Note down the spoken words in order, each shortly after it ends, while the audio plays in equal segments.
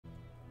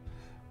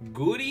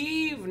Good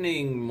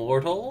evening,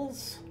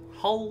 mortals.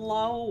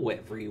 Hello,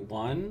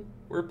 everyone.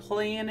 We're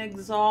playing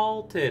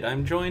Exalted.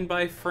 I'm joined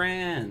by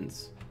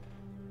Franz.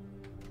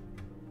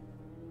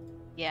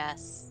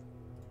 Yes.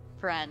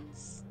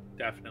 Friends.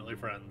 Definitely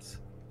friends.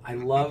 I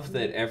love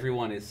that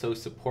everyone is so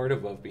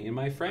supportive of me in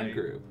my friend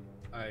group.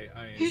 I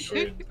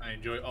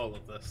enjoy all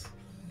of this.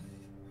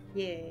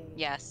 Yay.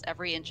 Yes,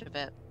 every inch of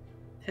it.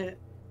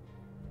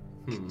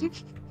 Hmm.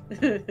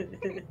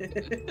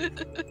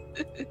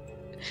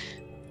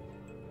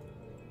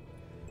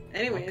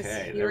 Anyways,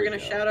 Okay, you there were we gonna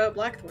go. shout out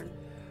Blackthorn.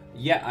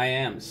 Yeah, I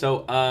am. So,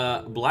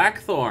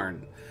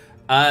 Blackthorn.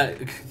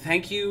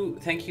 Thank you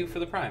for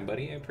the Prime,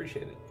 buddy. I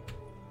appreciate it.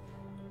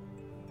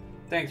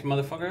 Thanks,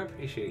 motherfucker. I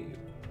appreciate you.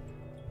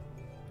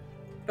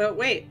 But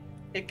wait,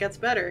 it gets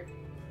better.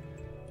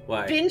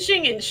 Why?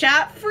 Pinching in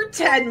chat for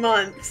 10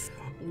 months.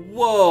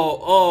 Whoa!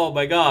 Oh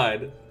my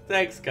god!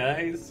 Thanks,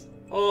 guys.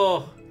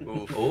 Oh,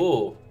 Oof.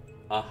 oh!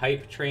 A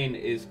hype train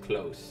is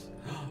close.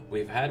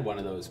 We've had one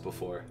of those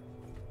before.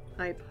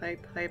 Hype.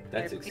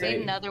 That's We need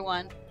exciting. another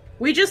one.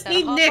 We just Gotta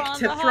need hop Nick on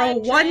to the throw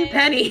hype one train.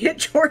 penny at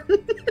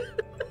Jordan.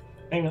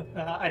 Hang on.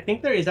 I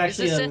think there is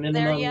actually this a it there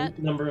minimum yet?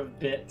 number of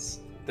bits.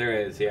 There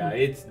is, yeah.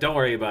 It's don't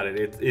worry about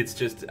it. It's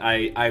just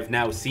I've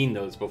now seen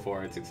those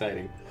before. It's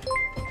exciting.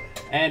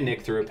 And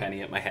Nick threw a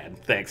penny at my head.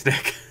 Thanks,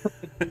 Nick.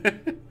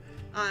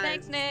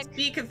 Thanks, Nick.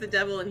 Speak of the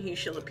devil and he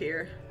shall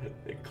appear.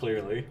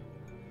 Clearly.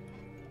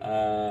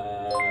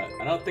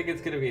 I don't think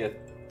it's gonna be a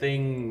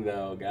thing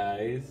though,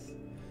 guys.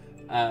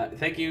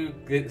 Thank you.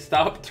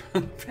 Stop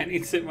throwing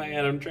pennies at my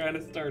head. I'm trying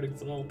to start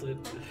Exalted.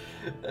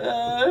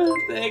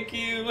 Thank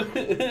you.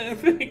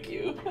 Thank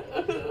you.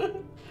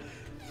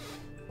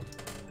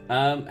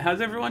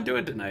 How's everyone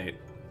doing tonight?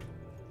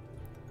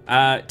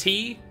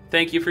 T,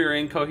 thank you for your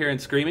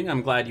incoherent screaming.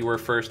 I'm glad you were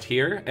first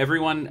here.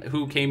 Everyone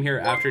who came here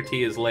after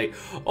T is late.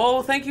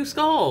 Oh, thank you,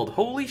 Scald.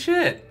 Holy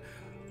shit.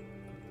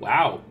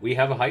 Wow, we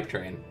have a hype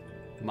train.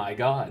 My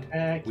god.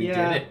 Heck We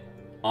yeah. did it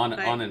on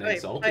an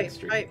Exalted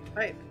stream.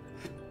 Hype.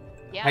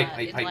 Yeah, Hype,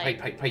 hype, in hype, like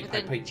hype, hype,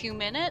 within hype. 2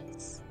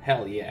 minutes.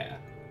 Hell yeah.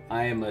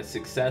 I am a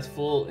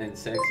successful and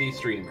sexy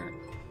streamer.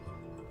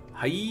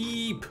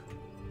 Hype!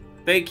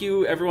 Thank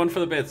you everyone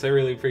for the bits. I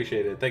really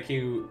appreciate it. Thank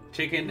you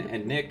Chicken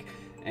and Nick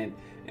and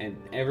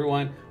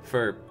everyone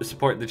for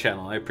supporting the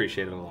channel. I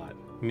appreciate it a lot.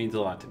 It means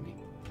a lot to me.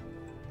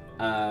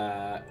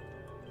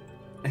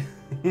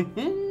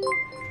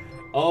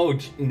 Oh,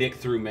 Nick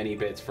threw many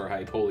bits for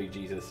hype. Holy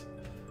Jesus.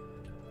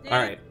 All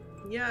right.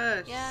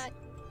 Yes. Yeah,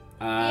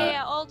 Uh,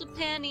 yeah, all the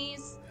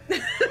pennies.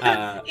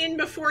 In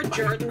before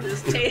Jordan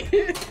just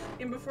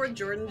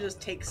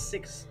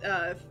takes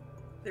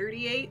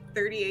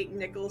 38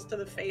 nickels to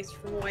the face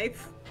from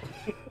wife.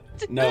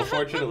 No,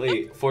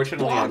 fortunately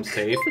I'm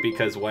safe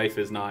because wife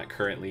is not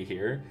currently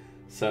here.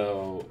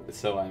 So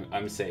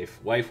I'm safe.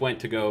 Wife went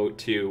to go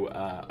to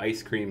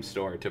ice cream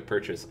store to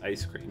purchase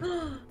ice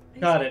cream.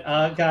 Got it.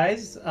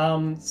 Guys,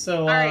 Alright,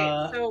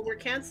 so we're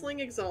canceling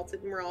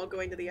Exalted and we're all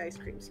going to the ice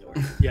cream store.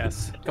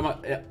 Yes. Come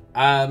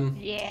on.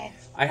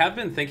 Yes. I have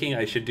been thinking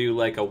I should do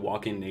like a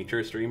walk-in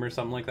nature stream or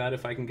something like that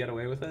if I can get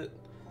away with it.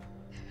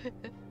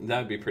 That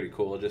would be pretty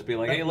cool. Just be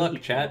like, hey,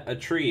 look, chat, a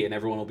tree, and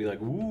everyone will be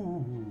like,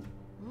 ooh.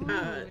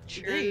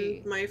 Tree.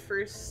 Then my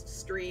first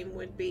stream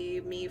would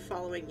be me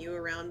following you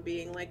around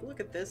being like, look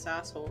at this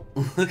asshole.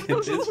 Look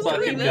at this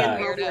fucking Me in guy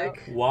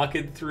public.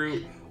 walking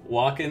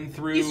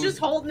through. He's just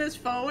holding his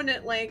phone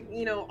at like,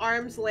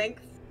 arm's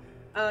length.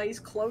 He's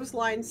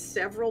clotheslined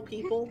several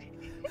people.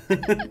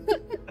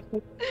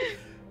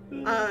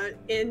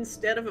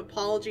 Instead of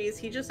apologies,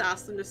 he just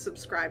asked them to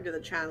subscribe to the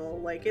channel.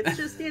 Like,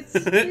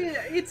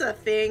 it's a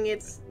thing.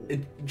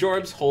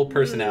 Jorb's whole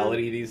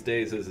personality these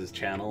days is his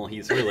channel.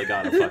 He's really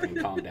got to fucking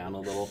calm down a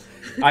little.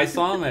 I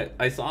saw him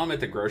at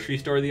the grocery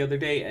store the other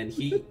day, and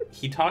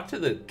he talked to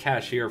the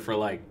cashier for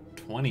like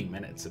 20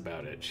 minutes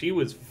about it. She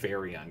was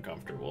very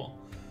uncomfortable.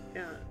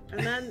 Yeah.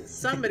 And then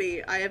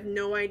somebody, I have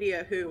no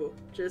idea who,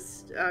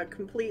 just a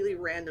completely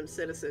random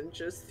citizen,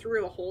 just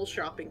threw a whole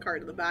shopping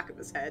cart in the back of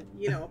his head.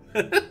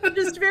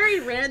 Just very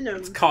random.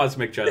 It's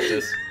cosmic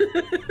justice.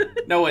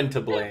 No one to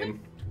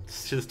blame.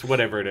 It's just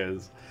whatever it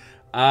is.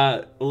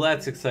 Well,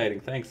 that's exciting.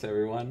 Thanks,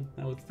 everyone.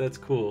 That's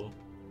cool.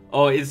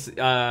 Oh,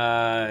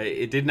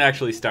 it didn't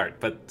actually start,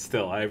 but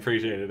still, I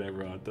appreciate it,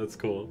 everyone. That's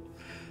cool.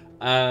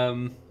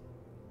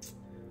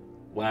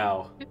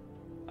 Wow.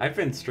 I've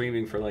been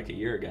streaming for like a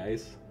year,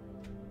 guys.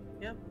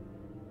 Yep.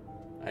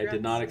 I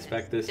did not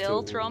expect this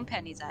Still to... throwing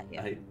pennies at you.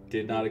 I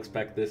did not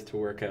expect this to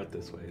work out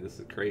this way. This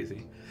is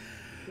crazy.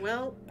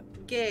 Well,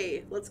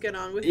 gay. Let's get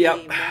on with Yep.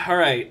 game. All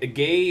right.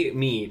 Gay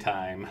me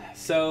time.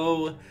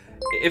 So,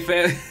 if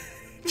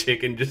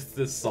Chicken just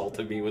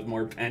assaulted me with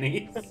more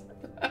pennies.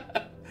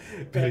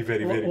 Penny, penny,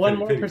 penny, One penny,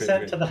 more penny, percent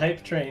penny, to the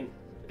hype train.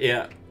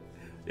 Yeah.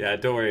 Yeah,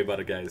 don't worry about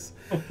it, guys.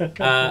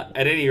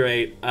 At any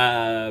rate,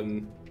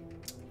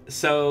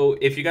 so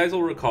if you guys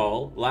will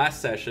recall,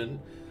 last session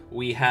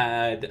we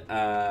had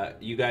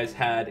you guys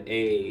had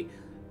a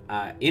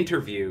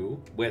interview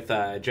with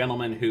a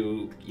gentleman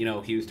who,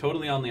 he was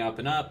totally on the up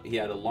and up. He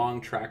had a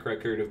long track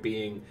record of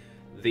being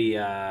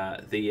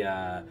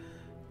a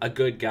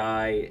good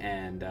guy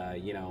and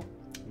you know,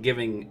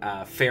 giving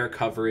fair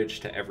coverage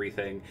to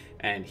everything,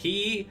 and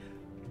he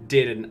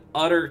did an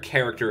utter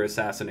character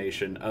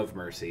assassination of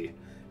Mercy.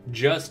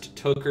 Just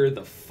took her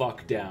the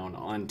fuck down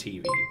on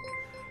TV.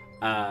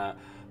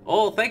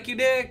 Oh, thank you,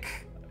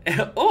 Nick.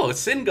 Oh,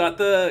 Sin got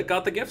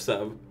the gift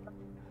sub.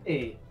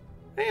 Hey.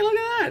 Hey, look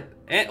at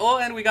that.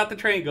 And we got the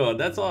train going.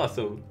 That's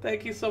awesome.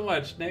 Thank you so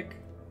much, Nick.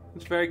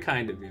 It's very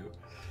kind of you.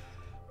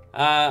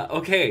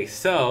 Okay,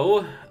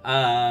 so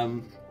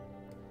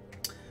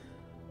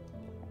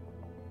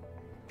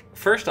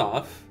first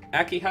off,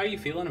 Aki, how are you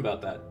feeling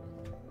about that?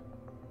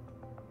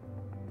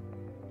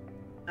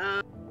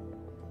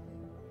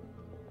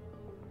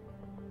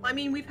 I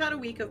mean, we've had a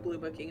week of blue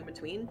booking in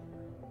between.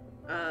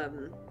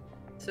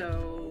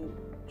 So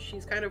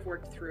she's kind of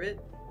worked through it.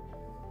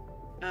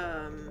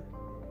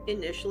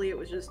 Initially it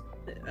was just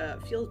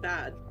feels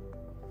bad.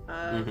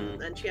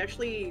 And she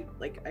actually,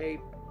 like, I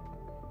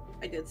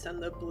did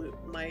send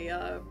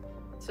my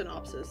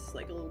synopsis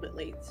like a little bit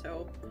late,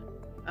 so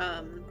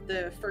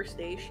the first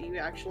day she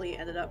actually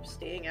ended up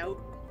staying out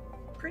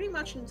pretty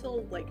much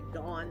until like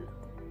dawn,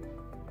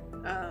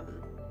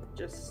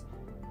 just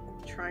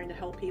trying to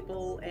help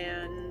people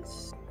and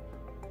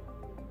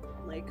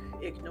like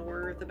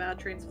ignore the bad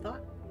trains of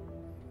thought.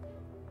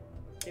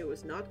 It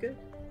was not good.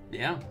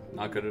 Yeah,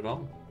 not good at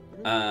all.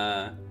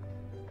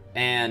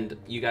 And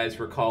you guys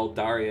recall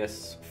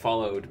Darius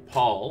followed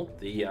Paul,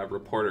 the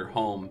reporter,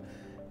 home,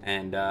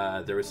 and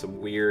there was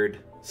some weird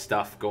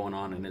stuff going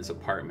on in his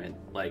apartment,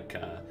 like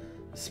the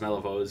smell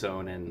of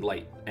ozone and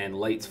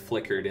lights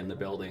flickered in the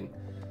building,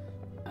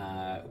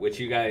 which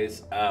you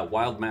guys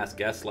wild mass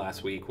guessed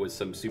last week was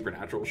some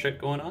supernatural shit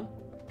going on.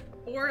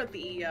 Or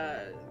the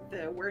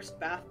worst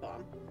bath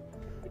bomb.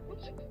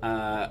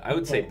 I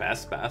would say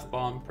best bath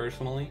bomb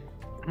personally.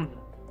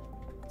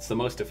 It's the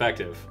most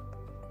effective.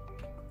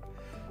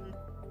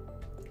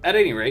 At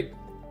any rate,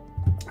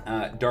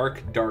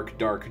 dark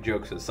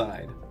jokes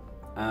aside,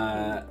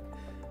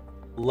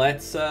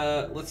 let's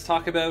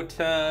talk about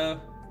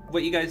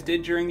what you guys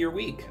did during your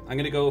week. I'm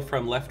gonna go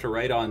from left to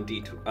right on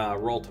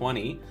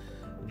Roll20,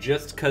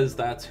 just because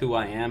that's who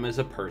I am as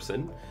a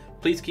person.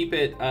 Please keep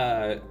it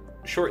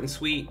short and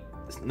sweet,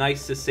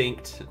 nice,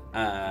 succinct.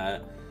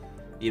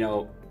 You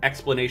know,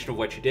 explanation of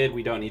what you did.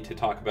 We don't need to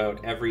talk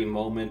about every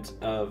moment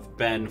of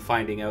Ben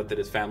finding out that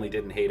his family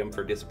didn't hate him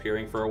for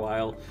disappearing for a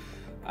while.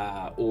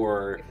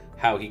 Or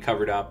how he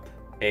covered up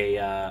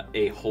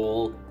a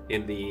hole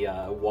in the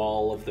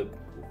wall of the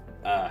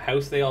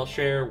house they all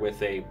share with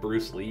a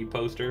Bruce Lee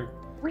poster.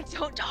 We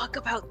don't talk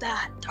about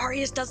that.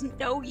 Darius doesn't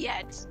know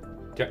yet.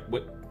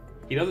 What?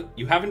 He doesn't?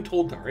 You haven't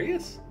told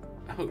Darius?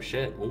 Oh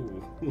shit!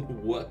 Ooh.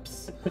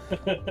 Whoops.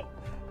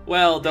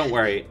 Well, don't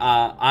worry.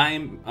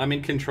 I'm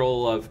in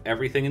control of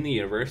everything in the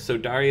universe, so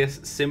Darius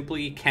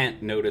simply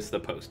can't notice the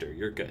poster.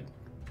 You're good.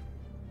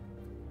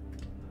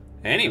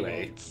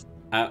 Anyway.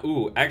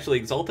 Actually,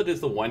 Exalted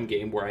is the one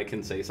game where I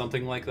can say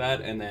something like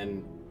that, and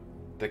then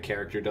the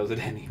character does it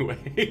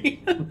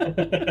anyway.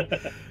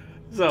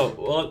 So,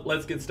 well,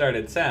 let's get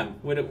started. Sam,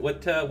 what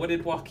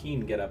did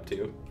Joaquin get up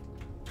to?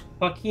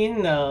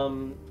 Joaquin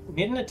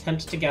made an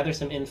attempt to gather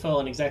some info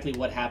on exactly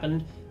what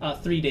happened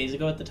 3 days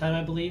ago at the time,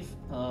 I believe,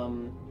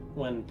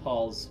 when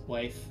Paul's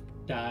wife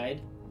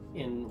died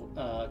in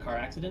a car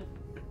accident.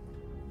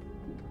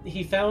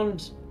 He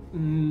found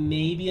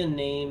maybe a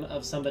name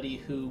of somebody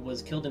who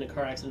was killed in a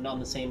car accident on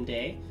the same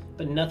day,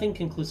 but nothing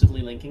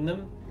conclusively linking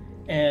them.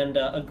 And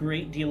a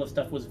great deal of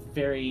stuff was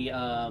very,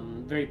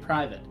 very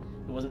private.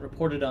 It wasn't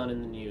reported on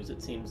in the news.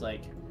 It seems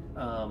like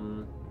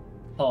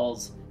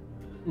Paul's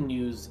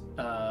news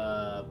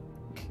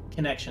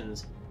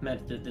connections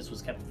meant that this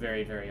was kept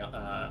very, very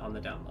on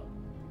the down low.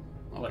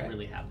 Okay. What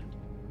really happened.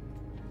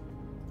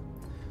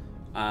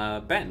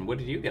 Ben, what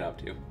did you get up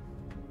to?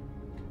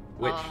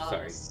 Witch,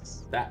 sorry.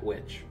 That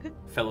witch.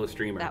 Fellow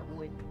streamer. That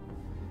would,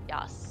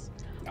 yes.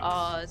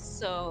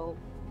 So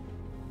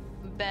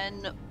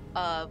Ben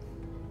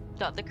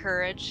got the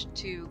courage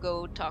to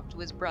go talk to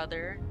his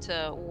brother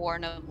to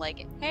warn him,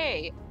 like,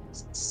 hey,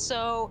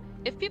 so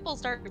if people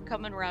start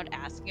coming around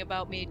asking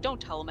about me,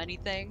 don't tell them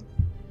anything.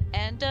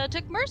 And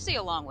took Mercy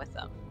along with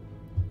them.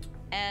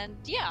 And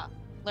yeah,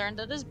 learned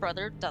that his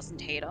brother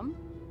doesn't hate him.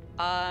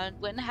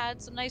 Went and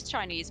had some nice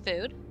Chinese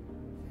food.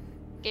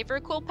 Gave her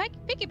a cool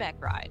piggyback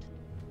ride.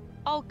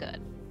 All good.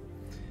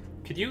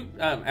 Could you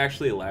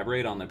actually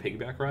elaborate on the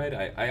piggyback ride?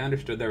 I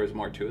understood there was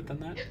more to it than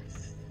that.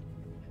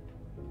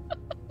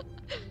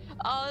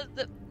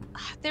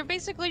 They're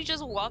basically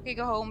just walking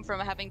home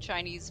from having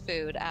Chinese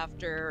food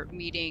after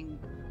meeting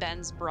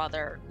Ben's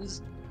brother,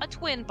 who's a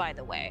twin, by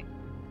the way.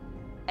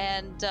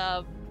 And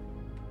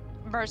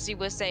Mercy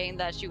was saying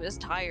that she was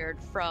tired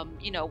from,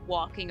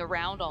 walking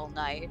around all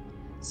night.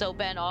 So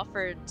Ben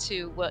offered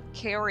to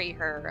carry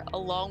her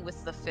along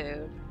with the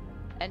food.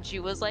 And she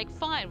was like,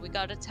 fine, we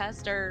gotta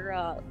test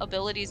our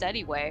abilities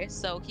anyway.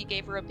 So he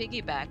gave her a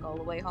piggyback all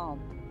the way home.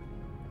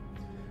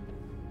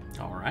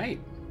 All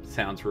right.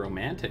 Sounds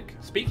romantic.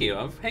 Speaking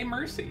of, hey,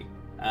 Mercy.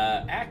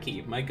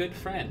 Aki, my good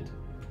friend.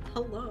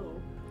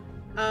 Hello.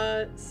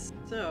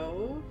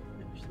 So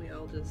actually,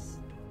 I'll just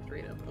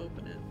straight up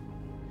open it.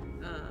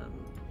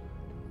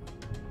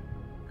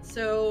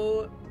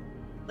 So,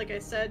 like I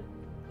said,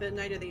 the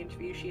night of the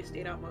interview, she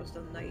stayed out most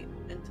of the night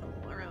until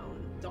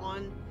around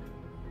dawn.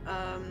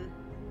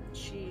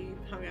 She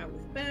hung out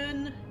with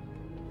Ben.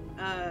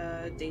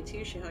 Day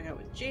 2, she hung out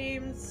with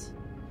James.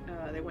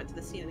 They went to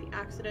the scene of the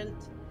accident.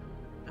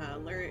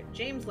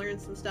 James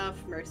learned some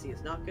stuff. Mercy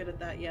is not good at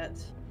that yet.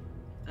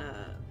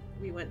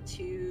 We went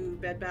to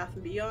Bed Bath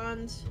 &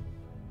 Beyond,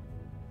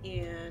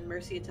 and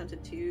Mercy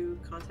attempted to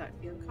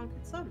contact the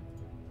Unconquered Sun.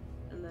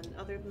 And then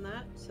other than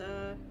that,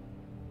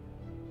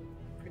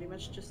 pretty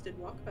much just did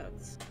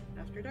walkabouts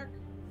after dark,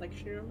 like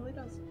she normally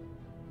does.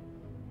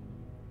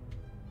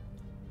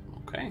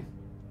 Okay.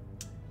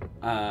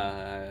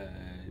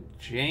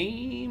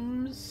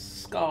 James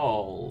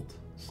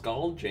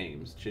Scald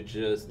James to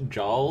just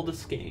jaw the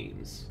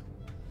schemes.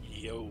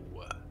 Yo.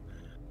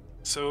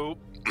 So,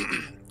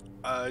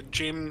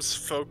 James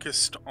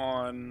focused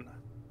on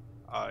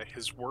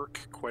his work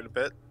quite a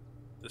bit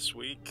this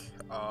week.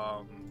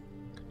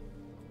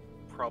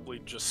 Probably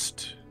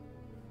just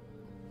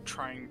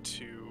trying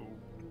to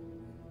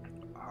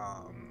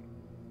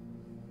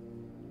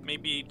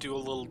maybe do a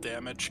little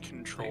damage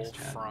control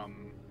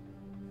from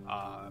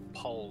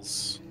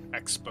Paul's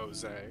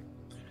expose.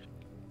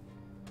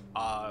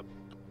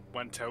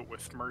 Went out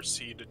with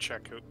Mercy to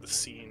check out the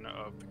scene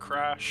of the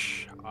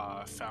crash.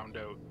 Found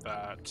out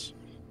that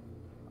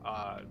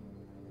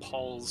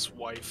Paul's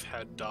wife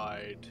had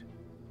died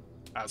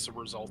as a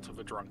result of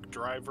a drunk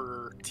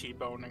driver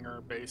T-boning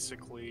her,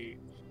 basically.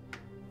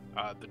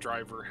 The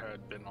driver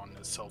had been on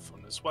his cell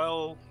phone as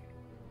well.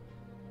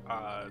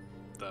 Pardon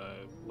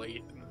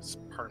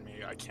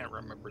me, I can't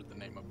remember the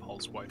name of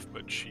Paul's wife,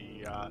 but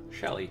she...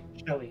 Shelley.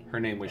 Shelley. Her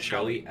name was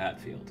Shelley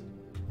Atfield.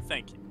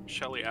 Thank you.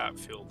 Shelley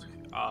Atfield.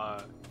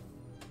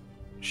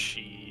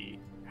 She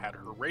had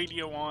her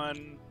radio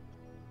on,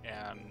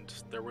 and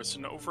there was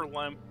an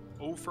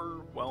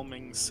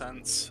overwhelming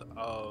sense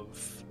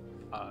of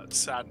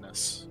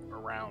sadness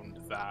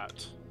around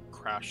that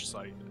crash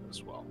site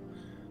as well.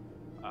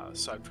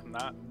 Aside from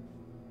that,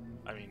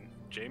 I mean,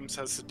 James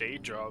has a day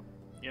job,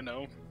 you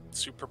know,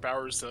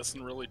 superpowers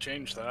doesn't really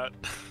change that.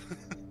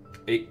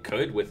 It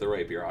could with the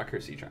right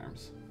bureaucracy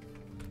charms.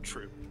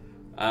 True.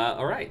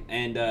 All right,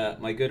 and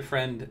my good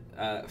friend,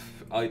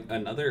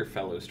 another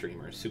fellow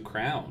streamer, Sue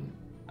Crown,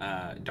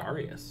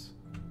 Darius.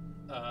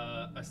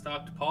 I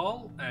stalked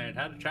Paul and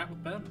had a chat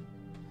with Ben.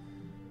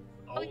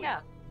 Oh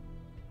yeah.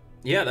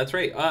 Yeah, that's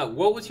right.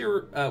 What was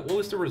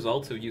the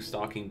result of you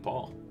stalking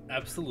Paul?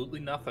 Absolutely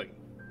nothing.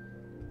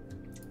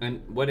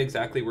 And what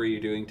exactly were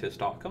you doing to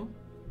stalk him?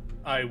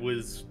 I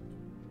was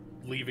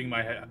leaving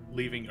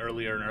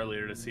earlier and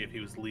earlier to see if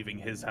he was leaving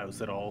his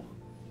house at all.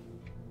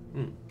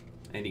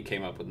 And he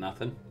came up with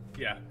nothing?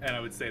 Yeah, and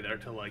I would stay there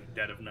till like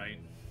dead of night.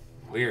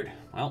 Weird.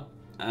 Well,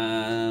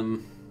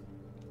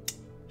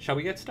 shall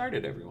we get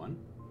started, everyone?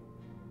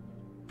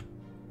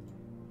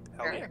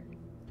 Hell yeah.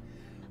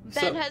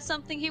 Ben has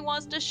something he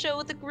wants to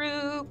show the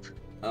group.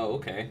 Oh,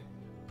 okay.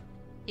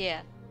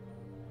 Yeah.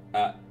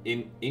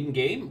 In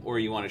game, or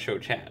you want to show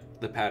chat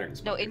the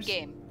patterns? No, in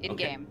game. In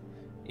game.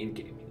 In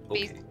game.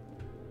 Okay.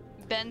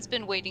 Ben's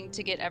been waiting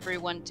to get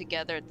everyone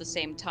together at the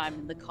same time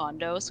in the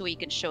condo so he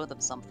can show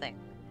them something.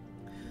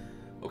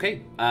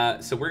 Okay,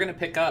 so we're gonna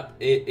pick up.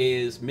 It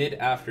is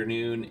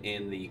mid-afternoon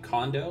in the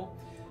condo.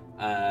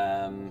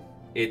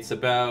 It's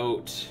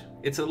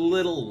a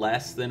little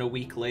less than a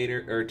week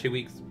later, or 2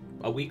 weeks.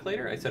 A week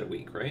later? I said a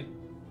week, right?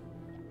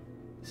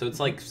 So it's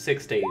like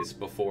 6 days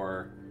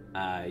before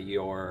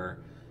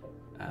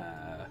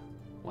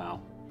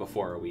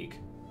before a week.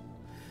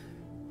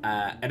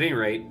 At any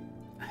rate,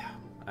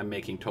 I'm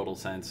making total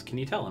sense. Can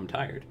you tell I'm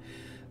tired?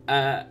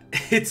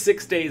 It's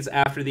 6 days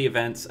after the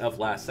events of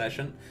last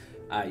session.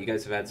 You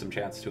guys have had some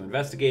chance to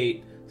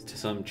investigate,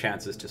 some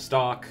chances to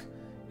stalk.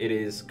 It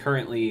is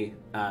currently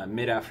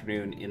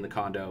mid-afternoon in the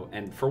condo,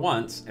 and for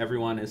once,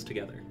 everyone is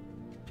together.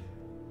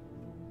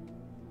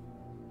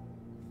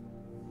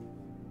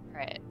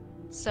 Right.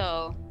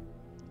 So,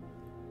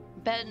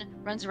 Ben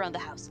runs around the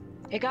house.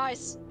 Hey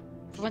guys,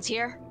 everyone's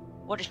here?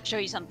 I want to show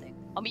you something.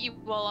 I'll meet you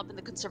all up in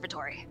the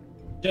conservatory.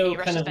 Joe He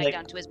rushes kind of back like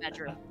down to his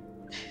bedroom.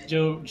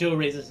 Joe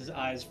raises his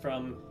eyes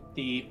from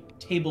the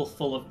table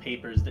full of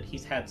papers that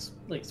he's had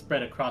like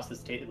spread across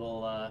this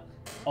table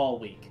all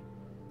week.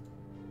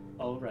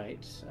 All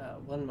right,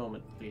 one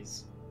moment,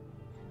 please.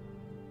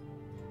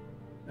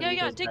 And he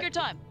Yeah, goes take back your to-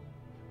 time.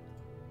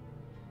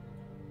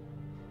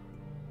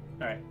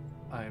 All right.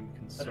 I am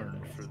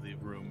concerned for the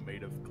room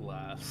made of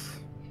glass.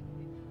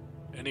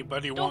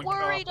 Anybody Don't want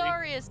worry, coffee?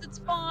 Darius, it's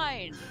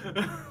fine.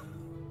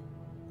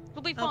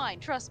 We'll be fine,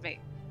 trust me.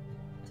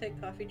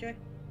 Take coffee, Jay.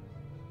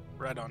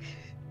 Right on.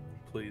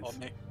 Please.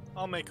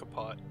 I'll make a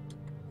pot.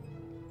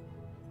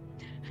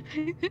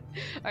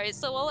 Alright,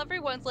 so while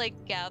everyone's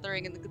like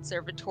gathering in the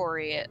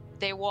conservatory,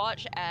 they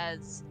watch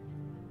as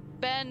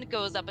Ben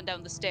goes up and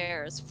down the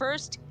stairs.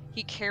 First,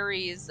 he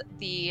carries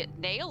the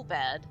nail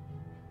bed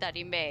that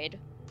he made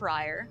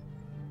prior.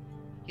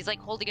 He's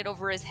like holding it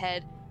over his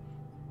head.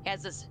 He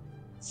has this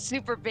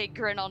super big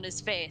grin on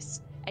his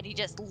face, and he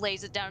just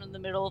lays it down in the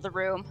middle of the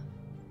room.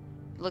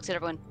 He looks at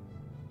everyone.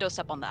 Don't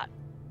step on that.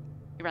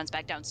 He runs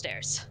back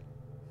downstairs.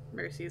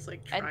 Mercy's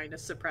like trying to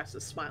suppress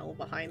a smile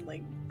behind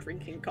like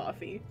drinking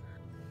coffee.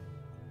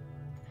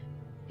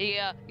 He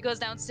goes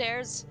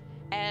downstairs,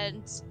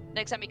 and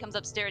next time he comes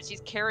upstairs,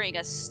 he's carrying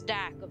a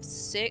stack of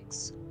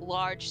 6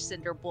 large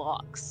cinder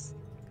blocks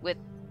with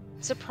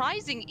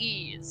surprising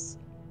ease.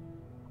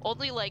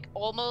 Only like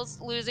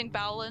almost losing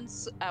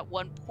balance at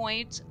one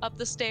point up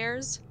the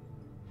stairs.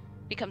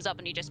 He comes up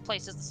and he just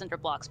places the cinder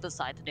blocks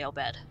beside the nail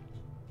bed.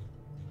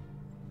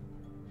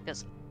 He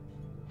goes,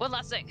 one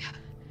last thing.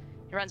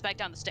 He runs back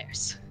down the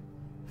stairs.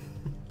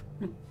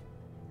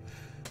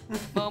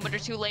 Moment or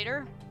two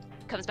later,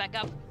 comes back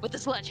up with a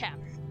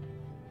sledgehammer.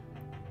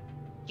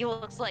 He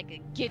looks like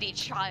a giddy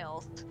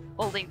child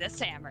holding this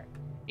hammer.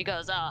 He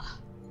goes,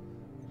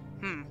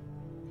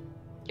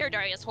 Here,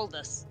 Darius, hold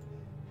this.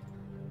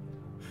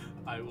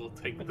 I will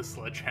take the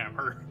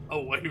sledgehammer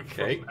away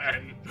Okay.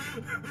 from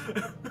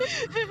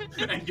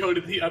Ben and go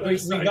to the other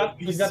We've side. got- of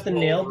the we've got the small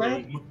nail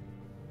bed? room.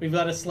 We've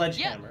got a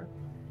sledgehammer.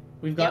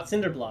 We've got Yep.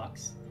 cinder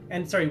blocks.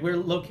 And sorry, we're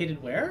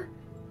located where?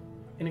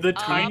 In a- The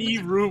tiny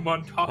room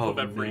on top Oh, of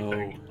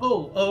everything.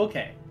 Oh,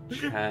 okay.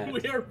 Chat.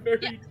 We are very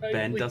Yeah. tightly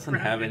Ben doesn't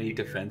have crammed any here.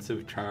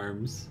 defensive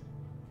charms.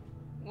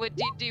 What,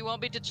 do you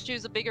want me to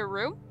choose a bigger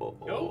room? Oh,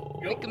 Go,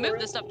 We go can for move it.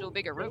 this stuff to a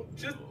bigger room.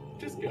 Just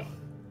go.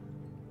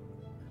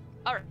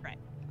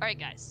 Alright,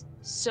 guys.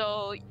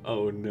 So,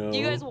 oh no.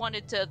 you guys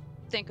wanted to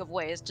think of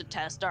ways to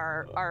test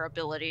our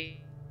abilities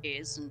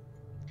and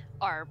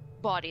our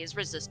body's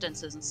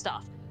resistances and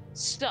stuff.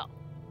 So,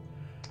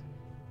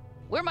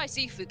 where my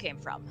Sifu came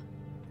from,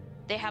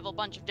 they have a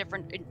bunch of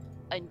different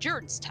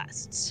endurance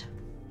tests.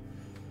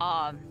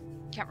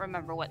 Can't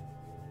remember what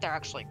they're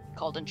actually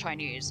called in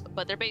Chinese,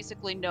 but they're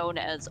basically known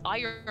as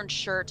Iron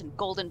Shirt and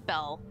Golden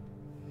Bell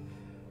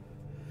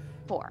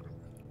form.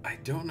 I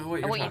don't know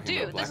what you're And what you talking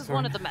do, about, this is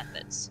one of the Blackthorn.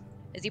 methods,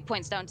 is he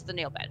points down to the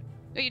nail bed.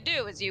 What you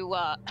do is you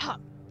lie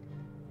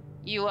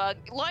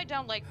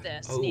down like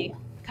this, and he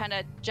Oh. kind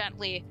of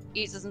gently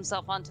eases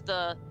himself onto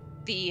the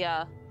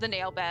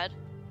nail bed,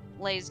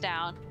 lays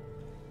down.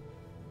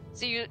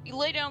 So you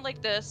lay down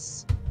like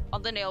this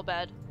on the nail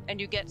bed, and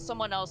you get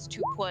someone else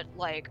to put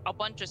like a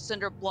bunch of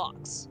cinder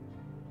blocks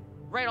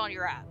right on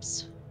your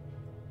abs.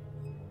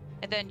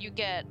 And then you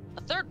get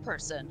a third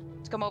person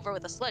to come over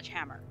with a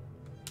sledgehammer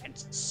and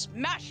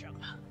smash them.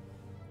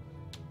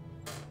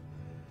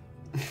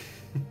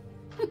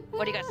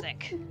 What do you guys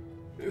think?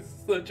 It's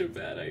such a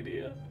bad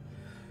idea.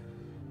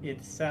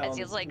 It sounds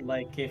seems like...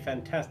 like- a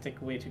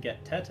fantastic way to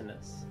get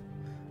tetanus.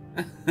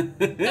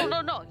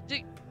 No.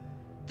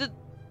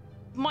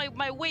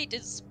 My weight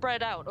is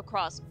spread out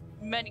across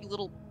many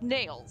little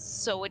nails,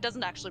 so it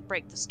doesn't actually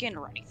break the skin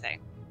or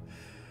anything.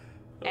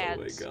 Oh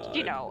And my god.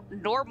 you know,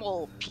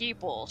 normal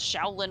people,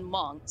 Shaolin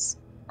monks,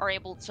 are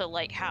able to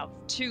like have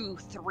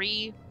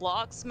 2-3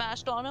 blocks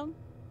smashed on them.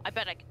 I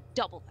bet I could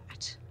double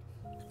that.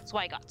 That's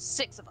why I got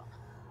 6 of them.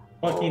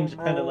 Joaquin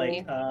kind of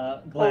like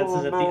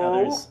glances at the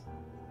others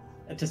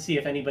to see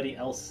if anybody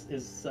else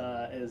is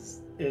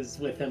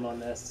with him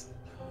on this.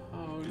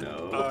 Oh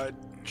no.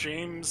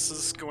 James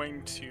is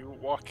going to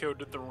walk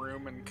out of the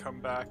room and come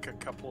back a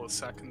couple of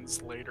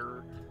seconds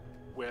later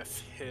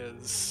with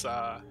his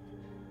work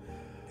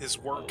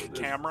Oh, this is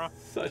camera.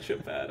 Such a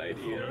bad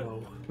idea.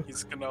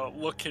 He's gonna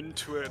look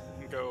into it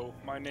and go,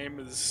 "My name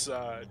is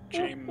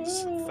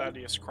James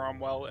Thaddeus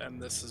Cromwell,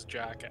 and this is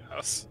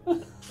Jackass."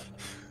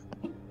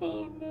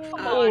 Oh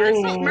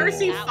no.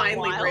 Mercy That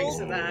finally wild. brings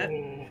to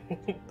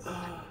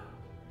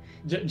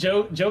that.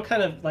 Joe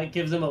kind of like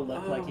gives him a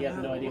look like he has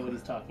Oh, no no. idea what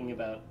he's talking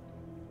about.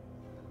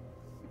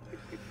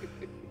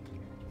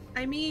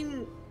 I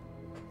mean,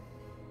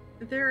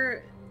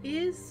 there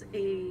is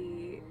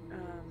an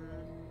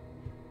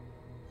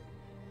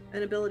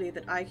ability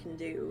that I can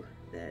do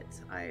that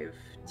I've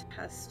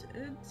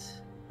tested,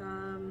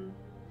 and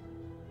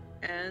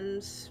I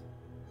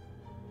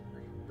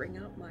bring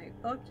out my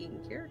fucking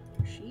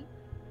character sheet.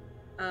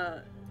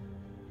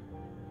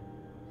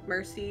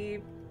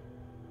 Mercy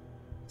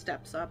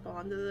steps up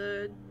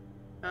onto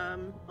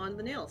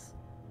the nails,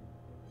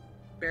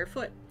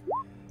 barefoot.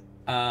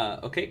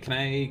 Okay, can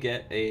I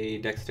get a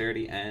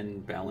dexterity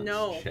and balance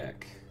No.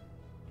 check?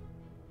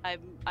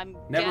 I'm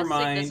Never guessing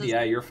mind, this is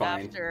yeah, you're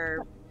fine.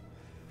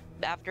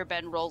 After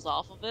Ben rolls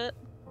off of it,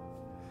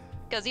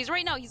 because he's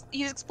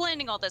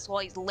explaining all this while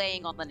he's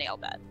laying on the nail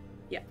bed.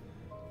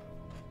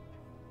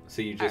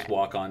 So you just Alright.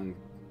 walk on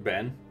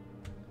Ben?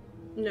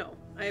 No,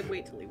 I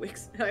wait till he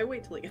wakes. I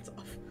wait till he gets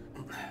off.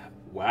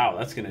 Wow,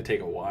 that's gonna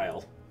take a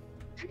while.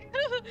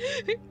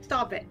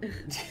 Stop it.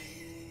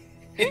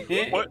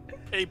 What?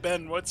 Hey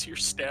Ben, what's your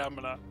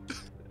stamina?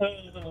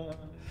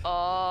 A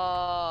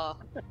lot.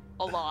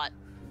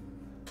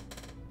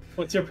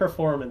 What's your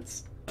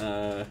performance?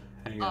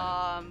 Hang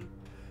on.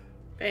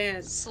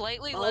 And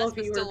Slightly All less, of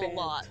but you are still a banned.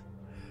 lot.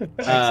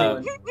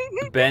 Excellent.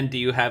 Ben, do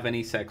you have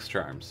any sex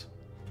charms?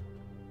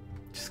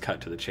 Just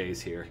cut to the chase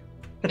here.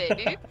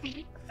 Maybe.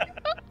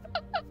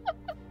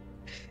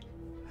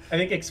 I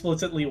think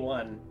explicitly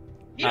one.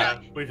 We've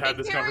had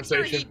The this character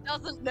conversation. He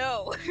doesn't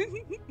know.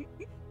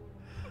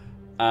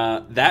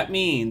 That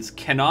means,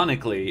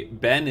 canonically,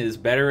 Ben is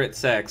better at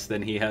sex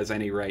than he has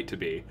any right to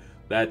be.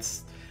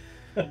 That's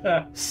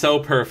so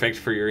perfect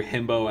for your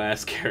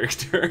himbo-ass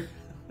character.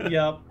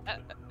 Yep.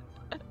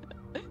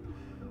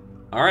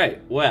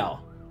 Alright,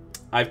 well,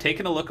 I've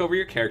taken a look over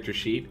your character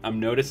sheet. I'm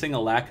noticing a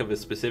lack of a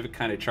specific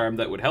kind of charm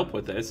that would help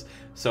with this,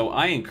 so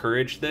I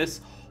encourage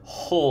this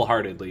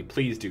wholeheartedly.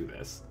 Please do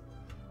this.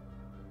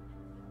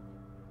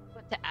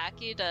 What, to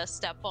Aki to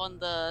step on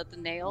the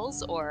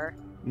nails, or?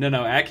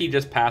 No, Aki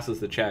just passes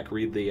the check.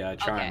 Read the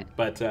charm. Okay.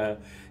 But,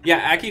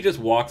 yeah, Aki just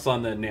walks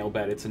on the nail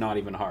bed. It's not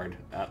even hard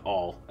at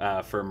all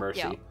for Mercy.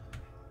 Yeah.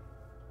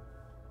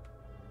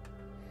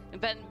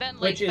 Ben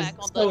Which lays is back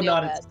on so the nail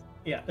not bed. it's,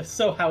 yeah,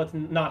 so how it's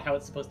not how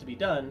it's supposed to be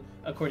done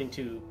according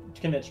to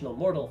conventional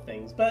mortal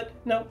things. But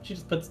no, she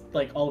just puts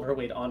like all of her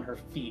weight on her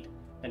feet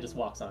and just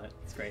walks on it.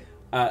 It's great.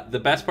 The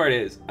best part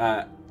is,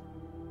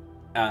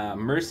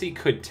 Mercy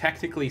could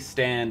technically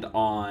stand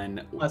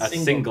on a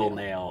single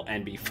nail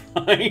and be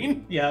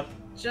fine. Yep.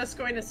 Just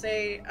going to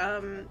say,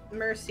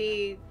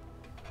 Mercy,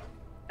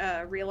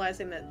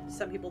 realizing that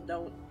some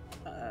people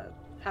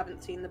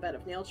haven't seen the bed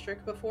of nails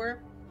trick before,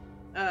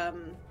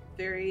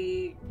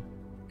 very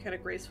kind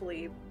of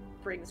gracefully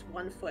brings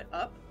 1 foot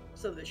up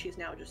so that she's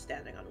now just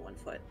standing on 1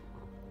 foot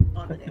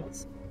on the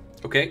nails.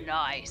 Okay.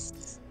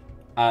 Nice.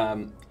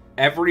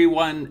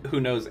 Everyone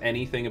who knows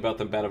anything about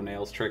the bed of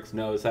nails tricks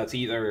knows that's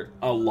either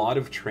a lot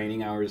of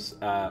training hours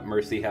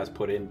Mercy has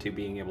put into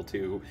being able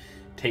to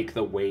take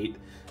the weight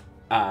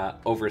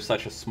over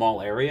such a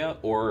small area,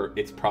 or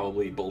it's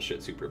probably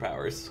bullshit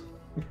superpowers.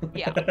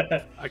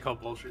 Yeah. I call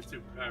bullshit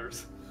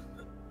superpowers.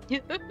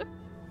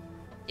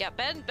 Yeah,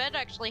 Ben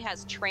actually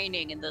has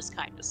training in this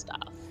kind of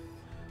stuff.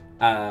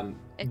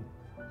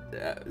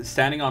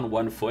 Standing on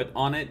 1 foot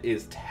on it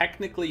is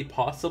technically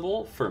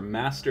possible for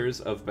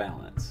masters of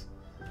balance.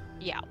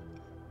 Yeah.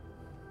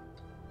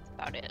 That's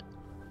about it.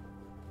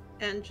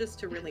 And just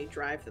to really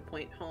drive the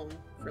point home,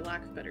 for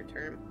lack of a better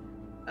term,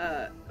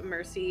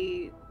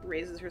 Mercy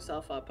raises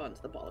herself up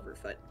onto the ball of her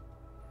foot.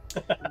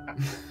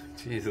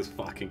 Jesus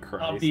fucking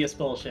Christ. Obvious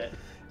bullshit.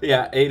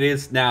 Yeah, it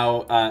is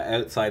now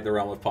outside the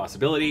realm of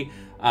possibility.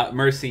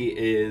 Mercy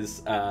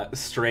is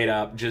straight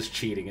up just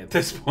cheating at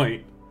this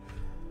point.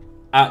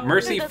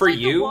 Mercy, That's for like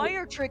you, the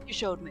wire trick you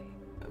showed me.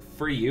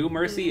 for you,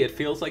 Mercy, it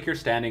feels like you're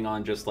standing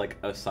on just like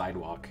a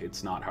sidewalk.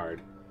 It's not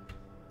hard.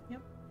 Yep.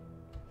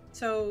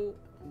 So,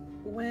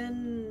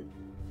 when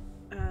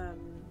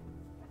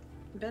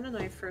Ben and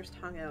I first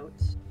hung out,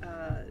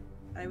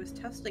 I was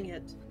testing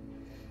it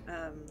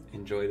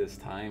Enjoy this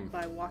time.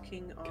 by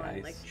walking on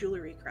Guys, like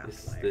jewelry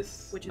craft wire,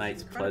 This which is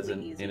night's incredibly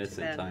pleasant, easy to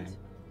innocent bend, time.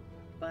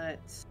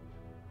 But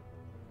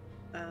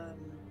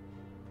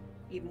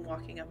even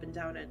walking up and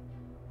down it,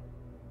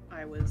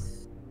 I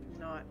was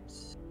not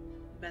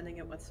bending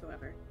it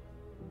whatsoever.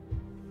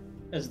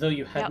 As though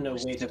you had Yeah, no it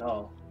was weight at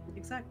all.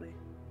 Exactly.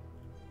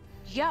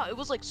 Yeah, it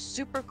was like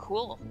super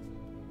cool.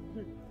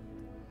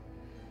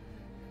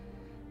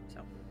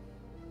 So,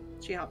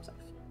 she hops off.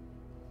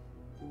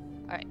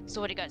 Alright,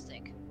 so what do you guys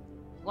think?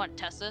 Want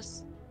to test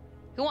this?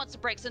 Who wants to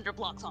break cinder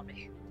blocks on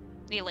me?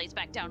 And he lays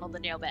back down on the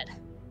nail bed.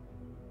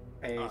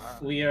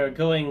 If we are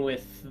going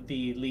with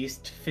the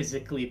least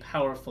physically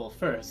powerful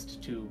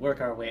first to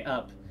work our way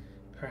up,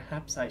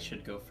 perhaps I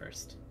should go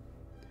first.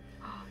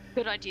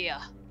 Good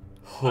idea.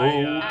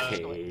 Okay.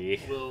 I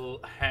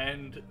will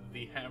hand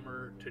the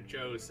hammer to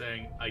Joe,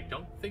 saying, I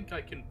don't think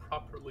I can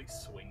properly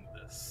swing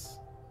this,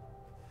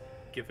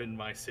 given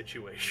my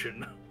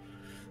situation.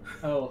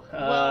 Oh,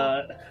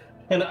 Well-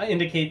 and I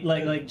indicate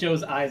like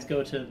Joe's eyes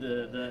go to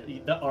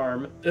the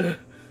arm.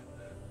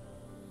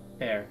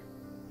 There.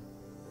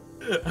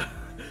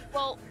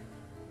 Well,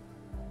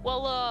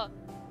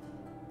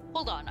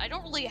 hold on. I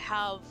don't really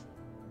have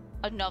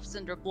enough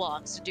cinder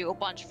blocks to do a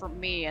bunch for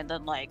me and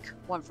then like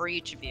one for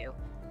each of you.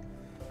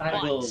 I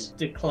will What?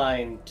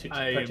 decline to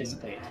I am-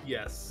 participate.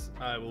 Yes,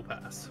 I will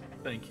pass.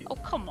 Thank you. Oh,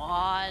 come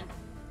on.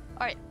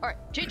 Alright,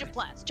 change of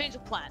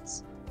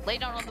plans. Lay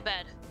down on the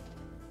bed,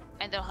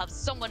 and they'll have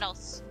someone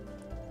else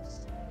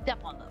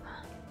step on them.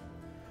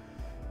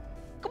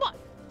 Come on.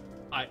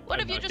 What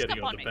I'm if you not just getting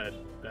step on on the me?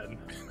 bed,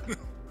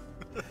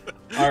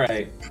 Ben. All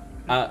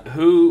right.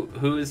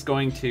 Who is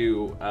going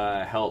to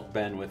help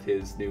Ben with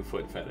his new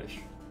foot fetish?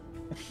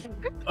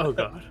 Oh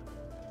god.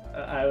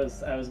 I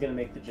was gonna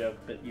make the joke,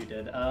 but you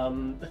did.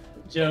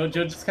 Joe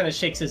just kind of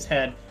shakes his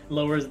head,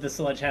 lowers the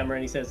sledgehammer,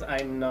 and he says,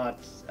 "I'm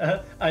not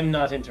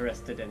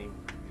interested anymore."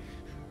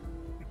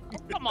 Oh,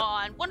 come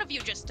on. One of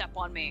you just step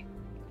on me.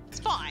 It's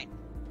fine.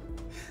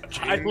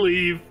 I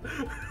leave.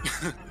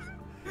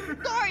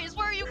 Darius,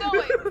 where are you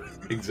going?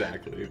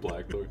 Exactly,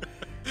 Blacklord.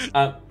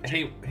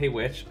 Hey,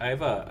 Witch. I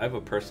have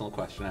a personal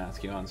question to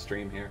ask you on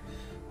stream here.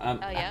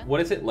 Yeah?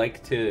 What is it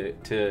like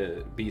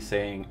to be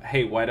saying,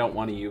 "Hey, why don't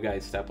one of you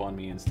guys step on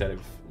me?" instead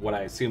of what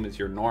I assume is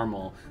your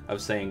normal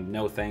of saying,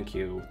 "No, thank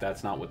you.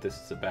 That's not what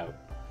this is about."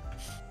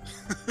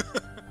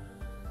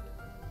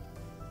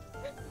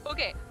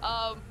 Okay,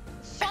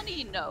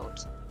 funny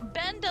note.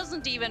 Ben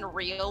doesn't even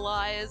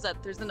realize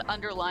that there's an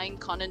underlying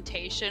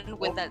connotation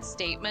with that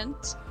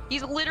statement.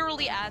 He's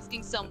literally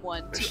asking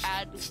someone to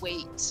add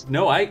weight.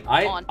 No, I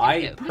onto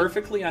him.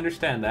 perfectly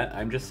understand that.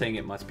 I'm just saying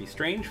it must be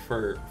strange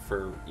for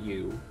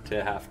you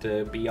to have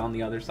to be on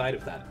the other side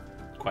of that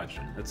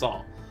question. That's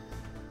all.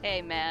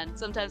 Hey man,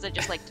 sometimes I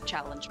just like to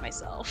challenge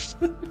myself.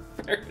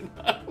 Fair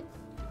enough.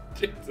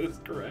 Jesus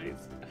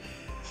Christ.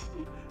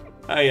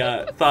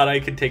 I thought I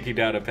could take you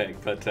down a peg,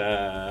 but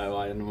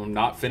I'm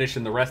not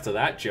finishing the rest of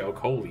that joke.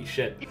 Holy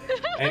shit.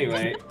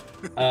 Anyway,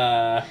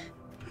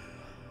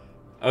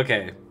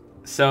 okay.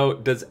 So,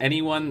 does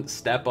anyone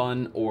step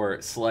on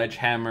or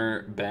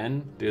sledgehammer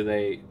Ben? Do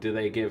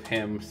they give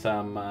him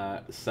some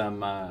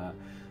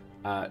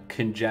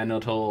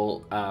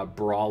congenital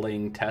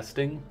brawling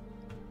testing?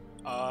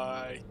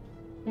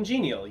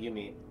 Congenial, you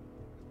mean?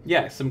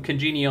 Yeah, some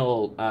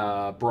congenial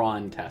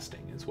brawn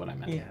testing is what I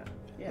meant.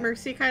 Yeah.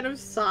 Mercy kind of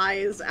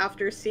sighs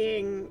after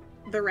seeing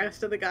the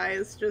rest of the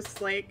guys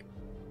just like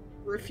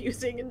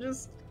refusing and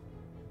just,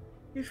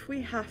 if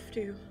we have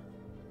to.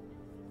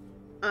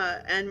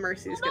 And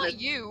Mercy's Well, gonna. not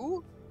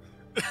you.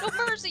 No,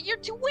 Mercy, you're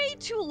way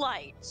too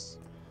light.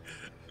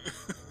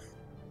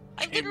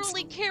 I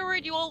literally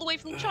carried you all the way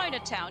from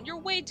Chinatown. You're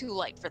way too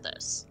light for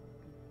this.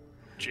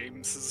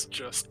 James is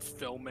just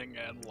filming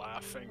and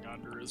laughing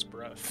under his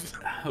breath.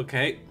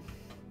 Okay.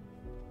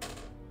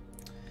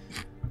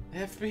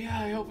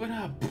 FBI, open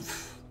up.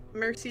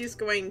 Mercy's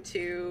going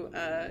to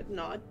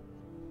nod,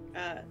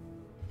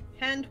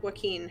 hand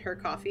Joaquin her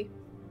coffee.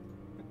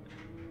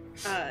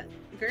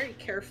 Very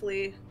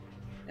carefully,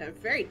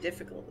 very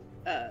difficult,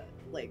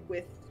 like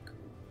with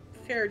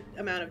fair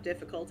amount of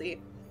difficulty,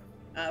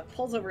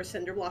 pulls over a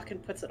cinder block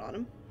and puts it on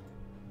him.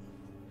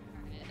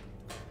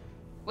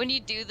 When you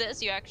do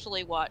this, you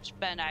actually watch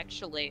Ben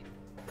actually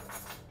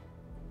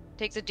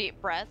takes a deep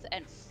breath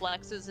and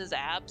flexes his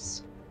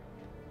abs.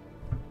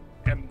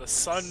 And the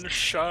sun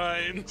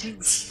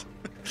shines.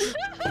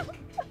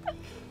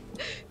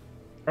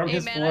 From Hey,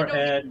 his man,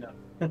 forehead.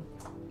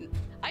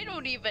 I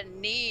don't even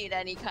need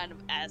any kind of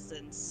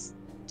essence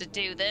to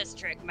do this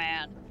trick,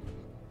 man.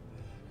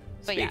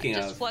 But Speaking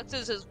yeah, just of,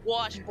 flexes his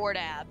washboard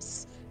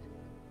abs.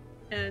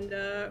 And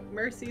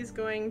Mercy's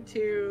going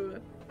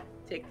to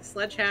take the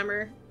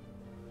sledgehammer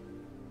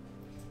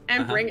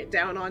and bring it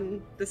down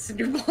on the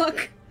cinder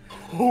block.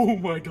 Oh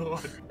my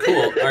god.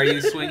 cool. Are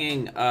you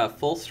swinging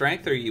full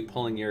strength, or are you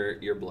pulling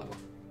your blow?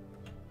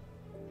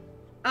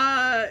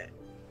 I'm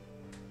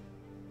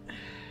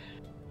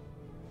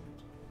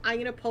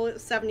gonna pull it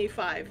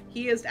 75.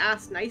 He is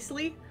asked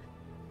nicely.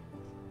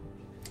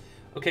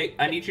 Okay,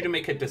 I need you to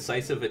make a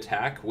decisive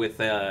attack with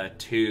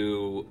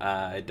 2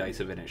 dice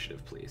of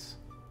initiative, please.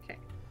 Okay.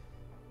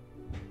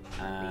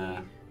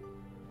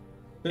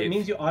 It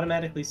means you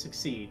automatically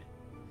succeed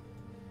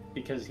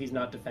because he's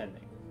not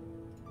defending.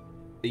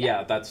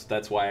 Yeah,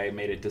 that's why I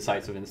made it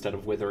decisive instead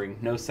of withering.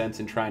 No sense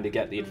in trying to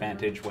get the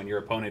advantage when your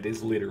opponent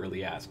is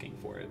literally asking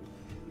for it.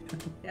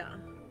 Yeah.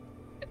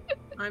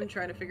 I'm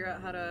trying to figure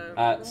out how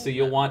to. So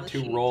you'll want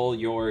to roll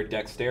your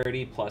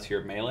dexterity plus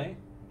your melee.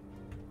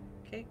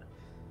 Okay.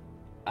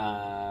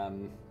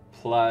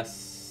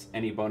 Plus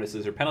any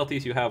bonuses or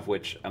penalties you have,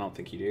 which I don't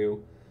think you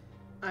do.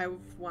 I have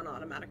 1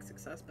 automatic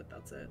success, but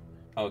that's it.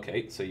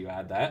 Okay, so you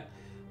add that.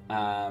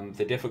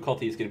 The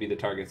difficulty is going to be the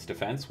target's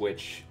defense,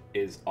 which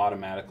is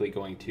automatically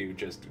going to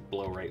just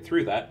blow right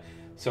through that.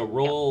 So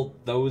roll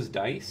those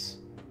dice.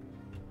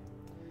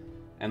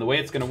 And the way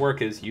it's going to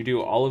work is you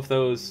do all of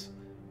those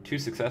 2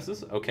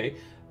 successes. Okay.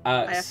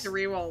 I have to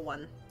reroll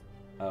 1.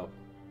 Oh.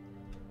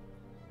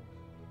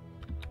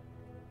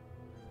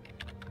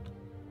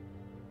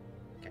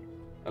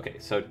 Okay,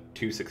 so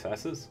 2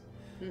 successes.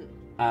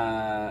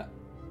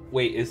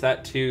 Wait, is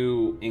that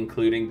 2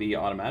 including the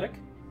automatic?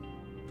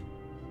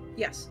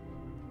 Yes.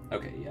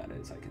 Okay, yeah, it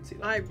is. I can see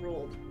that. I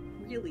rolled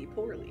really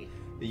poorly.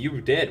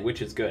 You did,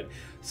 which is good.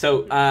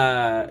 So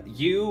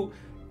you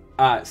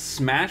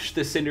smash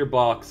the cinder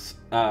block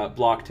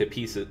to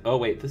pieces. Oh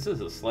wait, this is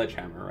a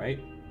sledgehammer, right?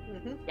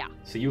 Mm-hmm. Yeah.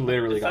 So you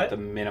literally got the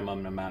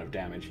minimum amount of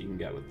damage you can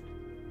get with.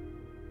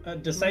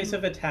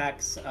 Decisive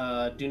attacks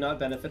do not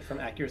benefit from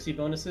accuracy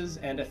bonuses,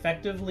 and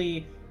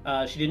effectively,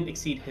 she didn't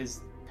exceed his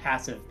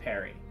passive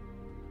parry.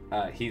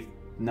 He's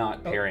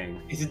not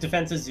parrying. His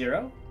defense is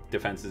 0?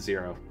 Defense is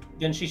 0.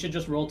 Then she should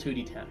just roll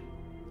 2d10.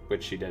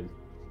 Which she did.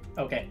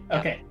 Okay,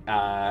 okay.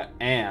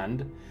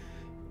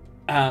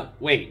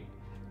 Wait,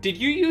 did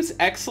you use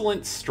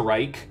Excellent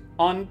Strike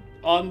on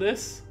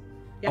this?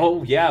 Yeah.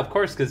 Oh yeah, of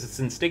course, because it's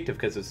instinctive,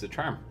 because it's a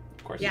charm.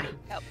 Of course. Yeah. You did.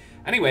 Yep.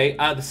 Anyway,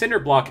 the cinder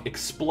block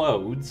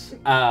explodes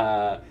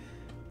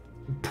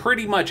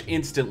pretty much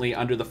instantly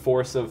under the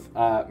force of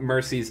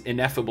Mercy's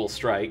ineffable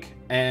strike,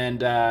 and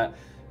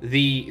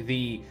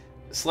the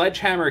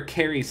sledgehammer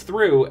carries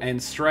through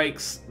and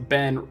strikes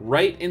Ben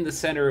right in the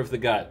center of the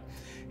gut.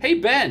 Hey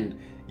Ben,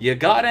 you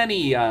got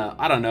any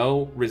I don't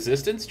know,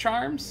 resistance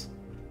charms?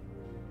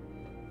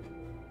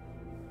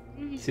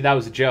 See, that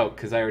was a joke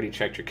because I already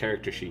checked your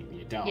character sheet and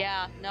you don't.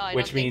 Yeah, no, I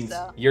Which don't think means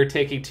so. you're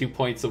taking 2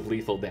 points of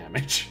lethal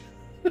damage.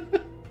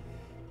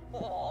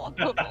 Oh,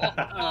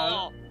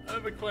 I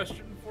have a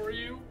question for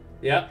you.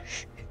 Yep.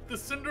 The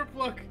cinder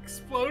block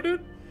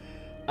exploded?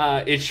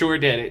 It sure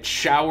did. It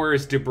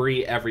showers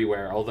debris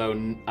everywhere, although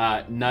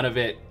none of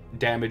it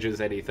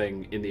damages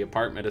anything in the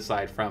apartment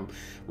aside from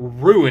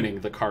ruining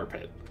the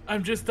carpet.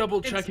 I'm just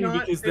double checking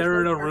not- because there's they're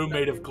in no a room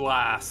carpet. made of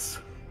glass.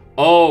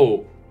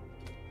 Oh,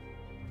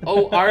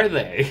 are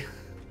they?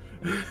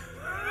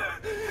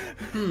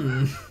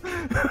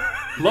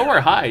 Low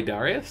or high,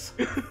 Darius?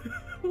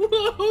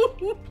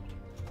 Whoa!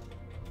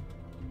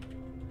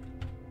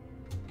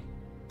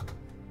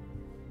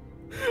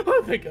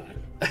 Oh my god.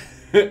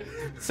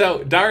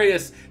 So,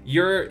 Darius,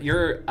 your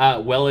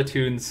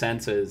well-attuned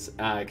senses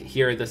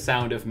hear the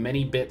sound of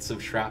many bits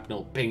of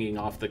shrapnel pinging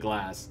off the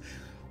glass.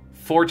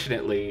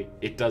 Fortunately,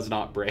 it does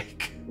not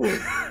break.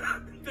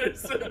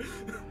 There's an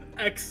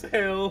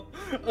exhale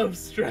of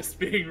stress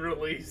being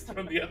released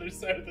from the other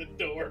side of the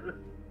door.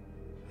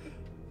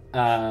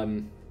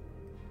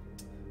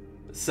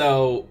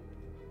 So,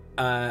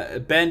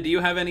 Ben, do you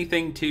have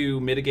anything to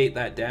mitigate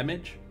that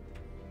damage?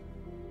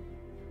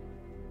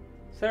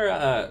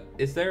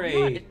 Is there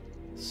a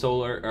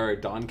solar or a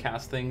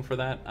Dawncast thing for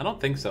that? I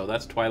don't think so.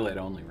 That's Twilight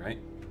only, right?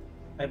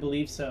 I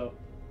believe so.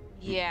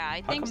 Yeah,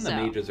 I How think come so. the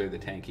mages are the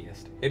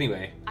tankiest?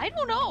 Anyway, I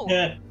don't know.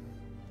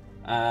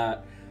 Yeah.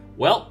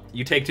 well,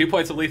 you take 2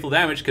 points of lethal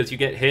damage because you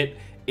get hit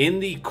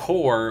in the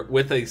core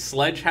with a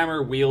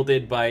sledgehammer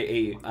wielded by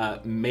a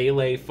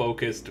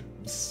melee-focused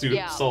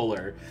Yeah.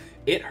 solar.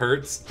 It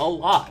hurts a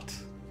lot.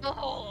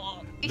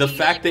 Oh, The he,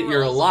 fact that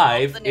you're rolls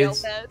alive off the nail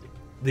is- bed.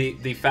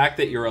 The fact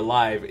that you're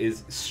alive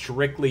is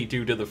strictly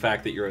due to the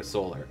fact that you're a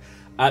solar.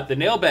 The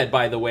nail bed,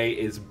 by the way,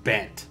 is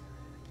bent.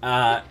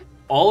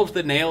 All of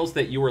the nails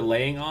that you were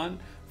laying on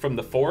from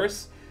the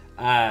force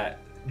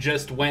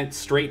just went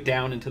straight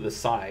down into the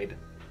side,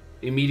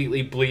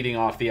 immediately bleeding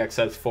off the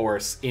excess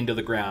force into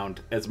the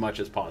ground as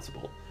much as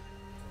possible.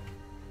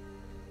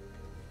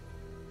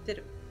 Did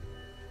it?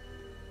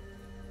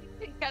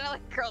 It kind of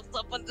like curls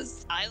up on the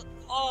side.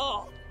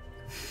 Oh,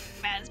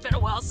 man, it's been a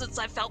while since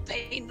I felt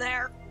pain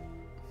there.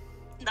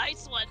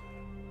 Nice one.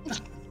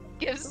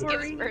 gives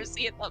Sorry.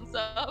 Mercy a thumbs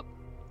up.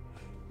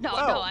 No,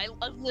 Wow. no,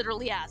 I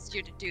literally asked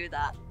you to do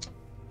that.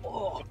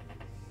 Oh,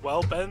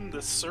 Well, Ben,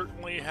 this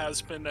certainly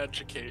has been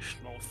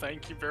educational.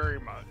 Thank you very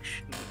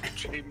much.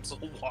 James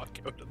will walk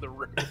out of the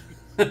room.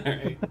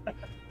 Alright.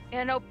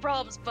 yeah, no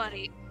problems,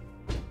 buddy.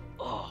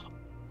 Oh.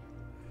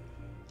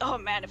 Oh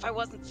man, if I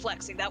wasn't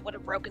flexing, that would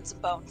have broken some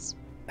bones.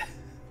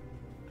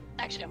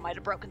 Actually, I might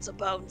have broken some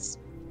bones.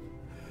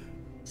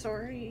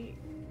 Sorry.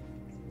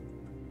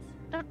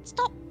 No,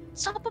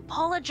 stop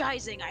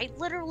apologizing. I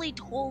literally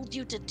told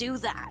you to do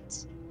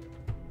that.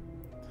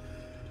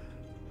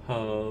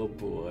 Oh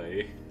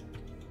boy.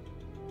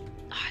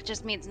 It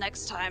just means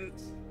next time,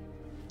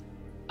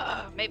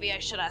 maybe I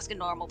should ask a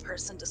normal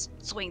person to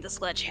swing the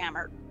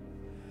sledgehammer.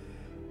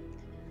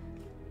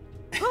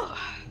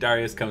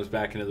 Darius comes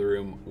back into the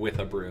room with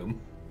a broom.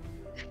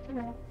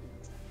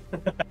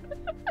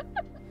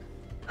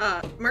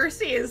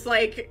 Mercy is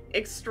like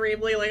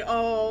extremely like,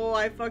 oh,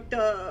 I fucked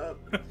up.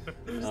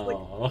 I'm just like,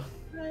 Oh.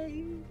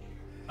 "Hi."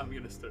 I'm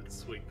gonna start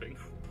sweeping.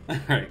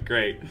 Alright,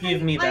 great.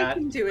 Give me I that.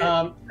 can do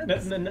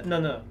it.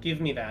 No.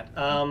 Give me that.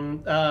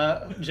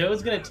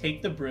 Joe's gonna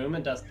take the broom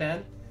and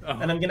dustpan,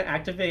 and I'm gonna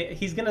activate.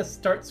 He's gonna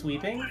start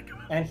sweeping,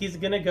 and he's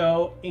gonna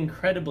go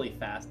incredibly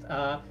fast.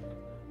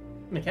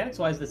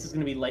 Mechanics-wise, this is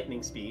gonna be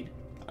lightning speed.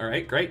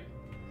 Alright, great.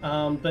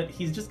 But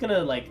he's just gonna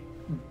like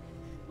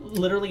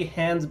literally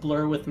hands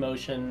blur with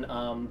motion.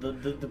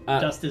 The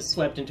dust is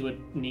swept into a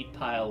neat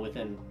pile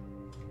within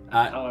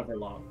however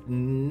long.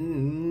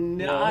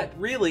 Not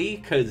really,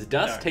 because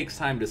dust Alright. takes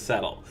time to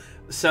settle.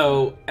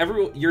 So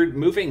you're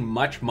moving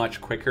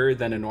much quicker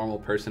than a normal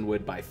person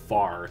would by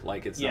far.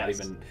 Like it's not Yes.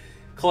 even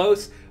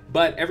close.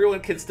 But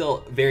everyone can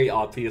still very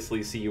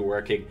obviously see you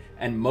working.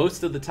 And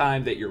most of the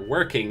time that you're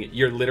working,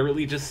 you're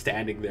literally just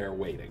standing there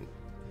waiting.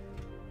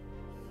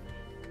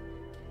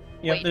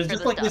 Yeah, Wait there's for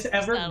just the like this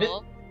dust to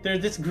settle.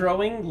 there's this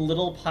growing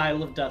little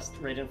pile of dust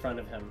right in front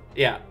of him,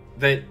 Yeah,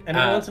 that and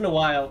every once in a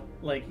while,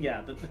 like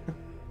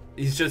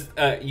he's just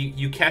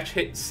you catch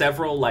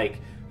several, like,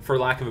 for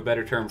lack of a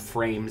better term,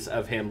 frames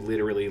of him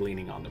literally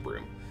leaning on the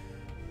broom.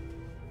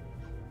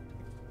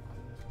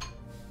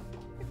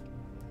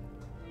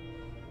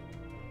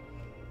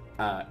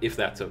 If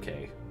that's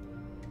okay.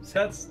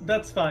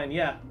 that's fine.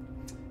 Yeah.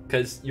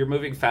 Because you're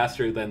moving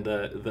faster than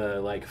the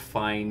like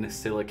fine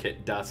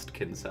silicate dust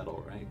can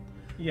settle, right?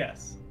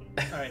 Yes.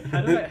 All right.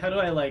 How do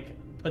I like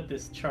put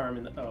this charm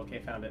in the? Oh, okay,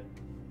 found it.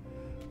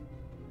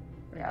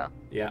 Yeah.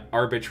 Yeah,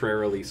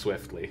 arbitrarily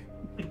swiftly.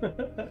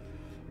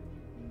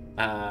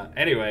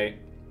 Anyway.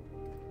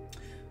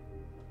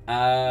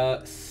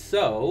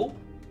 So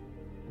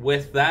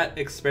with that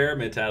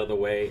experiment out of the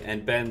way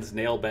and Ben's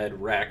nail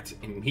bed wrecked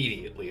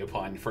immediately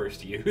upon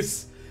first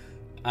use,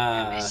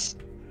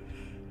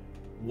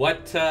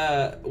 what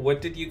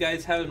did you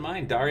guys have in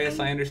mind? Darius,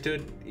 I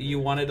understood you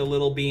wanted a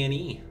little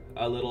B&E,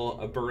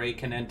 a beret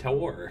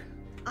Canentor.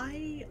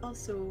 I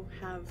also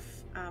have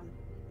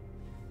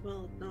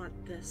well, not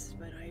this,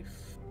 but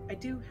I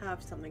do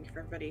have something for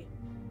everybody.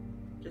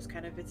 Just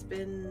kind of, it's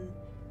been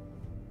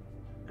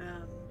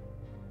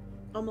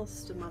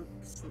almost a month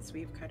since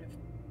we've kind of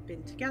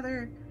been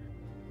together,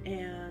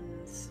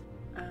 and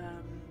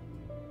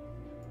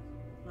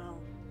well,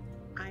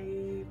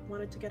 I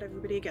wanted to get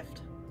everybody a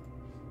gift.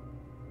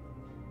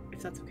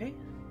 If that's okay?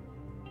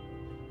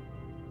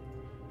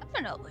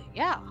 Definitely,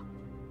 yeah.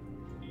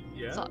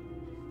 Yeah. It's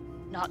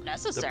not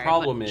necessary. The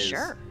problem but is,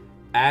 sure.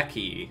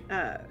 Aki.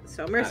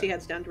 So Mercy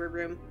heads down to her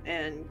room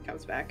and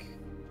comes back.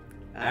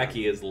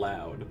 Aki is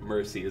loud.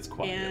 Mercy is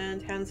quiet.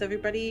 And hands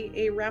everybody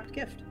a wrapped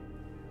gift.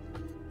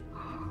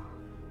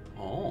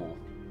 Oh.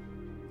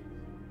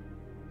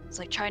 It's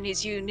like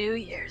Chinese New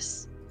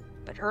Year's,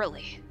 but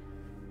early.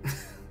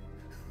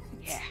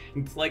 Yeah.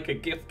 It's like a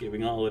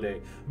gift-giving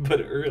holiday,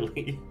 but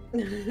early.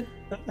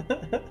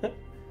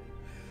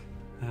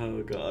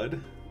 Oh,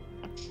 God.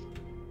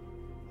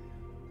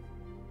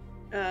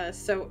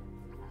 So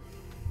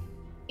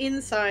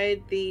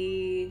inside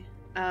the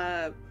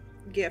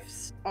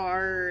gifts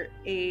are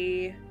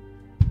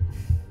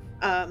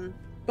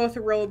both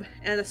a robe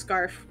and a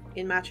scarf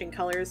in matching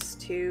colors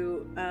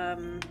to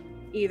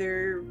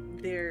either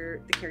the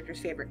character's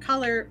favorite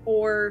color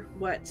or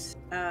what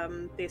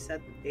they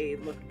said they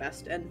looked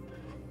best in.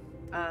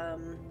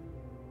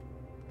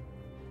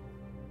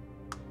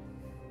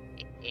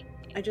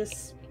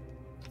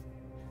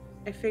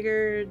 I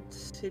figured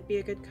it'd be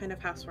a good kind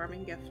of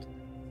housewarming gift.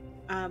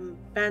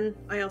 Ben,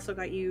 I also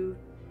got you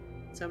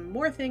some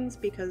more things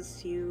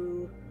because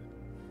you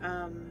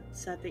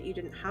said that you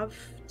didn't have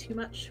too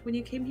much when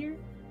you came here.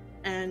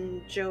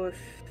 And Joe, if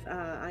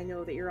I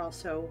know that you're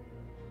also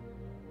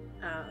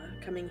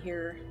coming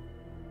here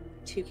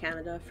to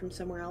Canada from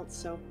somewhere else,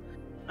 so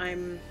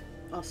I'm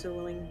also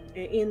willing.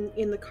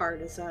 In the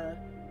card is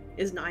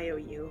an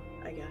IOU,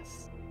 I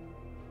guess.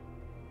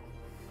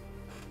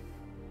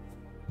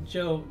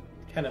 Joe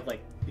kind of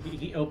like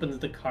he opens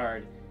the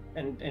card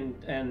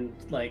and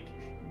like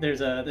there's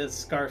this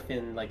scarf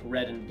in like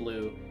red and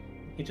blue.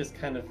 He just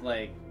kind of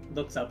like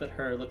looks up at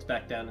her, looks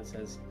back down, and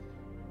says,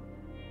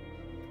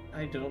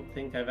 "I don't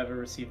think I've ever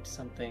received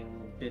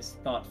something this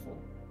thoughtful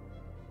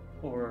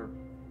or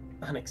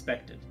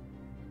unexpected."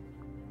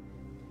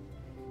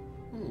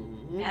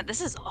 Yeah, this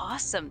is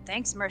awesome.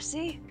 Thanks,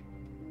 Mercy.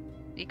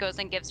 He goes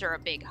and gives her a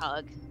big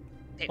hug,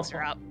 picks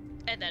her up,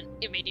 and then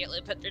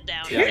immediately puts her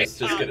down. Yeah, I was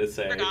just gonna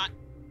say. Forgot.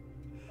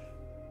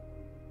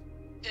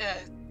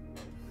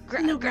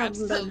 No grabs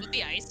problem,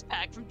 the ice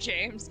pack from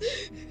James.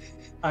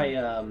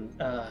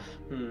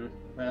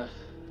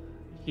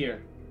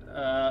 Here.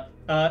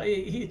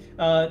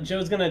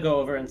 Joe's gonna go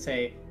over and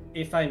say,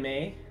 "If I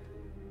may,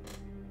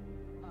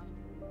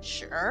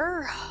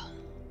 Sure.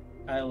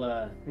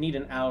 I'll need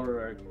an hour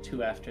or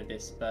two after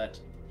this," but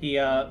he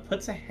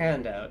puts a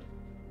hand out,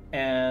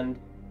 and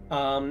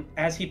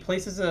as he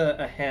places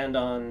a hand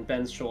on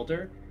Ben's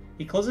shoulder,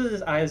 he closes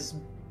his eyes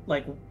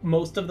like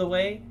most of the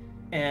way,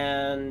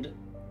 and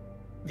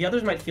the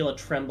others might feel a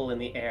tremble in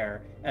the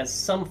air as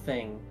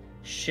something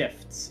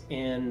shifts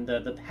in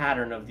the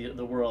pattern of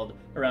the world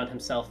around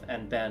himself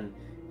and Ben,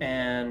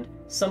 and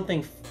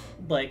something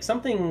like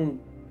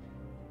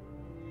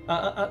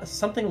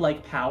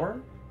power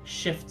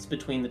shifts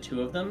between the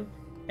two of them,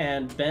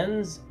 and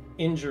Ben's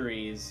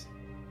injuries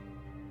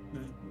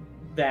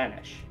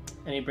vanish,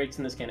 and he breaks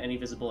in the skin any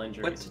visible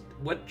injuries.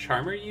 What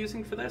charm are you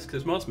using for this?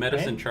 Because most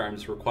medicine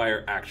charms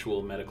require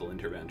actual medical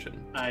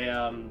intervention.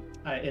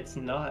 It's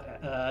not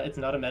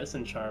a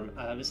medicine charm.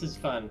 This is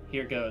fun.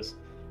 Here goes.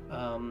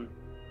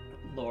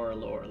 Lore.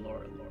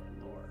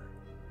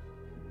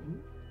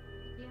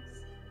 Yes.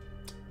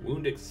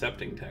 Wound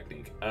accepting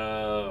technique.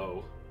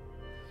 Oh.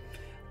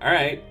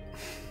 Alright.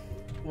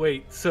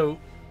 Wait, so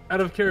out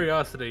of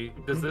curiosity,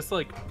 does this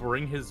like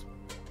bring his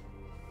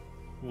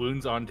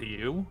wounds onto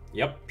you?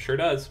 Yep, sure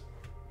does.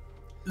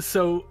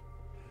 So,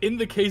 in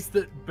the case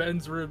that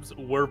Ben's ribs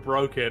were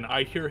broken,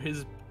 I hear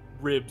his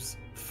ribs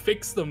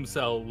fix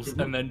themselves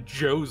and then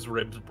Joe's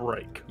ribs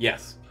break.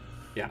 Yes.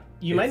 Yeah.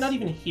 You might not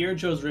even hear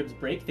Joe's ribs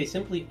break. They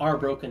simply are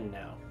broken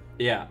now.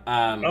 Yeah.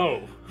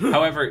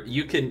 However,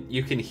 you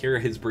can hear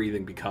his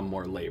breathing become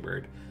more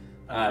labored.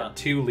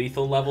 2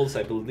 lethal levels,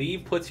 I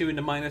believe, puts you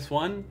into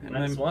 -1.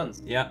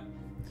 -1s. Yeah.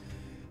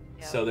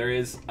 So there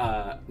is,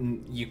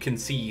 you can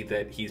see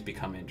that he's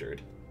become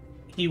injured.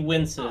 He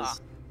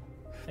winces,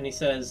 and he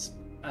says,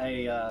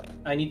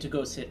 I need to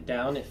go sit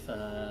down if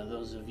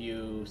those of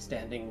you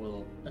standing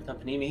will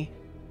accompany me."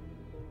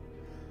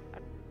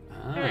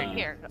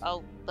 Here,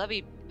 let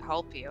me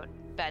help you.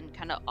 Ben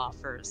kind of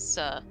offers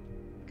to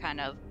kind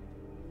of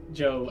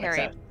Joe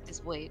carry accepts.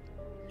 his weight.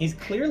 He's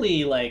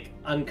clearly like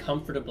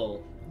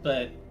uncomfortable,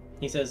 but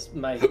he says,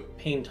 "My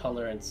pain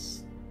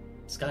tolerance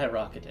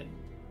skyrocketed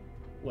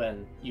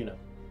when,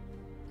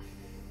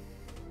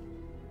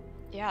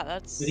 Yeah,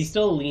 that's... But he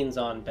still leans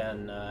on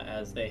Ben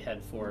as they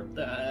head for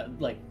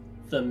like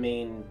the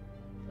main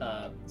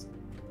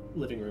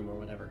living room or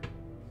whatever.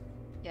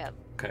 Yeah.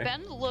 Okay.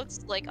 Ben looks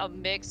like a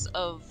mix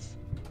of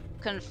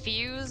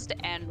confused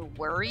and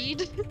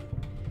worried.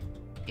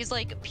 he's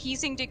like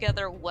piecing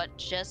together what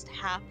just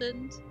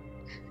happened.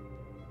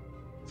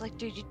 It's like,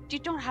 dude, you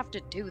don't have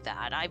to do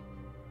that. I'm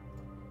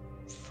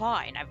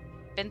fine. I've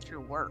been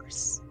through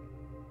worse.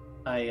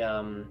 I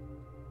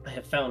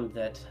have found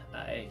that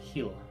I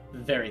heal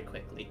very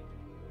quickly.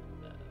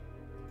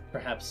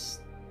 Perhaps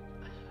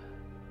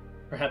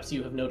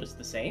you have noticed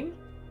the same?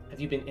 Have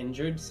you been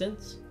injured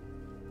since?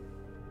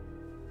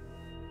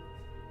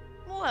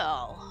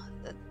 Well,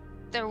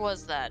 there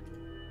was that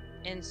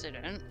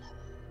incident.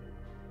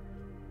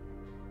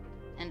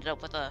 Ended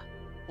up with a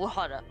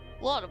lot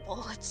of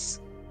bullets.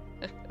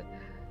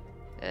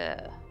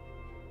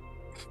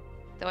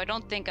 Though I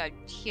don't think I'd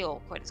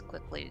heal quite as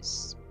quickly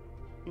as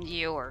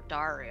you or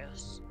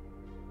Darius.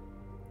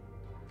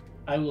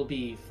 I will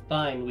be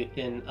fine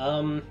within,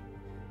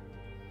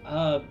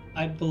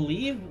 I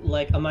believe,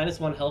 like, a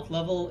 -1 health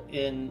level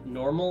in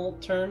normal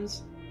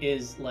terms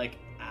is, like,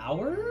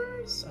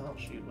 hours? Oh,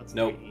 shoot, what's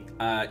Nope.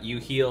 3? You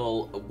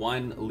heal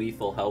 1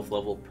 lethal health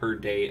level per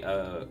day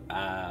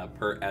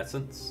per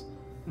essence,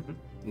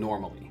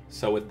 normally.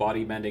 So with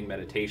body mending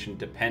meditation,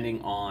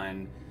 depending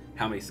on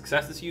how many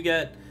successes you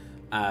get,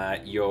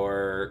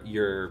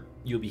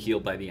 you'll be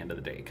healed by the end of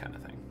the day, kind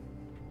of thing.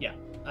 Yeah,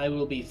 I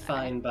will be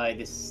fine by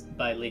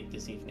late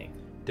this evening.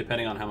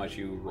 Depending on how much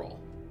you roll.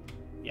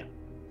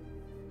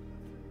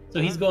 So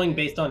he's going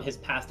based on his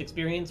past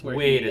experience. Where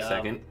Wait he, a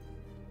second.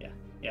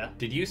 Yeah.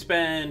 Did you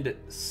spend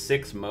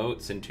 6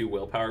 motes and 2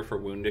 willpower for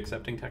wound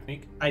accepting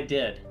technique? I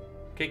did.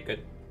 Okay,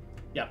 good.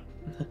 Yeah.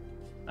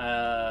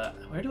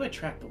 Where do I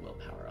track the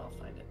willpower? I'll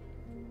find it.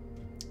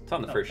 It's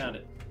on the first found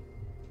sheet. it.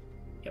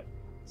 Yep.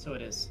 So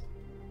it is.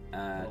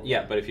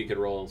 Yeah, but if you could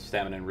roll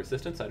stamina and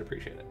resistance, I'd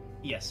appreciate it.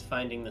 Yes,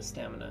 finding the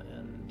stamina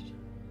and.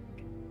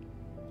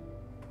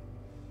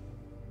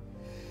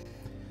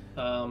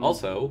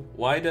 Also,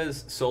 why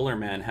does Solar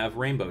Man have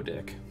rainbow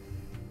dick?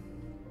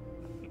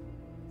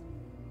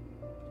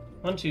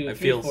 1, 2, I 3,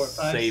 feel 4,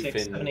 5, safe 6,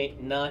 in- 7,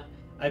 8, 9.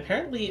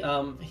 Apparently,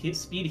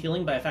 speed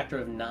healing by a factor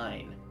of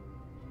 9.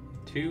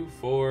 2,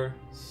 4,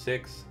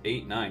 6,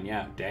 8, 9.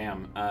 Yeah,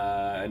 damn.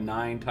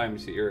 9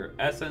 times your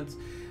essence.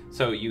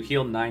 So you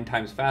heal 9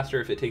 times faster.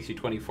 If it takes you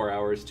 24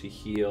 hours to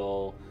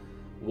heal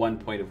 1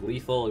 point of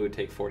lethal, it would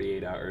take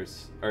 48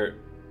 hours. Or,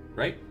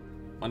 right?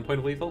 1 point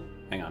of lethal?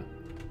 Hang on.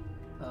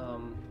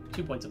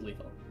 2 points of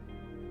lethal.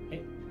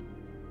 Okay.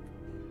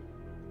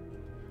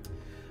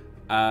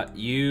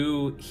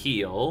 You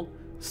heal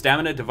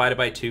stamina divided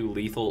by 2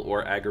 lethal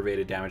or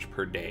aggravated damage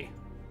per day.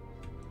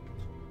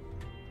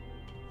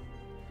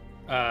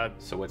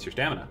 So what's your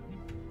stamina?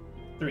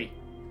 3.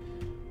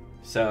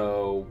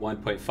 So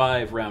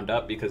 1.5 round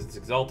up because it's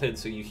exalted,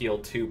 so you heal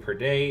 2 per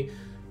day.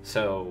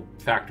 So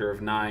factor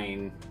of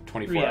 9,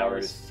 24 3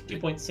 hours.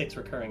 2.6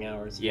 recurring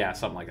hours. Yeah,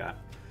 something like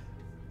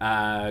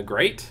that.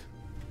 Great.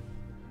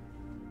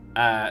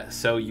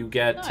 So you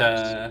get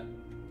Nice.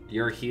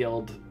 you're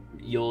healed.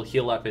 You'll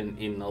heal up in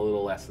a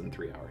little less than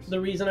 3 hours. The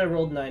reason I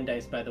rolled 9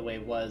 dice, by the way,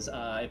 was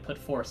I put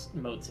 4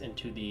 motes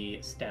into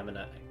the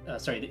stamina.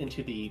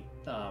 Into the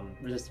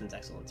resistance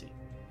excellency.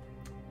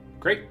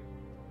 Great.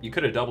 You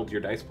could have doubled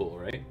your dice pool,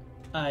 right?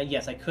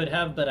 Yes, I could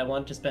have, but I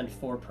wanted to spend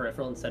 4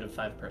 peripheral instead of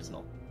 5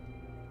 personal.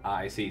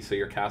 I see. So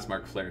your cast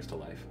mark flares to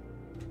life.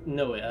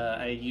 No,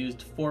 I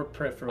used 4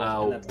 peripherals,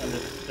 Oh. and that's under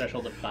the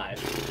threshold of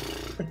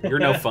 5. You're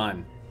no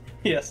fun.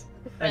 Yes,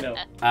 I know.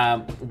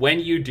 When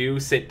you do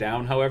sit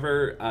down,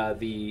 however,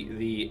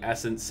 the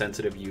essence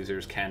sensitive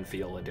users can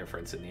feel a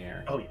difference in the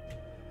air. Oh, yeah,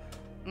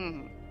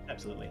 Mhm.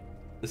 absolutely.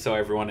 So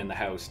everyone in the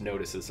house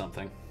notices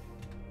something.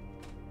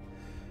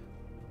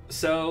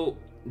 So,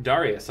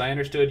 Darius, I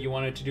understood you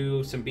wanted to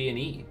do some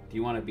B&E. Do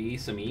you want to be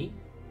some E?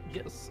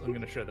 Yes, I'm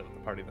going to share that with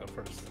the party though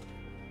first.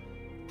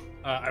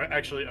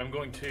 I'm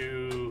going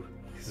to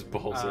His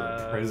balls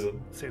are in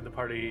prison. say to the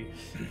party.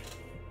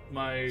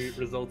 My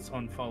results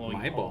on following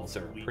My Paul's balls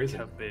are in week prison.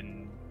 have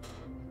been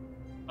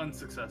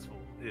unsuccessful.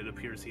 It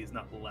appears he's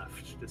not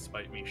left,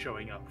 despite me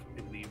showing up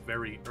in the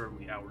very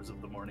early hours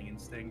of the morning and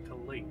staying till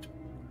late.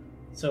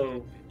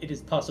 So, it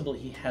is possible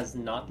he has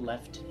not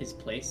left his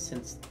place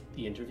since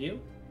the interview?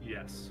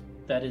 Yes.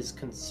 That is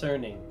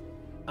concerning.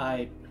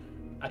 I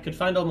could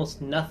find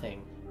almost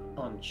nothing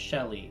on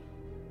Shelley.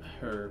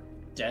 Her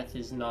death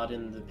is not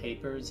in the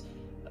papers.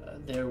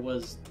 There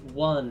was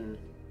one,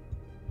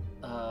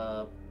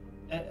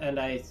 and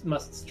I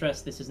must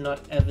stress this is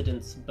not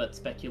evidence but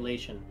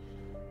speculation.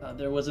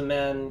 There was a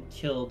man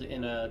killed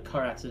in a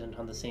car accident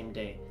on the same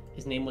day.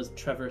 His name was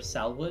Trevor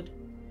Salwood.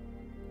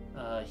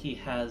 He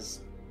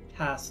has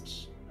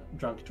past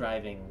drunk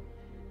driving,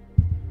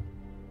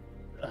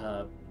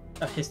 a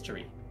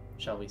history,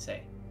 shall we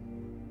say.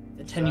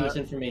 Tenuous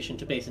information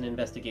to base an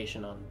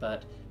investigation on,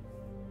 but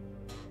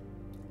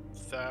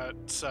That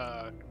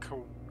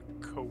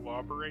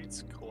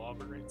corroborates.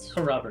 corroborates.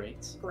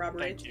 Corroborate.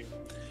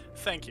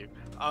 Thank you.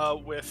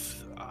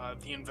 With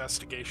the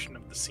investigation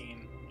of the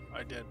scene,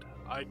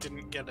 I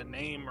didn't get a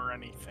name or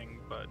anything,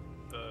 but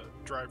the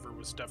driver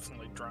was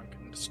definitely drunk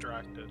and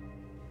distracted.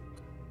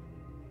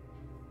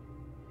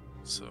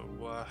 So,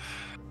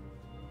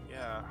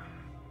 yeah.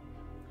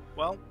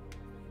 Well,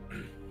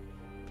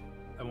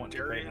 I want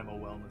to pay him a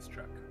wellness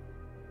check.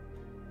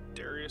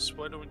 Darius,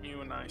 why don't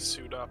you and I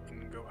suit up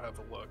and go have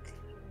a look?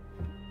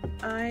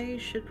 I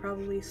should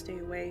probably stay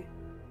away.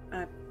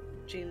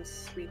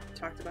 James, we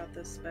talked about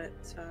this, but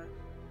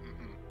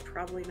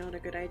probably not a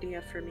good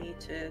idea for me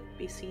to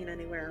be seen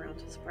anywhere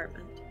around his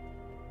apartment.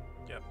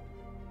 Yep.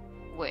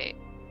 Wait,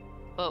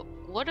 but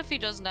what if he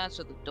doesn't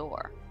answer the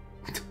door?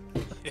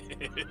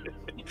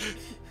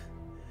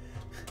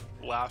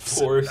 Laughs.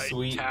 Poor at night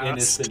sweet cast.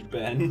 innocent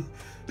Ben.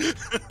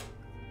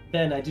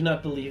 Ben, I do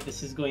not believe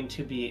this is going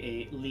to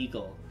be a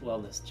legal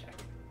wellness check.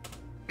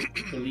 I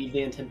believe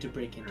they intend to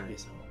break into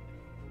his home.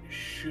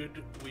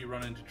 Should we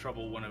run into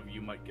trouble, one of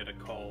you might get a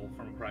call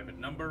from a private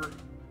number.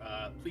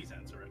 Please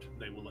answer it.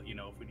 They will let you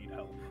know if we need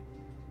help.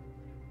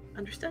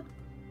 Understood.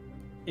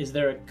 Is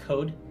there a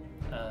code?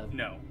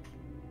 No.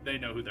 They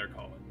know who they're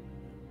calling.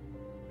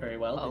 Very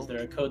well. Oh. Is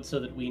there a code so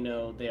that we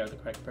know they are the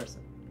correct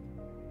person?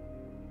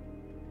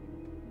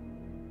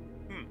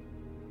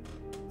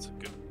 That's a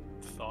good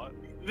thought.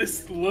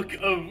 This look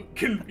of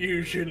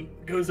confusion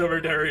goes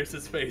over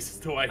Darius's face as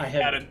to why he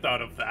hadn't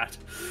thought of that.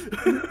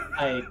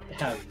 I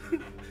have. I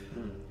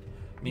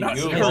mean, Not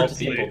you of all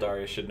currently. people,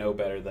 Darius, should know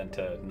better than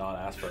to not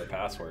ask for a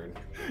password.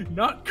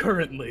 Not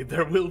currently.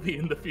 There will be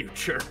in the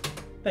future.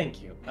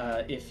 Thank you.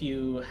 If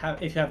you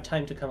have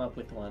time to come up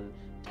with one,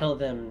 tell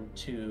them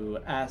to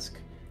ask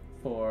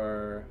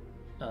for.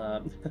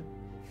 Tell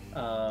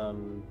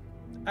them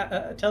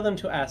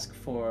to ask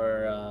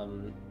for.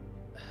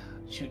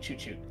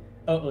 Shoot.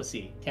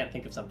 OOC. Can't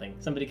think of something.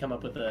 Somebody come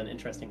up with an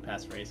interesting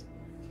passphrase.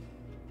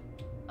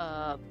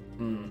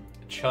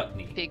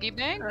 Chutney. Piggy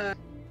bank?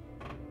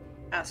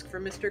 Ask for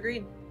Mr.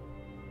 Green.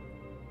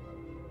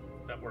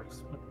 That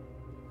works.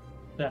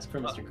 Ask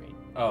for Mr. Green.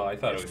 Oh, I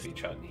thought it would be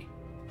chutney.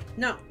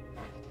 No.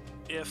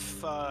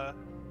 If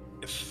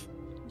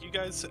you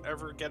guys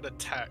ever get a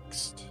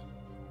text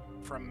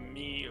from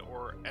me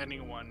or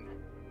anyone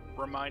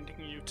reminding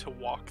you to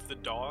walk the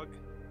dog,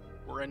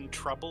 we're in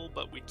trouble,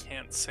 but we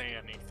can't say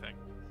anything.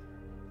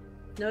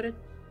 Noted.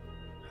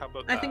 How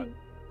about I that? think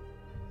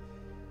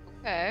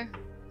Okay,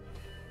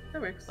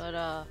 that works. but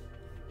I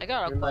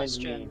got a Remind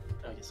question. me.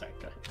 Okay, sorry.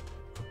 Go ahead.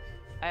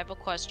 I have a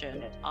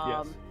question. Yes.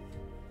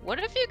 What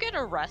if you get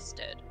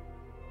arrested?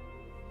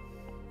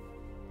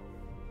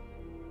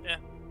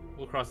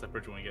 We'll cross that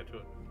bridge when we get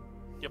to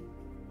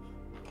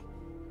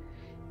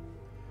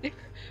it.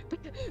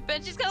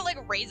 Ben just kind of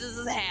like raises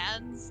his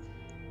hands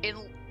in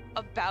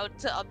about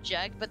to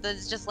object, but then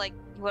it's just like,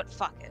 what?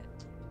 Fuck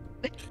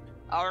it.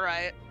 All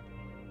right.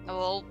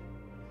 Well,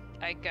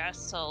 I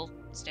guess I'll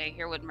stay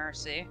here with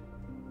Mercy.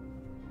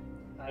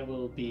 I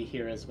will be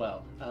here as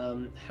well.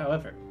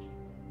 However,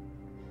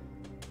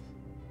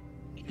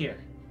 here.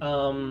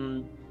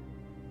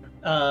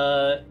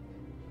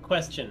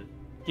 Question.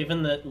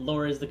 Given that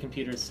lore is the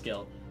computer's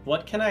skill,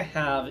 what can I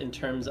have in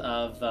terms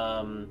of,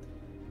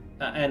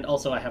 and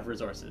also I have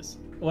resources.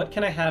 What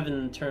can I have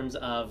in terms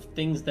of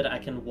things that I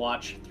can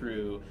watch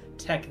through,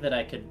 tech that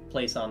I could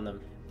place on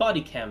them,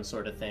 body cam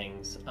sort of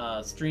things,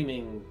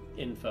 streaming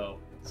info,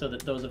 so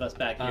that those of us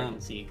back here can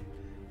see.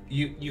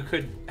 You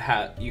could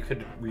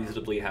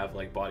reasonably have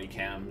like body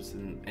cams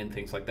and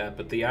things like that,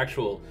 but the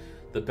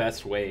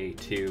best way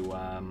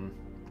to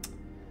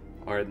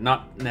or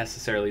not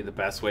necessarily the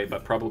best way,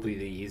 but probably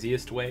the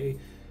easiest way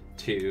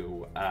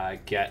to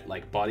get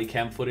like body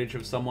cam footage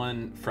of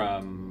someone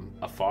from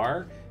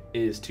afar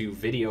is to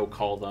video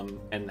call them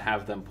and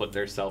have them put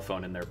their cell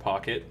phone in their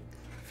pocket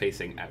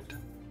facing out.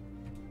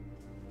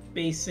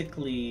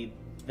 Basically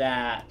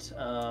that.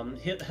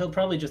 He'll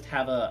probably just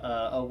have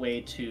a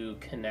way to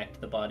connect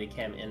the body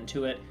cam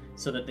into it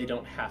so that they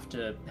don't have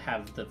to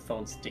have the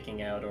phone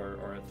sticking out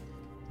or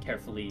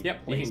carefully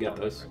Yep, we can placed get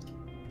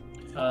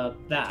on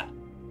those.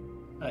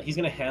 He's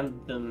gonna hand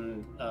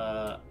them.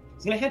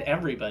 He's gonna hand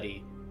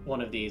everybody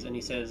one of these, and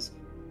he says,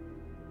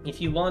 "If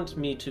you want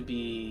me to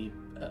be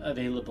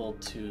available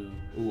to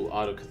Ooh,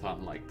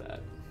 autocathon like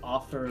that.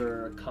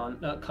 offer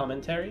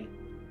commentary,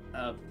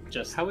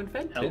 just How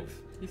inventive. help.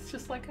 He's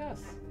just like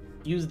us.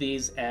 Use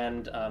these,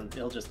 and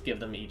they'll just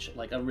give them each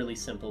like a really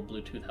simple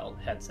Bluetooth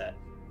headset,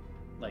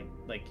 like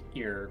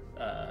ear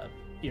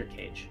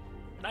cage."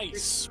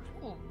 Nice.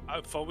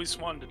 I've always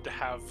wanted to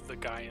have the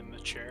guy in the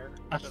chair.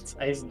 That's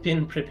I've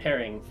been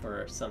preparing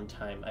for some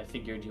time. I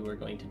figured you were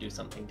going to do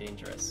something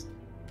dangerous,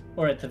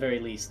 or at the very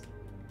least,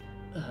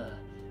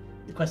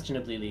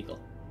 questionably legal.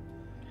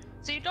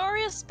 See,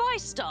 Darius, spy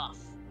stuff.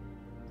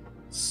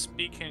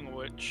 Speaking of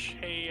which,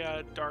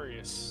 hey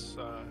Darius,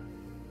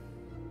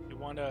 you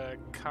want to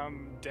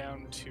come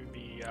down to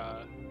the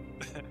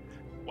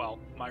well,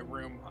 my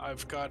room?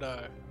 I've got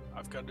a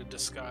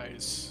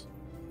disguise.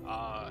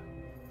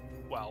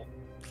 Well,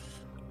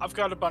 I've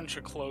got a bunch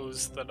of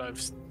clothes that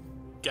I've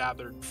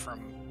gathered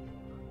from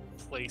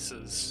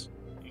places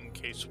in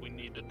case we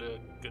needed a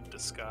good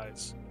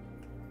disguise.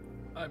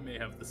 I may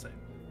have the same.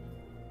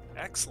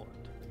 Excellent.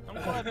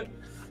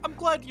 I'm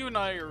glad you and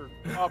I are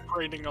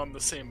operating on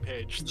the same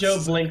page. This Joe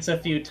is- blinks a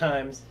few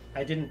times.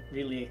 I didn't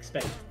really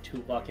expect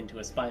to walk into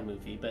a spy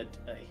movie, but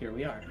here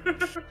we are.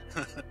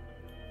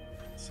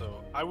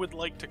 So I would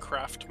like to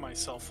craft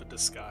myself a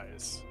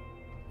disguise.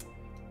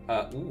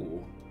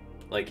 Ooh.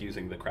 Like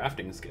using the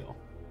crafting skill.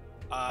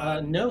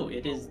 No,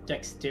 it is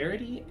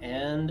dexterity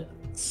and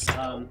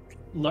Stealth.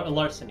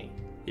 larceny.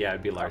 Yeah,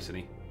 it'd be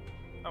larceny.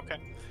 Okay.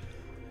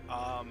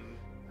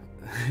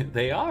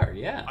 They are,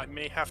 yeah. I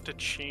may have to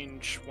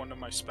change one of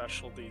my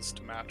specialties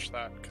to match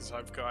that because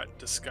I've got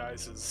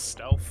disguise as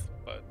stealth,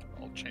 but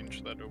I'll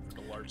change that over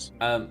to larceny.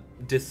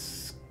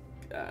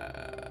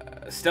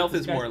 Stealth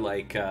is more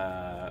like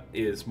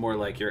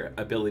your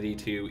ability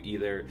to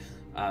either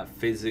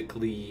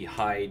physically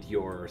hide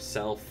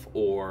yourself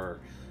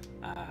or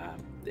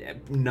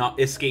not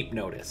escape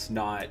notice,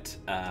 not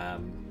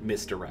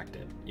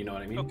misdirected. You know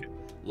what I mean? Okay.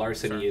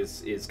 Larceny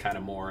is kind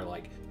of more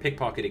like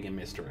pickpocketing and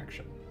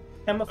misdirection.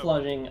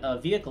 Camouflaging a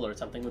vehicle or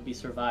something would be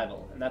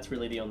survival, and that's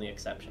really the only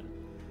exception.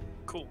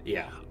 Cool.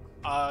 Yeah.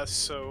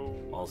 So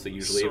Also,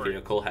 usually sorry. a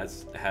vehicle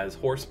has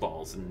horse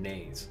balls and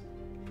nays.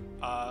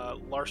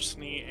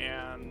 Larceny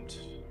and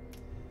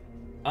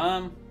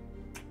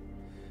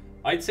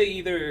I'd say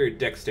either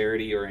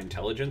dexterity or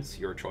intelligence,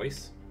 your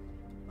choice.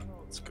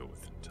 let's go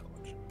with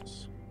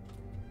intelligence.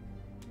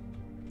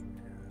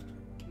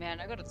 Man,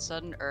 I got a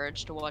sudden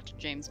urge to watch a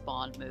James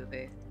Bond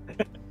movie.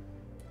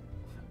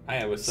 I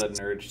have a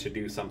sudden urge to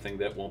do something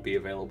that won't be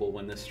available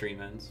when this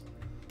stream ends.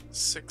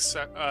 6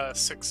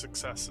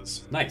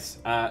 successes. Nice.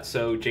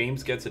 So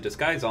James gets a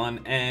disguise on,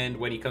 and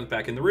when he comes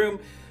back in the room,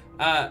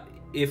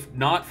 if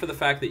not for the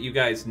fact that you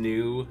guys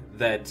knew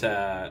that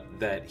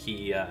that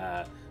he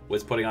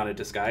was putting on a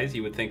disguise,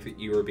 you would think that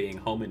you were being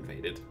home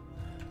invaded.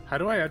 How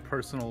do I add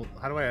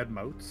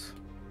motes?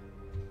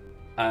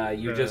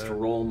 You just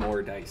roll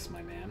more dice,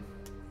 my man.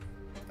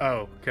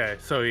 Oh, okay.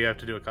 So you have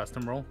to do a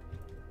custom roll?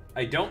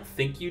 I don't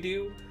think you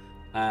do,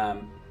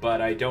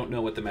 but I don't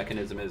know what the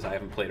mechanism is. I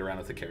haven't played around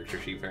with the character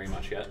sheet very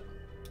much yet.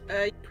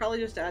 You probably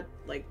just add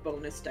like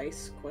bonus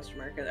dice ?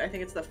 I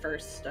think it's the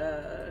first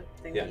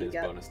thing Yeah, that it you is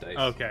get. bonus dice.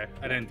 Okay,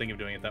 I didn't think of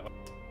doing it that way.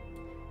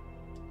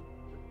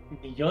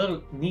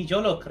 Ni yo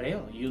lo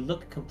creo. You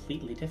look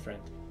completely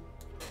different.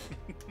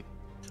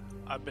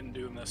 I've been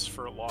doing this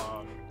for a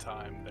long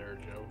time there,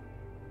 Joe.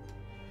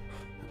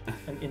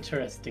 An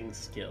interesting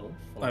skill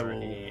for I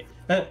will-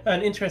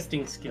 an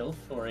interesting skill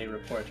for a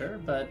reporter,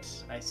 but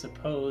I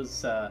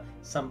suppose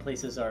some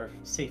places are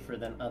safer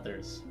than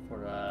others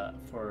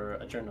for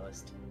a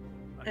journalist.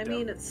 I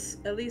mean,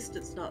 at least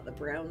it's not the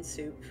brown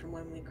suit from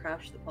when we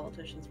crashed the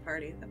politicians'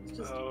 party. That was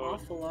just Oh.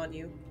 awful on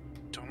you.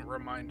 Don't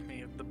remind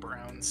me of the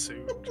brown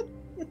suit.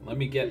 Let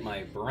me get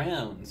my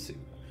brown suit.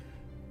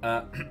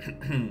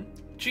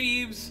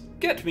 Jeeves,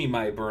 get me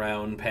my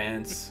brown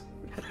pants.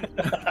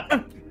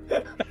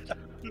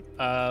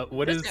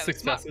 What This is guy was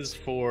successes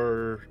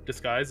for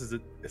disguise? Is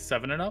it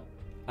 7 and up?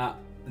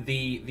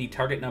 The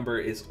target number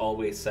is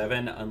always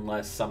 7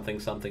 unless something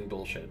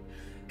bullshit.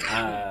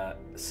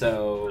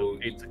 So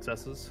 8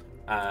 successes.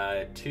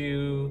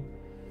 2,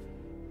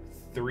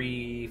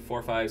 3,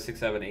 4, 5, 6,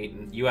 7, 8,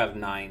 and you have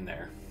 9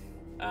 there.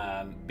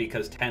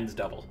 Because 10's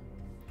double.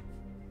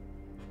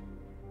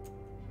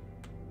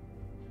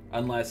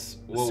 Unless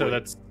So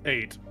that's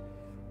 8.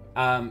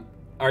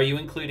 are you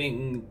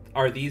including?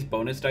 Are these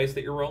bonus dice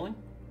that you're rolling?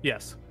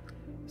 Yes.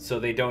 So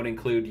they don't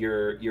include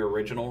your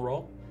original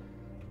roll?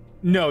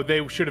 No,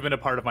 they should have been a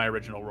part of my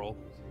original roll.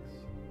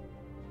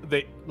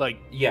 They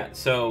Yeah,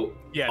 so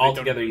yeah. they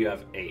altogether don't- you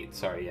have 8.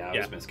 Sorry, I was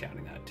Yeah.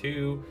 miscounting that.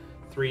 2,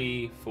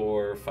 3,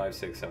 4, 5,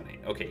 6, 7, 8.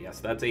 Okay, yes,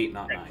 that's 8,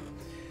 not Okay.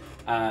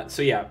 9.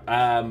 So yeah,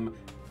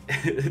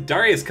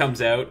 Darius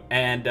comes out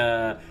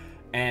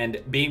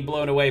and being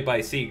blown away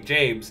by seeing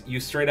James, you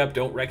straight up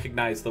don't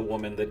recognize the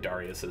woman that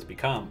Darius has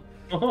become.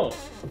 Oh,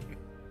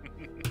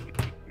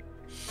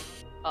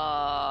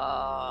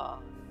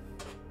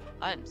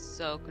 I'm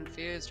so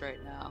confused right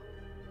now.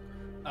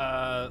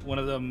 One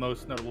of the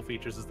most notable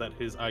features is that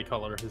his eye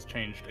color has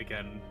changed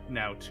again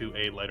now to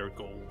a lighter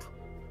gold.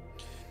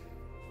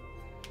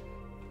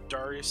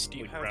 Darius, do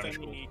you Like have brownish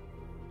any?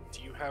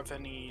 Do you have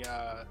any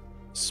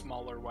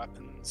smaller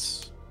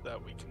weapons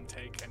that we can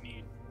take? I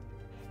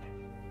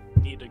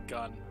need a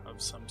gun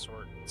of some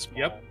sort. Small.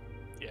 Yep.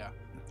 Yeah.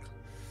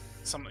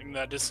 Something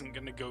that isn't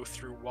going to go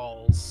through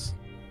walls.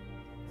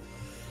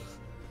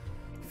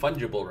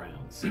 Fungible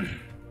rounds.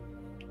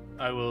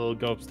 I will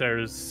go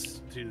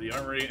upstairs to the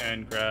armory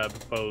and grab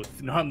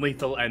both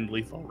non-lethal and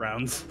lethal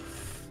rounds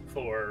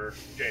for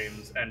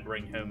James and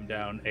bring him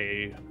down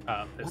a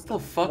What pistol.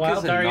 the fuck While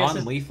is a Darius is-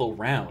 non-lethal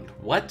round?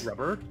 What?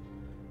 Rubber?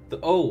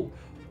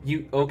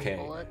 Okay.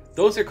 Bullets.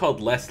 Those are called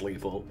less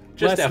lethal.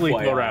 Just Less FYI.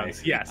 lethal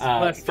rounds. Yes,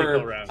 less for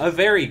lethal rounds. a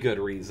very good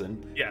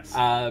reason. Yes.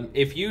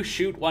 If you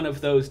shoot one of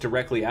those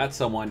directly at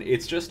someone,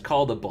 it's just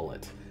called a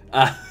bullet.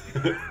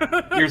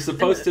 You're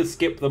supposed to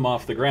skip them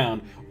off the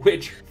ground,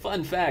 which,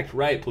 fun fact,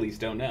 riot police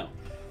don't know.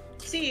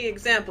 See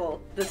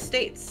example, the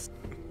States.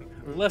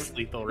 Less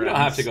lethal rounds. We don't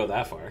have to go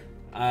that far.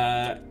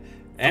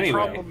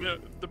 Anyway,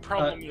 The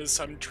problem is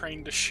I'm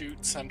trained to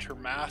shoot center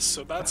mass,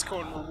 so that's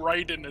going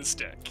right in his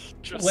dick.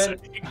 Just when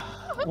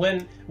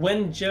saying.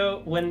 when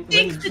Joe when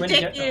Think the when,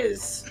 dick Da-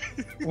 is.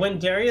 when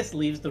Darius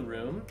leaves the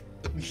room,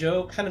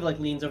 Joe kind of like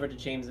leans over to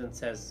James and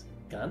says,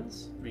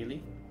 "Guns?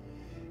 Really?"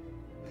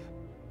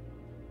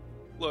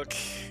 Look,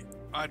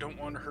 I don't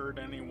want to hurt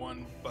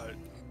anyone, but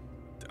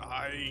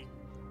I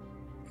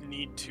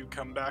need to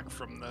come back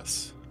from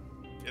this.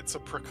 It's a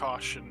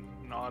precaution,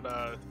 not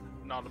a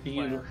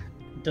plan.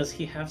 Does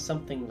he have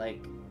something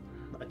like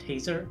a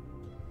taser?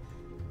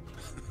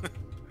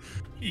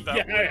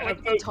 That Yeah, I Like have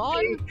a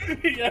baton?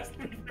 He asked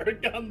me for a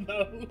gun,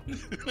 though.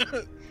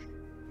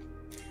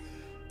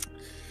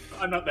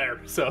 I'm not there,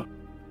 so.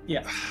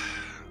 Yeah.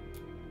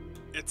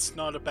 It's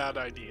not a bad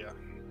idea.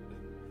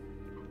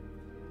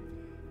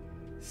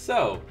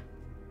 So,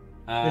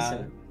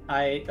 Listen,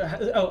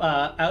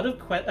 out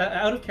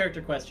of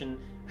character question.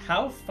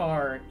 How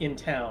far in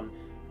town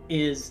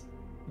is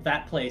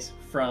that place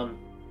from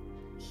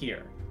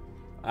here?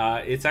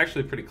 it's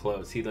actually pretty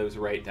close. He lives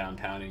right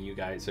downtown, and you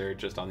guys are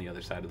just on the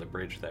other side of the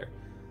bridge there.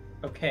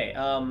 Okay.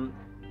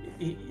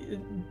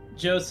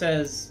 Joe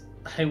says,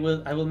 "I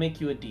will make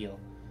you a deal.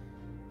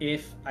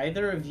 If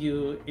either of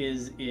you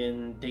is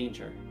in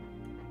danger,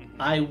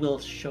 I will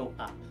show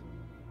up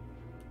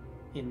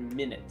in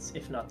minutes,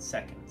 if not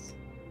seconds."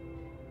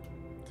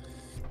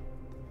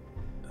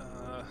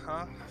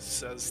 Uh-huh,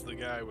 says the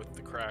guy with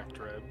the cracked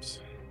ribs.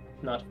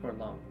 Not for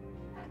long.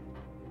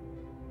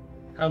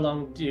 How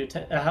long do you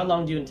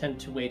intend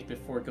to wait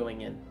before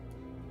going in?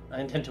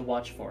 I intend to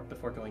watch for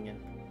before going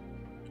in.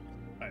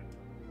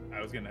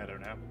 I was gonna head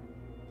out now.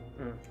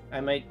 I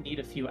might need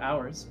a few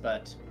hours,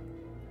 but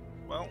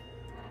Well,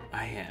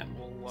 I am.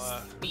 we'll,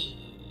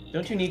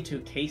 don't you need to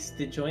case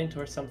the joint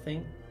or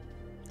something?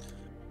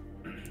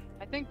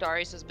 I think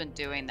Darius has been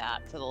doing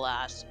that for the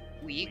last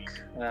week.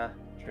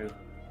 True.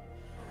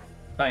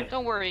 Fine.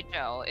 Don't worry,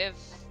 Joe. If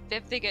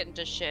they get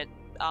into shit,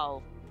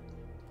 I'll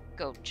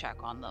go check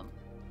on them.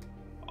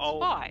 I'll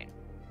Fine.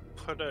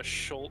 put a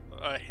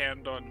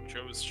hand on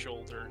Joe's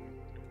shoulder.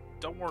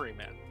 Don't worry,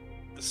 man.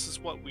 This is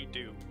what we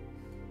do.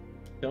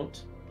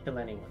 Don't kill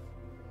anyone.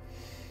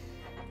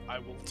 I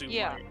will do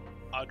Yeah.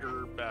 my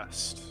utter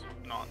best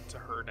not to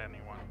hurt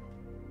anyone.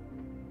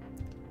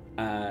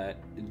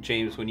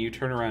 James, when you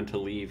turn around to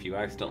leave, you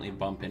accidentally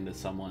bump into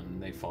someone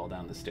and they fall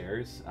down the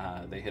stairs.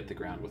 They hit the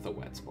ground with a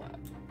wet splat.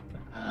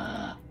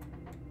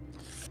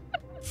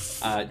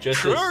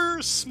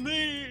 Curse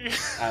me!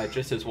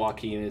 Just as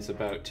Joaquin is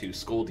about to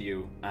scold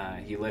you,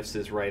 he lifts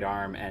his right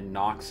arm and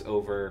knocks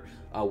over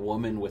a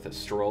woman with a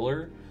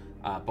stroller,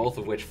 both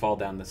of which fall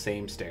down the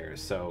same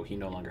stairs, so he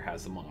no longer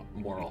has the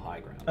moral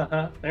high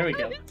ground. There we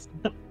go.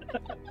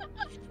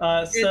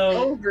 It's So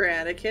over,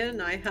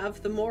 Anakin. I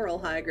have the moral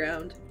high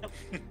ground.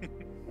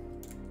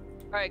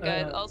 Alright,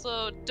 guys.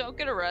 Also, don't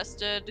get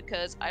arrested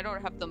because I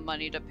don't have the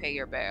money to pay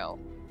your bail.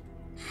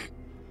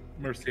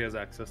 Mercy has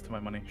access to my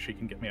money. She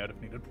can get me out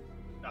if needed.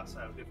 Us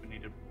out if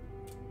needed.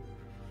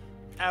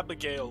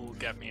 Abigail will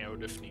get me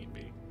out if need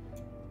be.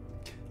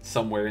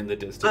 Somewhere in the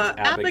distance,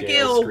 Abigail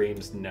Abigail-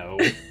 screams no.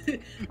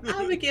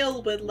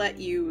 Abigail would let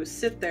you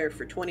sit there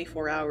for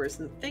 24 hours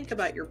and think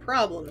about your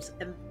problems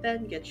and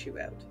then get you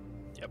out.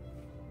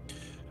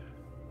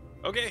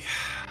 Okay,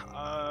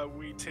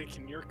 we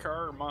taking your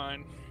car or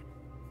mine?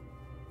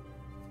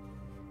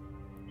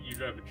 You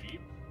drive a Jeep?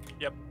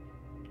 Yep.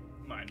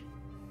 Mine.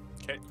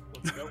 Okay,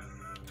 let's go.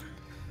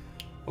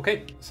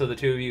 Okay, so the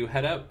two of you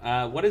head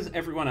out. What is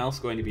everyone else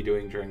going to be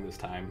doing during this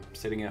time?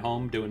 Sitting at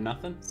home doing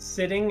nothing?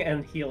 sitting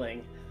and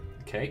healing.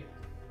 Okay.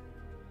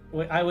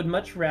 I would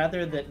much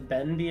rather that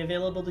Ben be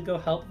available to go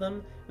help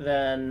them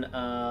than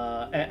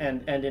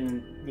and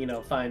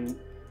in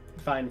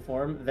fine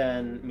form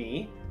than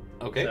me.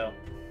 Okay. So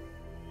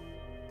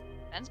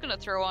Ben's gonna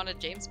throw on a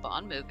James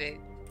Bond movie.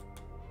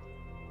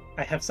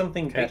 I have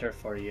something Okay. better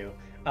for you.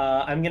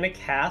 I'm gonna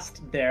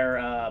cast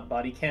their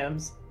body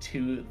cams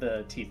to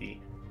the TV.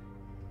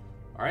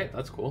 All right,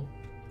 that's cool.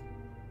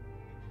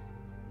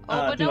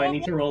 Oh, but Do no I one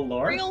need to wants roll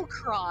lore? real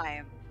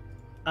crime.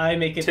 I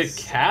make it To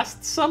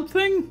cast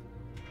something?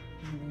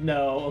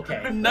 No,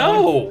 okay.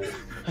 No.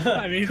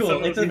 I mean, Cool. so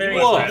It's a very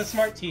Woof. it's a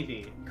smart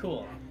TV.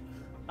 Cool.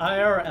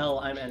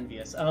 IRL, I'm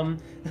envious.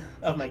 Of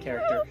my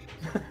character.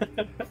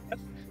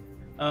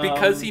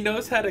 Because he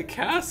knows how to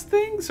cast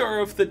things, or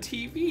of the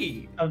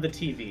TV? of the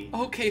TV.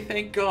 Okay,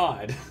 thank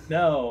God.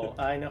 No,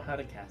 I know how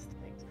to cast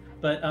things.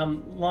 But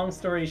long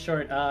story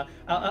short,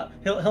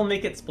 he'll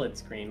make it split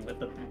screen with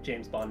the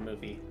James Bond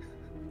movie.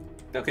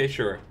 Okay,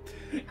 sure.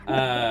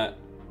 Now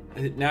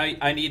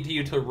I need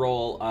you to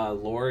roll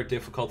lore.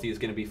 Difficulty is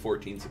going to be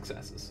 14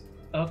 successes.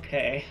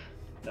 Okay.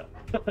 No.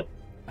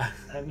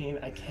 I mean,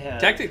 I can.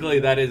 Technically,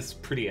 that is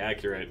pretty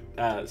accurate.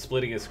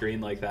 Splitting a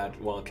screen like that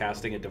while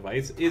casting a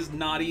device is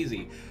not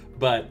easy,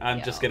 but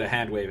I'm just Yeah. going to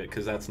hand wave it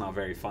because that's not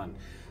very fun.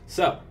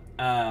 So,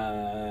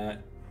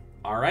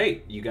 all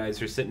right, you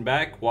guys are sitting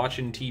back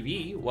watching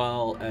TV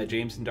while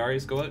James and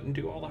Darius go out and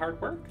do all the hard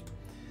work.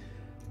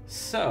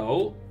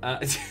 So,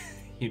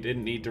 you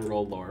didn't need to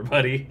roll lore,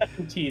 buddy.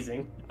 I'm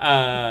teasing.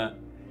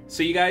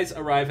 So you guys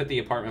arrive at the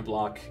apartment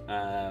block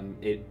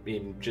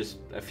in just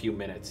a few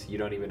minutes. You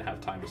don't even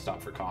have time to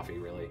stop for coffee,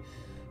 really.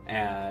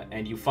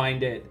 And you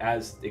find it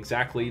as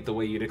exactly the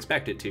way you'd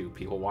expect it to.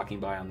 People walking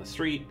by on the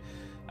street.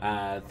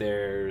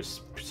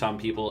 There's some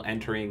people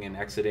entering and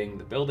exiting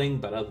the building,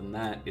 but other than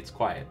that, it's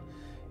quiet.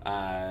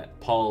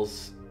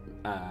 Paul's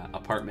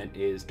apartment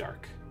is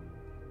dark.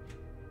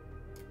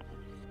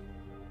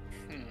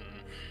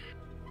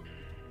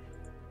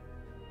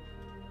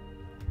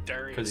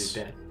 Darius, 'Cause he's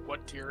dead.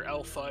 what do your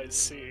elf eyes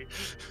see?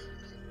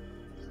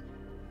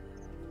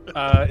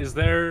 Is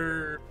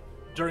there,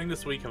 during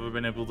this week, have I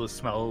been able to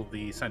smell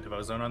the scent of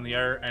ozone on the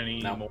air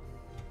any No. more?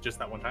 Just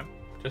that one time?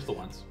 Just the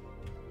once.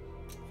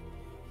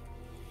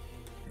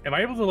 Am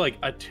I able to, like,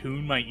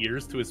 attune my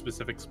ears to a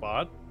specific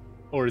spot?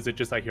 Or is it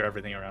just I hear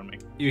everything around me?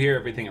 You hear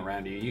everything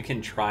around you. You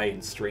can try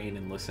and strain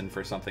and listen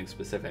for something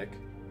specific.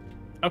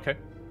 Okay.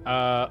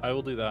 I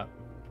will do that.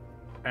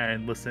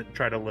 And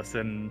try to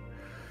listen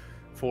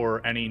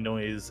for any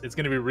noise. It's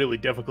going to be really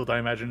difficult, I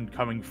imagine,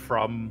 coming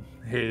from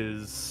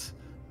his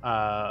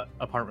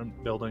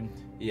apartment building.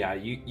 Yeah,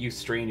 you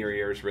strain your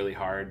ears really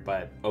hard,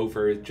 but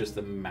over just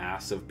the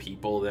mass of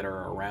people that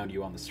are around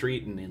you on the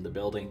street and in the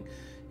building,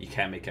 you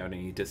can't make out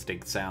any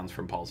distinct sounds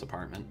from Paul's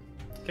apartment.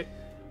 Okay.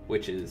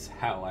 Which is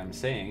how I'm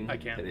saying I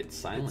can't. that it's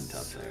silent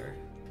It's- up there.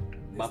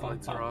 His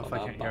lights are off. I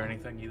can't hear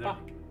anything either.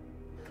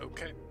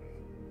 Okay,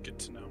 good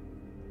to know.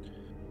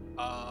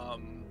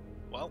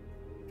 Well,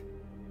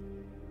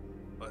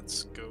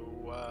 let's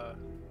go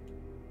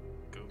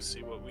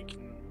see what we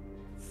can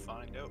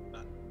find out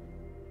then.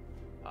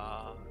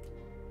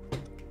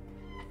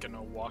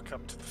 Gonna walk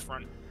up to the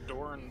front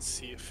door and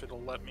see if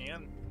it'll let me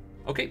in.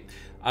 Okay,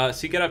 so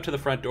you get up to the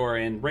front door,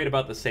 and right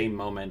about the same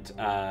moment,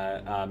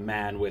 a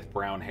man with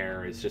brown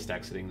hair is just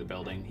exiting the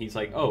building. He's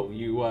like, "Oh,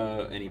 you,"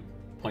 and he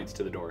points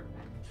to the door.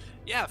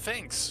 Yeah,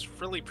 thanks.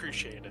 Really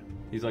appreciate it.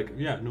 He's like,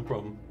 "Yeah, no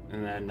problem."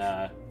 And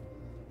then,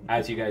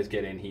 as you guys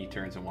get in, he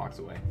turns and walks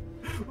away.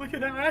 Look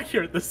at how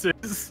accurate this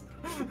is.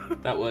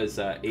 That was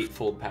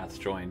Eightfold Paths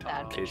joined.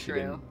 That's In case you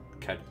true.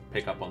 didn't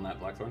pick up on that,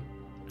 Blackthorn.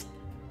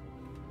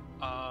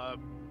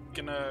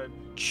 Gonna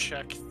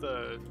check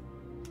the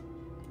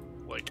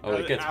Oh,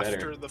 it gets after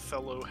better. the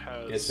fellow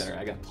has It's better.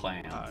 I got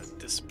plans.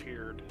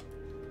 disappeared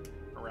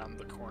around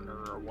the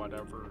corner or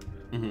whatever.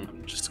 Mhm.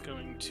 I'm just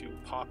going to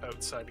pop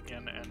outside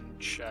again and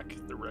check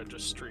the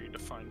registry to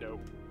find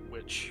out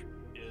which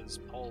is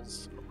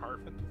Paul's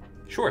apartment.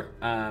 Sure.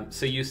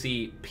 So you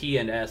see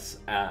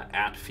P&S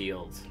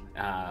Atfield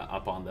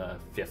up on the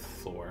 5th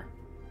floor.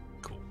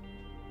 Cool.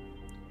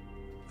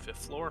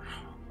 5th floor.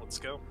 Let's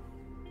go.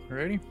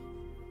 Alrighty.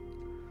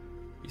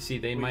 You see,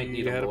 they might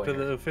need a head up to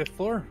lawyer. the 5th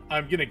floor.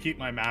 I'm gonna keep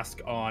my mask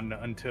on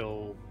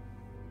until.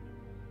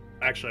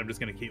 Actually, I'm just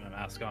gonna keep my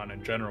mask on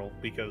in general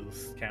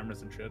because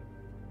cameras and shit.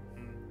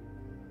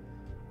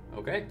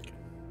 Okay.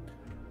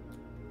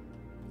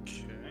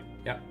 Okay.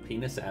 Yeah,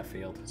 Penis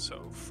Atfield.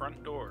 So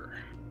front door.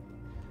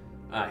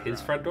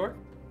 His front door?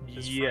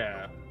 His front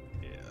Yeah. door.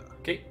 Yeah.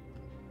 Okay.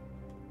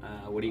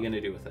 What are you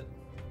gonna do with it?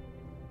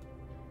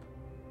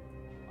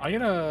 I'm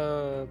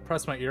gonna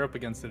press my ear up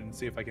against it and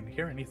see if I can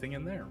hear anything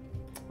in there.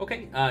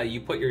 Okay.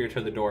 You put your ear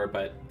to the door,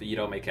 but you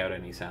don't make out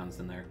any sounds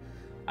in there.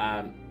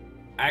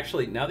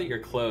 Actually, now that you're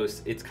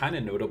close, it's kind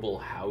of notable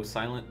how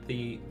silent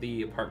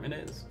the apartment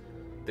is.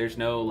 There's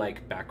no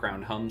like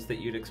background hums that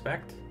you'd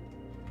expect.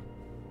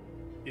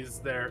 Is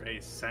there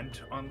a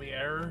scent on the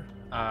air?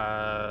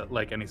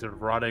 Like any sort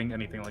of rotting,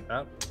 anything like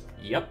that?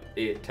 Yep,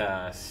 it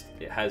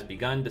has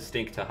begun to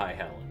stink to high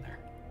hell in there.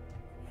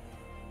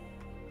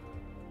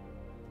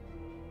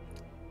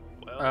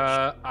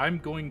 Well, I'm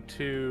going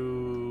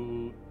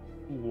to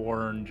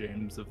warn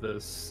James of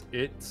this.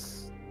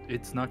 It's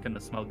not gonna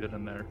smell good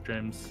in there,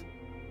 James.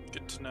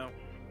 good to know.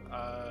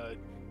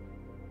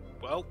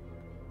 Well,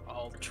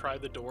 I'll try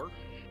the door.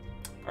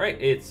 All right,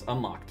 it's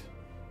unlocked.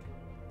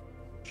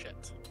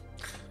 Shit.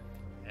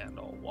 And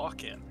I'll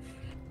walk in.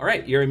 All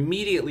right, you're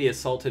immediately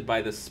assaulted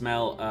by the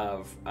smell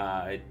of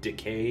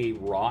decay,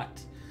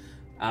 rot,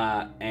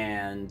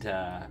 and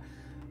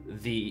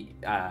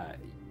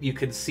you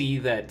can see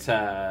that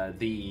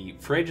the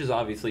fridge has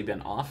obviously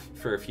been off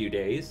for a few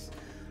days,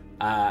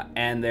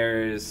 and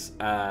there's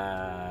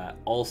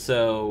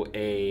also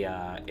a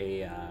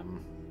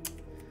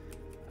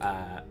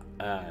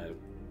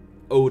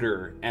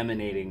odor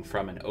emanating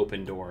from an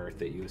open door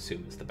that you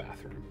assume is the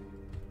bathroom.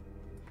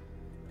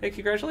 Hey,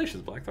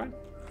 congratulations, Blackthorn.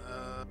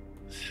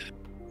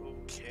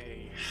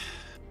 Okay.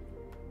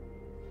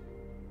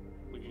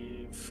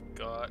 We've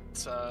got,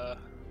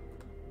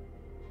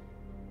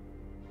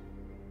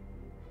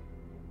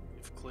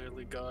 we've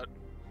clearly got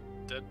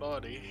dead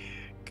body.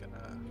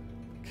 Gonna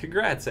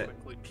Congrats,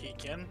 quickly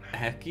peek in.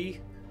 Hecky.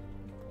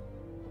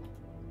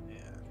 Yeah.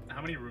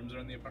 How many rooms are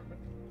in the apartment?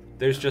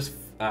 There's just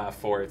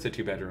 4. It's a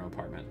 2-bedroom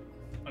apartment.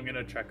 I'm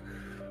gonna check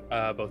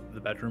both of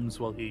the bedrooms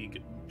while he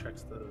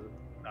checks the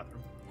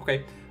bathroom.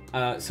 Okay.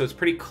 So it's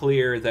pretty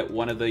clear that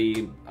one of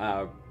the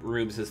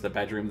rooms is the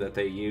bedroom that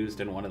they used,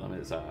 and one of them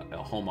is a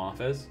home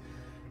office.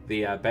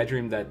 The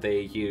bedroom that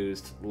they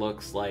used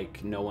looks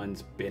like no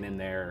one's been in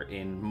there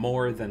in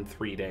more than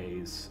 3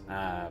 days,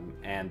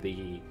 and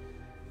the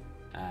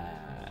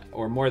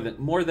or more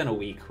than a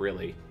week,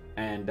 really.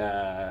 And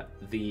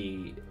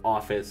the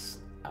office,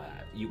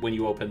 when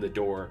you opened the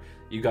door,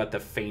 you got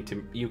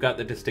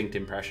the distinct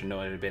impression no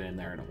one had been in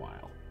there in a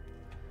while.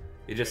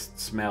 It just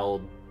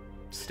smelled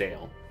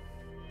stale.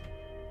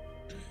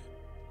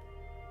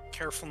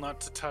 Careful not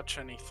to touch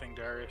anything,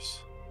 Darius.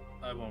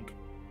 I won't.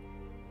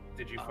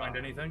 Did you find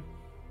anything?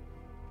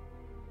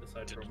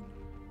 Aside from...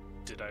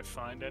 Did I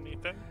find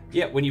anything?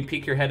 Yeah, when you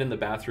peek your head in the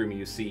bathroom,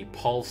 you see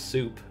Paul's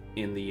soup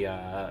in the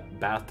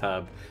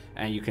bathtub,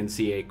 and you can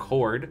see a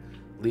cord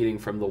leading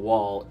from the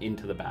wall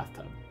into the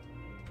bathtub.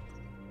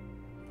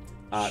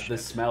 The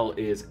smell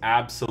is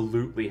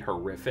absolutely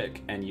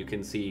horrific, and you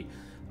can see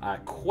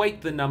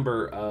quite the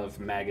number of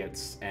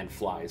maggots and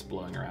flies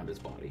blowing around his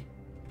body.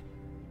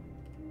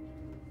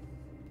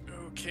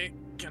 Okay,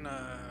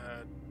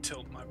 gonna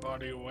tilt my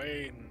body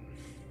away and...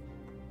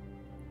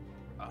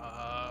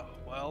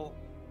 well...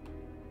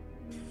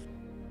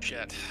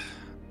 Shit.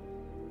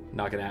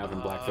 Not gonna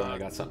happen, Blackthorn. I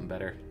got something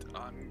better.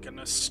 I'm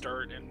gonna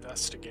start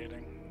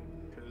investigating,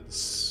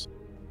 because...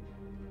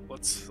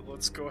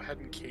 Let's go ahead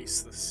and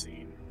case the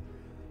scene.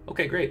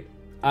 Okay, great.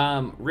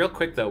 Real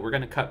quick, though, we're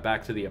gonna cut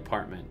back to the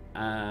apartment.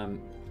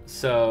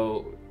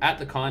 So, at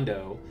the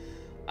condo,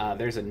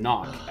 there's a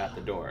knock at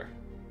the door.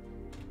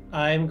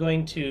 I'm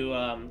going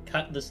to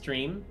cut the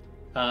stream,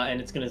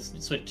 and it's going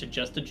to switch to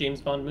just a James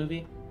Bond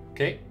movie.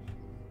 Okay.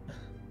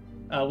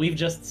 We've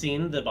just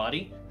seen the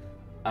body.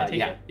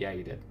 Yeah,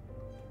 you did.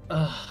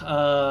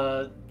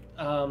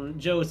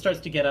 Joe starts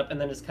to get up and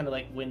then just kind of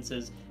like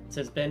winces. It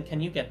says, "Ben, can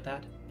you get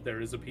that?"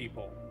 There is a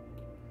peephole.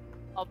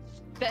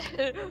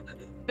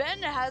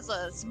 Ben has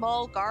a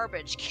small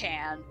garbage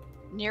can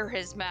near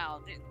his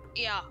mouth.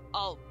 Yeah,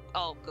 I'll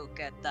go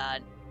get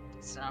that.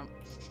 So.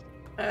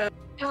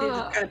 He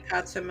just kind of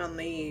pats him on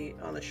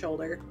the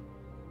shoulder.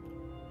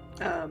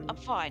 I'm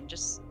fine.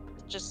 Just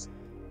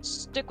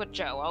stick with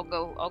Joe.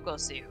 I'll go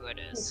see who it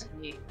is.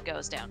 He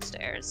goes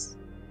downstairs.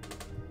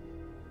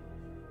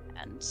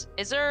 And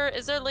is there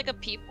like a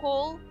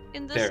peephole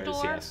in this There door?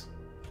 is, yes.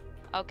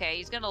 Okay,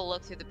 he's gonna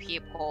look through the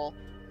peephole.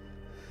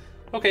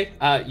 Okay,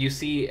 you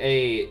see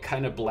a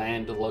kind of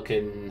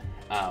bland-looking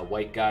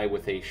white guy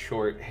with a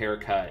short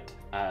haircut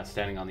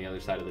standing on the other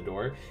side of the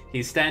door.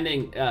 He's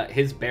standing,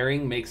 his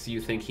bearing makes you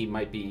think he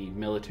might be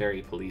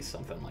military, police,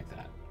 something like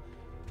that.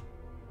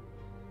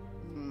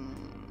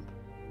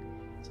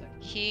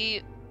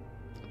 He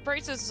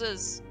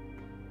braces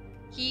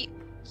he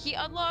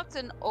unlocks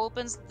and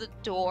opens the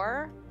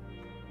door,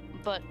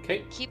 but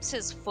keeps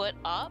his foot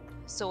up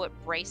so it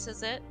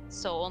braces it,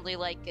 so only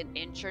like an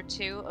inch or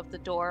two of the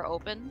door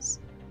opens.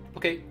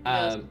 Okay,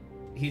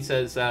 he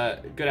says,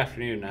 good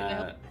afternoon.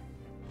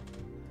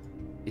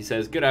 He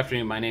says, good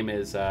afternoon, my name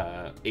is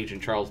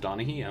Agent Charles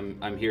Donaghy.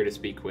 I'm here to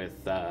speak with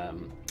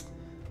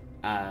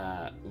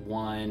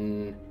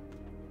one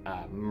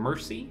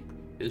Mercy.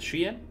 Is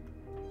she in?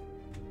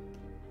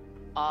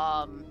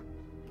 I'm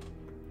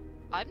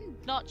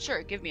not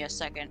sure. Give me a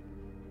second.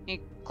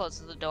 He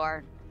closes the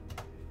door.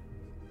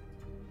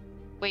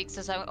 Waits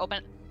as I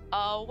open.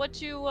 What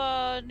you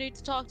need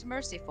to talk to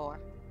Mercy for?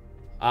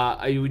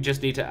 I would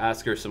just need to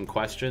ask her some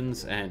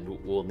questions, and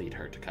we'll need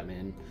her to come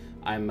in.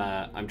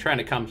 I'm trying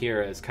to come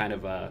here as kind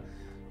of a,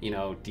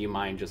 do you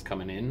mind just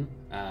coming in,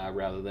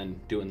 rather than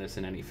doing this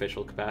in any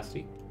official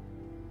capacity?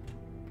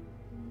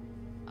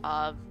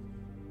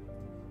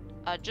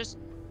 Just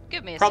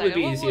give me a Probably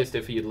second. Be easiest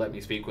if you'd let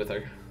me speak with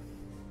her.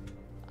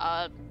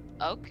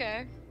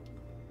 Okay.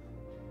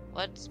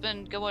 What's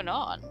been going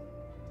on?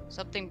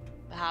 Something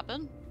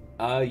happened?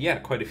 Yeah,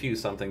 quite a few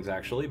somethings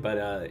actually,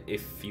 but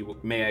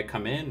may I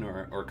come in,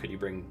 or could you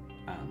bring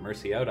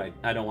Mercy out?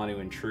 I don't want to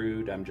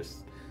intrude. I'm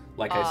just,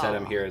 like I said,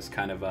 I'm here as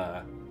kind of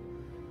a...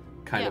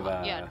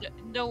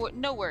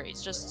 No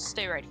worries. Just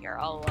stay right here.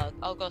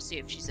 I'll go see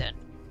if she's in.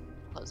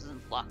 Closes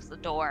and locks the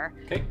door.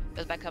 Okay.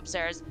 Goes back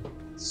upstairs.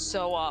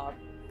 So,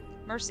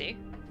 Mercy.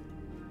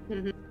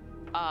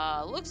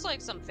 Mm-hmm. Looks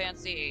like some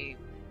fancy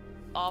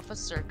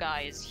officer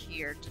guy is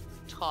here to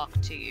talk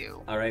to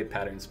you. All right,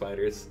 pattern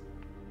spiders.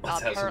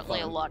 Let's have some Apparently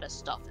a fun. lot of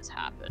stuff has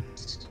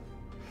happened.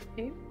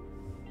 Okay.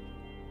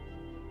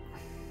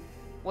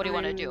 What do you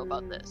want to do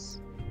about this?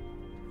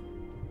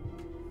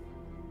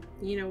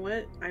 You know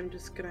what? I'm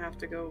just gonna have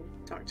to go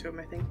talk to him,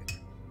 I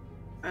think.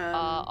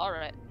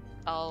 Alright.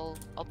 I'll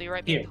be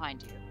right Here.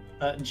 behind you.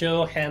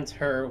 Joe hands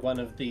her one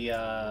of the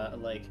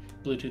like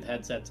Bluetooth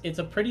headsets. It's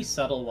a pretty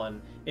subtle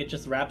one. It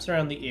just wraps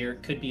around the ear.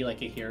 Could be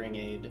like a hearing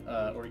aid,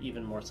 or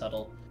even more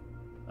subtle.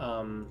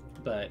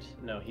 But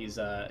no, he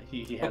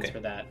hands her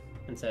that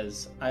and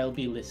says, "I'll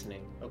be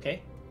listening."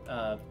 Okay.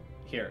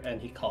 Here,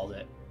 and he calls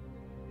it.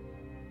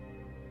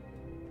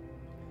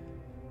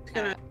 Just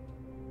gonna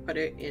put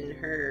it in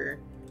her.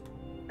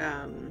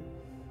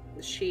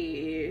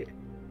 She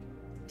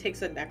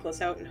takes a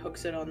necklace out and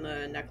hooks it on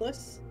the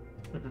necklace.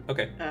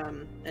 Okay.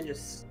 And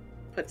just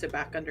puts it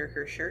back under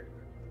her shirt.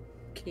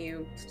 Can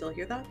you still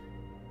hear that?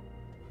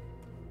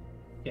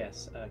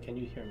 Yes. Can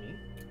you hear me?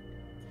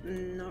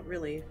 Not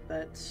really,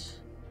 but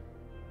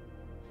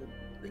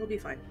it'll be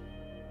fine.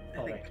 I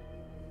All think.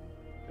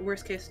 right.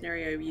 Worst case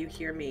scenario, you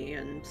hear me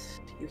and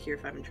you hear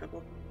if I'm in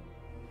trouble.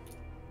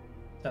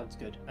 Sounds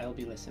good. I'll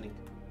be listening.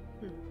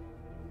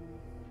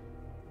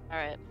 All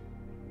right.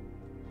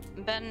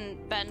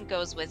 Ben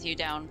goes with you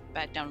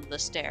back down the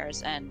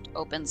stairs and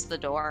opens the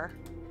door.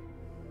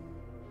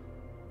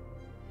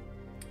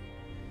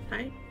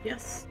 Hi.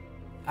 Yes.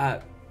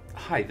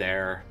 Hi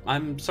there.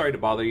 I'm sorry to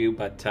bother you,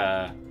 but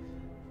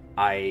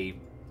I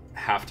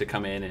have to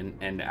come in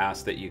and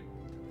ask that you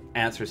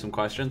answer some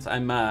questions.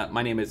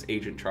 My name is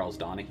Agent Charles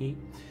Donaghy.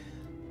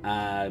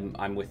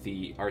 I'm with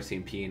the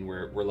RCMP, and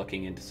we're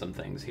looking into some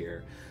things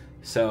here.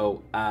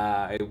 So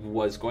I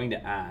was going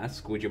to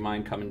ask, would you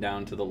mind coming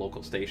down to the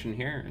local station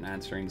here and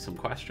answering some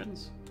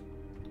questions?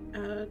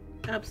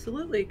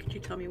 Absolutely. Could you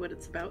tell me what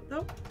it's about,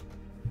 though?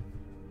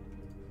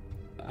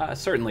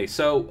 Certainly.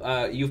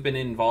 So you've been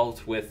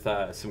involved with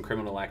some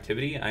criminal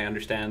activity. I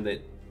understand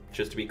that,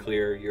 just to be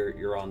clear,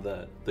 you're on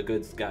the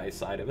good guy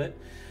side of it.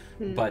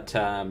 But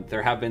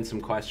there have been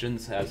some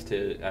questions as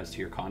to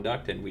your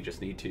conduct, and we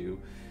just need to,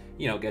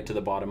 get to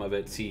the bottom of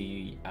it,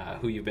 see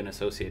who you've been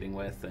associating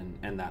with,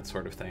 and that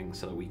sort of thing,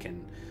 so that we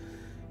can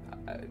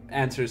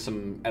answer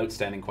some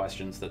outstanding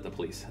questions that the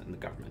police and the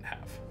government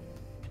have.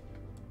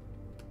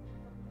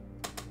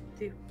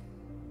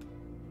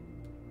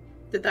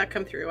 Did that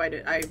come through?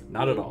 I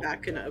Not at all.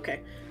 Back and okay.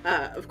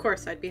 Of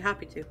course, I'd be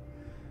happy to.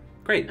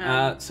 Great.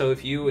 So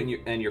if you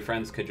and your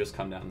friends could just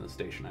come down to the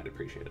station, I'd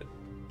appreciate it.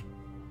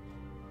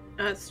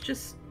 It's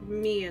just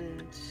me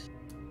and.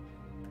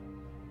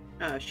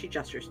 She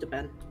gestures to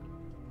Ben.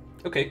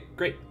 Okay,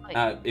 great.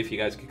 If you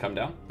guys could come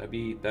down, that'd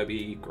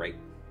be great.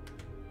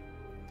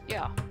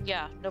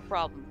 Yeah, no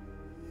problem.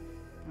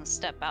 I'll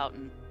step out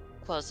and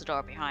close the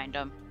door behind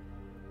him.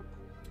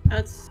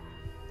 That's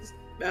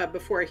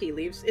before he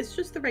leaves. It's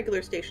just the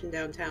regular station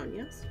downtown,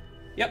 yes?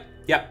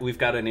 Yep. We've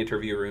got an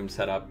interview room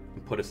set up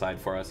and put aside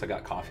for us. I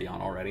got coffee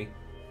on already.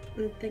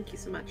 Thank you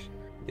so much.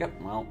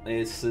 Yep. Well,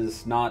 this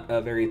is not a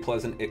very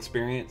pleasant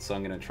experience, so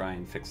I'm going to try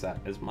and fix that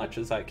as much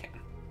as I can.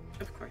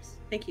 Of course.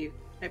 Thank you.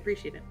 I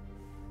appreciate it.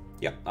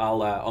 Yep.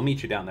 I'll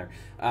meet you down there.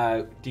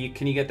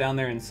 Can you get down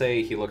there and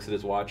say, he looks at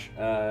his watch,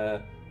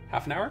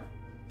 half an hour?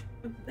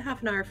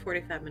 Half an hour,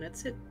 45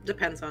 minutes. It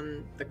depends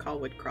on the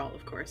Colwood crawl,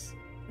 of course.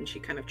 And she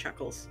kind of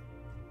chuckles.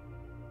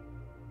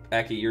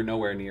 Aki, you're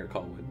nowhere near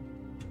Colwood.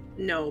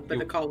 No, but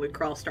the Colwood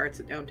crawl starts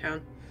at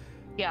downtown.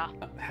 Yeah.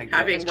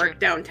 Having worked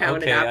downtown,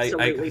 okay, it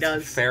absolutely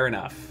does. Fair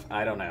enough.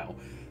 I don't know.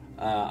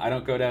 I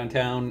don't go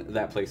downtown.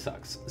 That place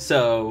sucks.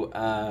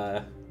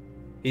 So,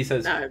 he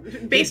says...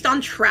 based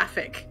on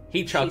traffic,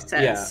 he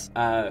says.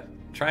 Yeah.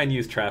 Try and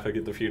use traffic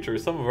in the future.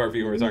 Some of our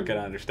viewers aren't going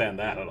to understand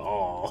that at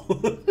all.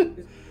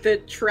 The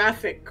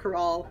traffic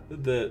crawl.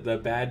 The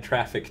bad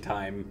traffic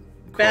time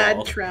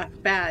crawl.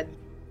 Bad.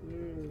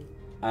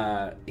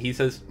 He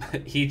says,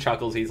 he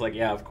chuckles, he's like,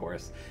 yeah, of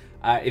course.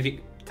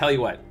 Tell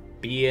you what,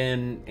 be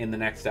in the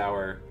next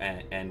hour,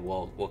 and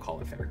we'll call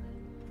it fair.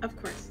 Of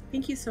course.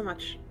 Thank you so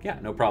much. Yeah,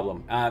 no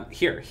problem.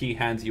 Here, he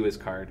hands you his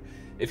card.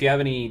 If you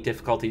have any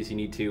difficulties, you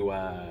need to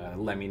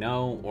let me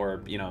know,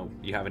 or, you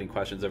have any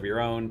questions of your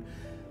own,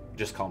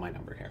 just call my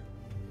number here.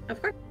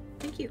 Of course.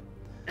 Thank you.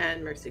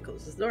 And Mercy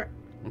closes the door.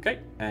 Okay,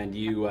 and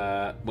you,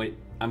 wait,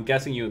 I'm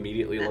guessing you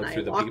immediately look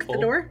through the people.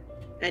 The door,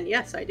 and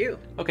yes, I do.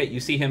 Okay, you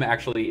see him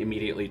actually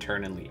immediately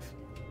turn and leave.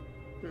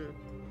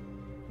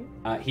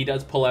 He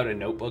does pull out a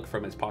notebook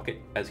from his pocket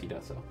as he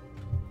does so.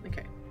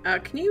 Okay.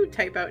 Can you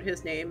type out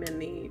his name in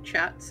the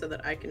chat so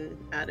that I can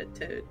add it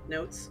to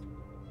notes?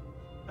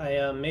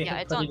 I may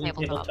have put it in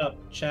tabletop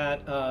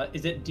chat.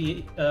 Is it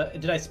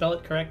did I spell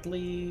it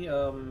correctly?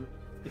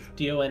 It's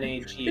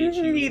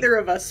Donaghu. Neither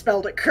of us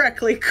spelled it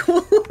correctly.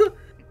 Cool.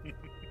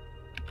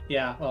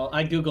 Yeah, well,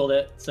 I googled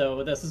it,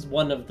 so this is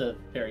one of the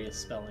various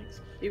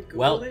spellings. You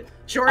googled it?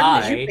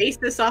 Jordan, did you base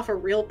this off a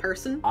real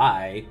person?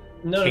 I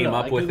came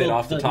up with it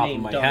off the top of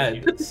my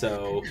head,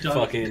 so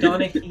fucking...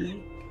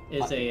 Donaghy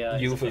is a...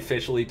 You've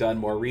officially done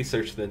more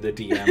research than the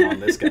DM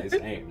on this guy's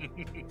name.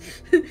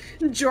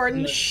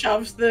 Jordan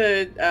shoves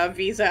the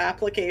visa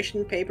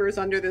application papers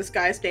under this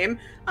guy's name.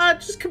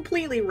 Just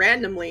completely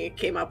randomly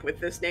came up with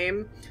this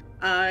name.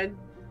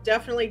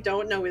 Definitely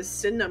don't know his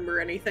SIN number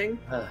or anything.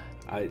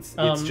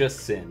 It's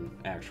just Sin,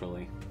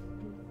 actually.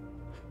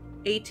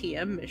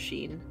 ATM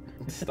machine.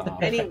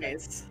 Stop.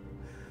 Anyways.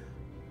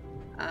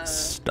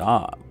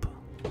 Stop.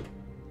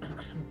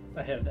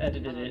 I have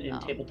edited it in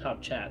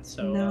tabletop chat,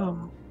 so...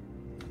 No.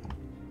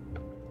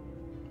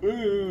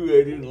 Ooh,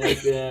 I didn't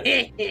like that.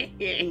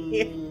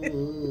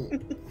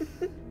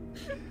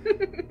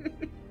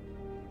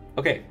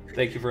 Okay,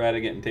 thank you for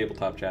adding it in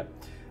tabletop chat.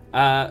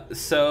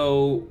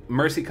 So,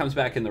 Mercy comes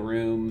back in the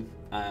room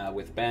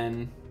with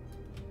Ben.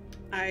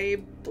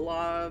 I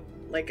blah,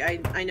 like,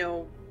 I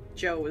know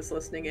Joe was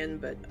listening in,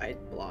 but I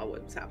blah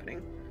what's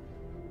happening.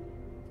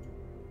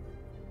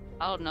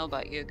 I don't know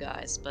about you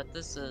guys, but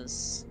this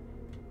is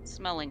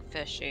smelling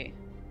fishy.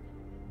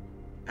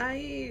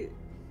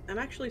 I'm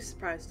actually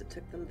surprised it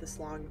took them this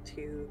long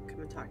to come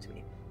and talk to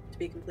me, to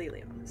be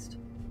completely honest.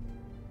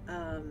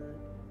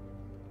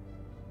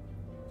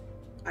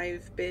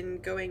 I've been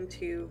going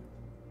to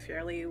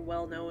fairly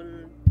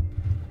well-known,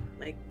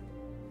 like,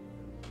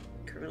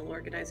 criminal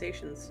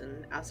organizations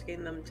and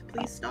asking them to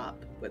please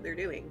stop what they're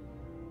doing.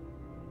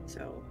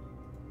 So.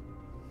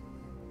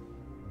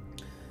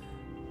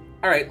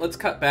 All right, let's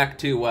cut back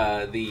to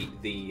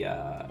the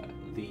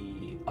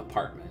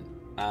apartment.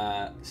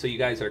 So you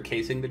guys are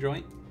casing the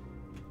joint?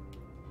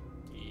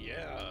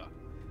 Yeah.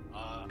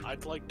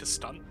 I'd like to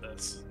stunt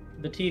this.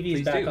 The TV's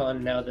Please back do.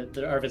 on now that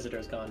our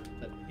visitor's gone.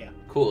 But yeah.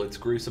 Cool, it's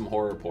gruesome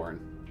horror porn.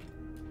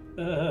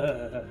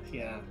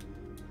 Yeah.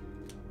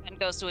 And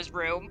goes to his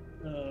room.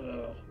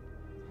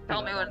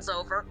 Tell me when it's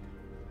over.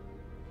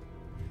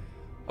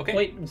 Okay.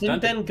 Wait, didn't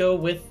stunted. Ben go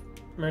with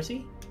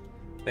Mercy?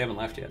 They haven't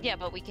left yet. Yeah,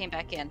 but we came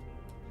back in.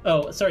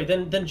 Oh, sorry.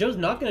 Then Joe's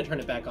not going to turn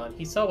it back on.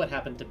 He saw what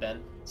happened to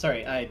Ben.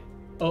 Sorry,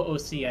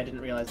 OOC. I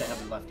didn't realize they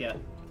haven't left yet.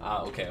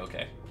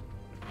 Okay.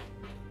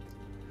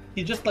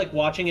 He's just like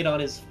watching it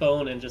on his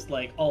phone and just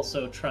like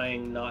also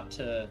trying not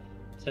to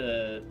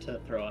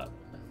throw up.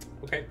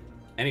 Okay.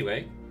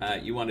 Anyway,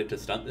 you wanted to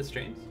stunt this,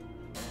 James?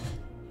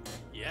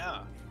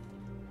 Yeah.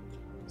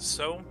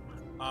 So,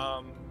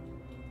 out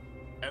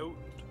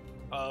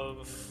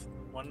of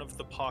one of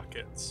the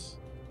pockets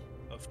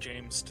of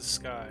James'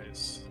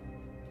 disguise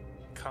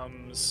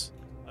comes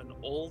an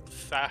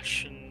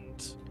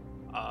old-fashioned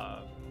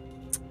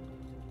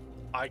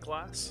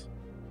eyeglass,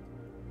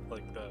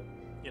 like the,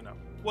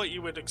 what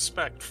you would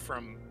expect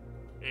from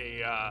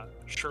a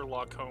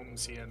Sherlock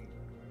Holmesian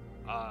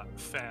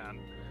fan,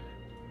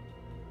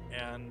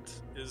 and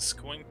is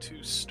going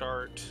to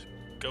start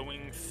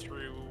going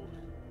through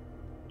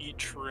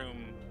each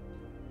room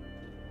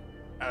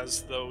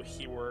as though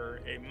he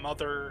were a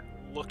mother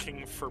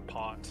looking for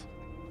pot.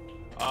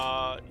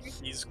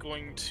 He's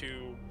going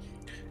to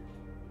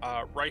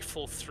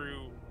rifle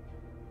through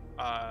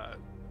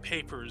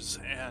papers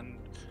and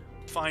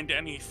find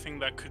anything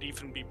that could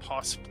even be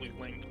possibly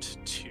linked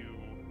to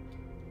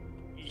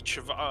each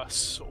of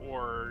us,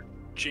 or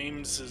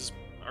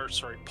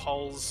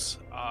Paul's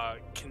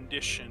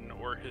condition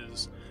or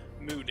his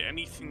mood,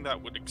 anything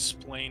that would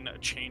explain a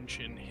change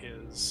in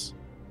his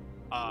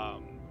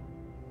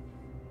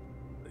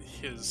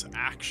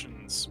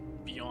actions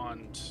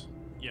beyond,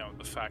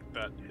 the fact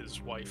that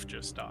his wife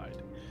just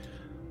died.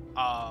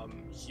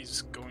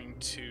 He's going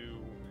to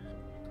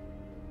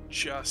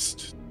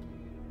just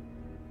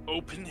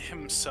open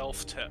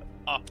himself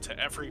up to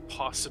every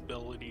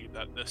possibility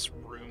that this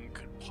room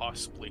could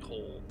possibly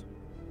hold,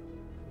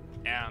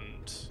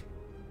 and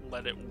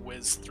let it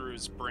whiz through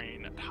his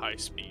brain at high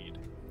speed.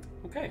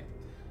 Okay.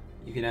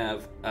 You can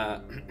have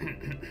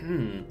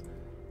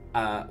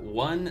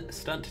one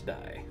stunt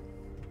die.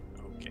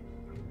 Okay.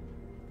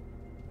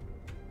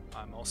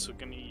 I'm also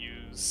going to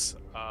use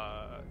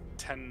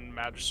 10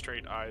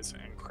 Magistrate Eyes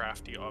and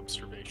Crafty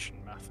Observation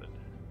method.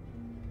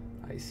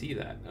 I see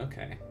that.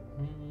 Okay.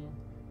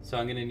 So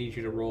I'm going to need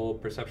you to roll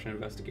Perception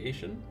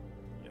Investigation.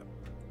 Yep.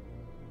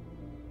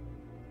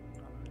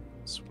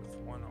 It's with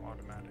one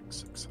automatic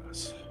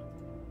success.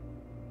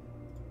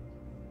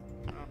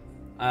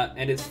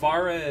 And as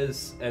far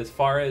as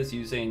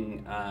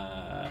using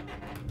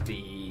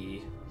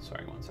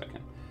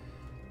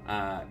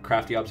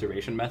crafty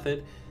observation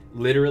method,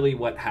 literally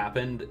what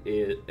happened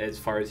is, as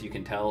far as you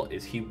can tell,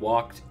 is he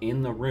walked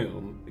in the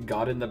room,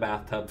 got in the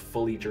bathtub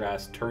fully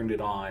dressed, turned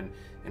it on,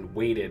 and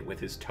waited with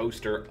his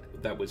toaster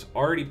that was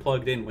already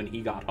plugged in when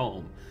he got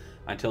home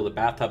until the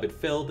bathtub had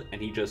filled,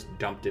 and he just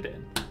dumped it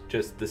in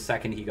just the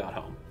second he got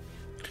home.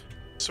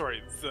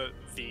 Sorry,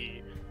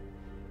 the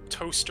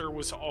toaster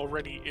was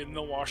already in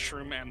the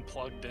washroom and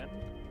plugged in?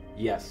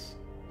 Yes.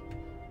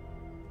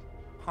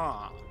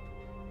 Huh.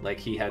 Like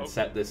he had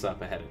set this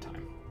up ahead of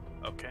time.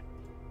 Okay.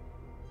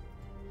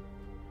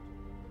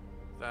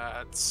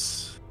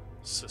 That's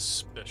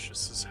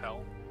suspicious as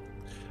hell.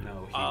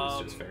 No, he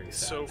was just very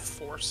sad. So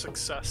 4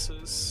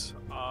 successes.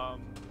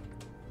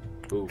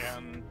 Oof.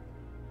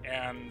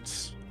 And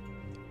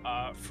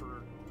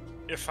for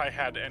if I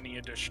had any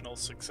additional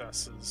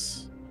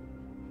successes,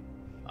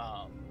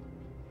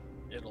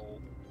 it'll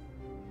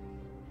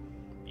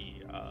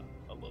be a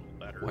little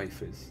better.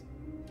 Wife is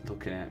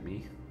looking at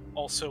me.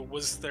 Also,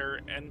 was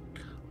there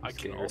I can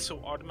Scared. also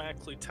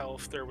automatically tell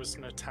if there was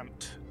an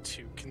attempt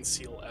to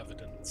conceal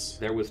evidence.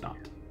 There was not.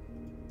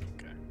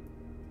 Okay.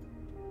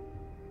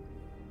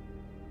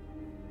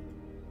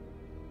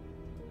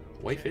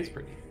 Wife is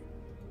pretty.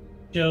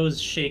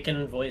 Joe's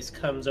shaken voice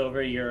comes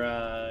over your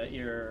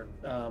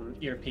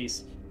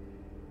earpiece.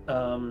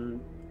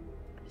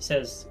 He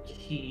says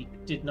he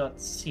did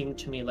not seem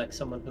to me like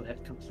someone who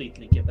had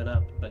completely given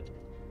up, but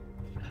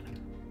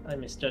I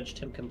misjudged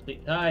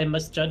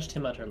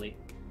him utterly.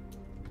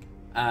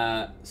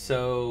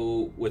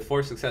 So with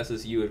 4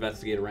 successes, you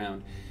investigate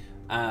around.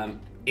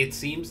 It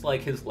seems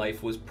like his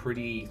life was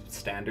pretty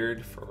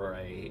standard for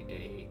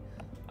a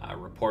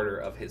reporter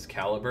of his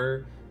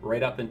caliber,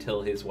 right up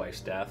until his wife's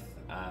death.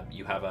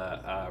 You have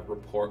a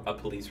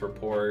police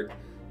report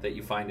that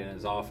you find in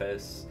his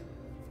office.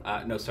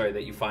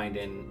 That you find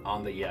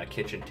on the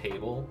kitchen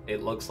table.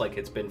 It looks like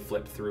it's been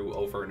flipped through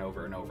over and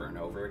over and over and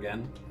over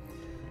again.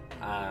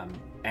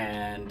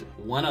 And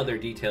one other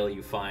detail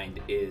you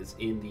find is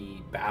in the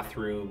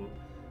bathroom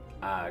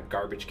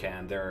garbage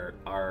can,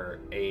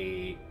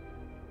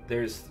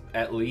 there's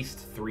at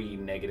least 3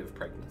 negative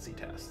pregnancy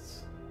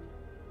tests.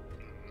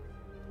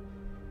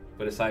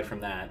 But aside from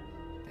that,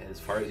 as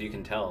far as you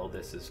can tell,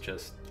 this is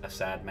just a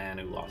sad man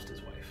who lost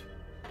his wife.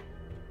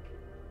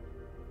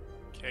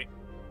 Okay.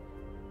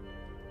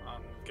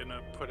 I'm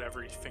gonna put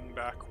everything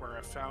back where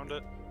I found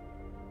it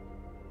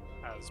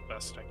as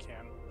best I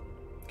can.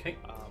 Okay.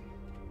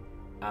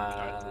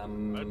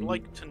 I'd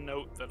like to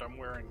note that I'm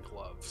wearing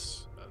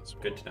gloves as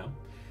well. Good to know.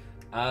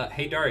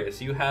 Hey Darius,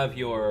 you have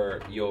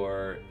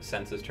your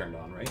senses turned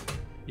on, right?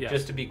 Yeah.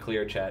 Just to be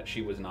clear, chat,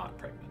 she was not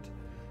pregnant.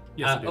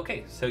 Yes, I do.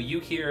 Okay, so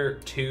you hear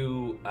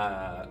 2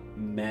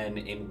 men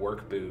in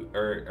work boot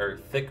or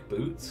thick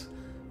boots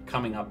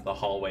coming up the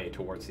hallway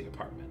towards the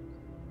apartment.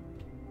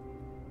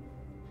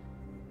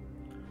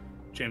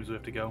 James, we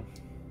have to go.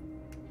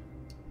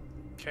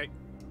 Okay.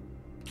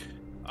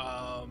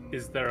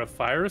 Is there a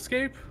fire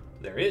escape?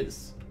 There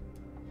is.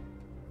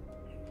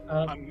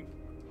 I'm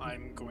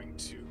going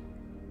to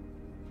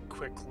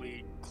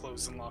quickly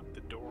close and lock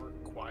the door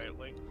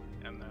quietly,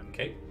 and then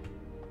Okay.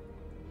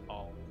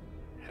 I'll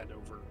head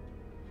over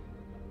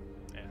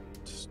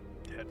and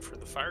head for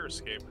the fire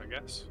escape, I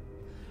guess.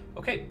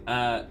 Okay.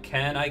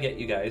 Can I get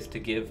you guys to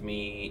give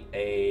me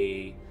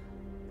a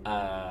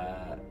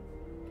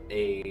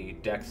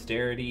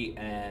dexterity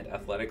and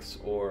athletics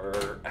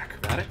or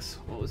acrobatics?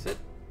 What was it?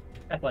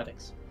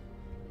 Athletics.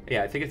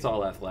 Yeah, I think it's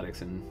all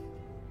athletics and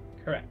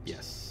Correct.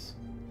 yes.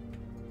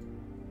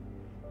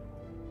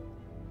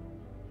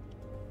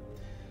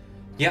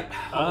 Yep,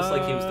 almost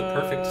like he was the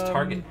perfect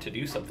target to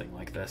do something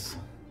like this.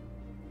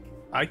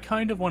 I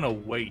kind of want to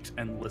wait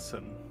and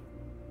listen.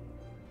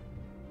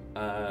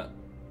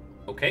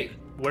 Okay.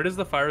 Where does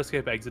the fire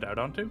escape exit out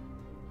onto?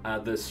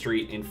 The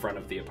street in front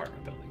of the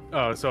apartment building.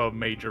 Oh, so a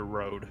major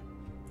road.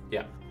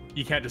 Yeah.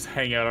 You can't just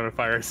hang out on a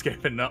fire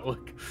escape and not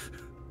look.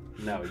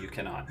 No, you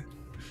cannot.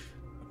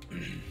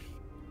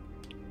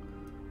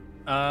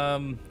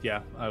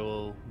 Yeah, I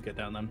will get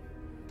down then.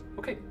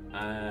 Okay.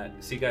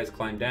 So you guys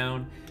climb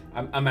down.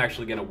 I'm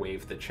actually gonna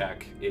waive the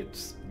check.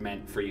 It's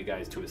meant for you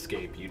guys to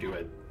escape. You do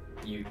it.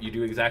 You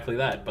do exactly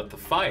that. But the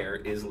fire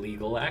is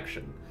legal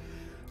action.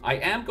 I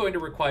am going to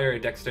require a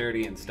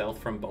dexterity and stealth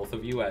from both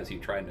of you as you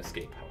try and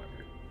escape,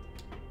 however.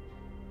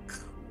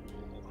 Cool.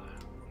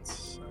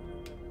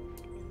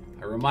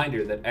 A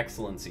reminder that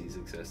excellencies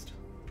exist.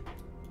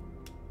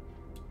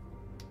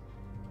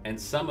 And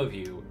some of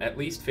you, at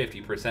least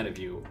 50% of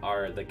you,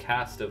 are the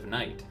cast of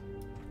Night.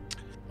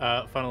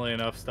 Funnily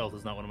enough, stealth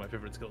is not one of my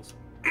favorite skills.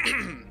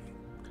 It's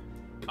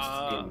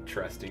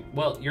interesting.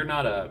 Well, you're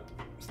not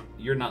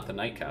the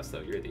Night cast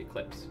though. You're the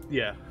Eclipse.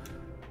 Yeah.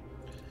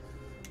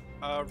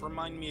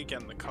 Remind me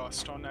again the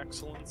cost on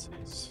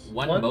excellencies.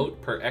 One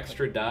mote per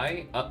extra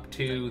die, up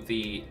to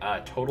the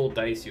total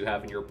dice you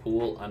have in your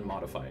pool,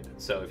 unmodified.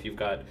 So if you've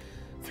got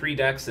 3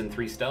 dex and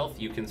 3 stealth,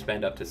 you can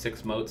spend up to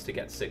 6 motes to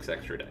get 6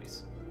 extra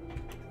dice.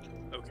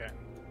 Okay.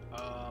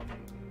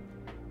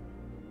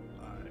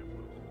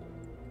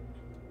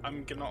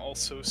 I'm gonna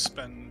also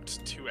spend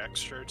 2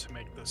 extra to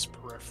make this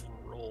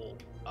peripheral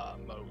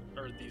mote,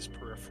 or these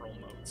peripheral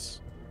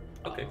motes.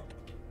 Okay.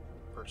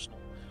 Personal.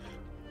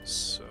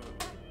 So, 1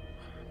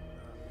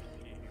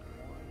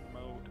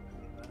 mote,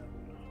 and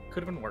then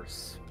Could have been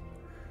worse.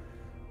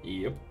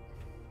 Yep.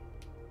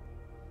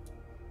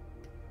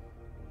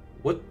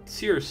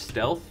 What's your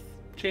stealth,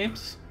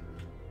 James?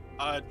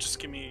 just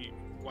give me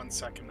 1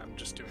 second. I'm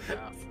just doing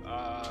math.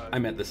 I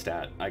meant the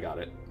stat. I got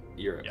it.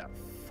 You're at Yeah.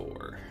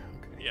 4.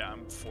 Okay. Yeah,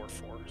 I'm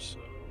 4/4, so.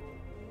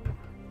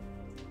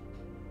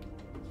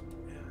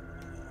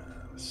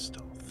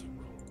 Stealth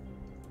roll.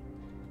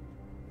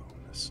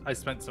 Bonus. I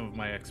spent some of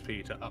my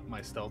XP to up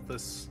my stealth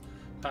this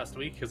past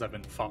week because I've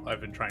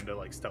been trying to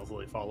like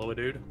stealthily follow a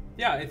dude.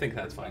 Yeah, I think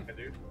that's fine. Like a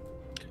dude.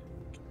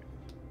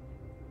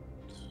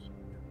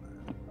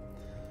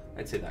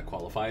 I'd say that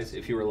qualifies.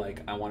 If you were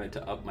like, I wanted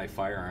to up my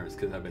firearms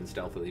because I've been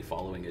stealthily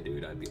following a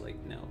dude, I'd be like,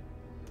 no.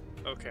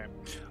 Okay.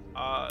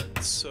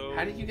 So.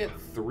 How did you get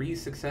 3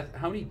 success?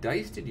 How many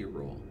dice did you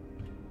roll?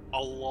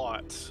 A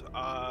lot.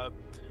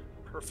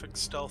 Perfect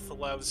stealth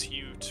allows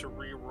you to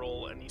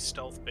re-roll any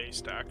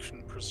stealth-based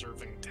action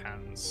preserving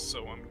 10s,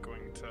 so I'm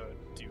going to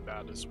do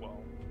that as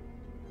well.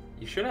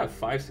 You should have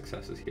 5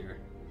 successes here.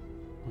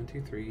 1,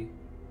 2, 3.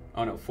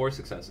 Oh no, 4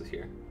 successes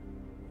here.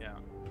 Yeah.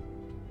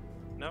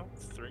 No,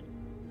 3.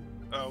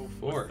 Oh,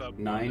 4. with the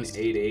 9, bonus.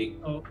 8, 8.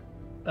 Oh,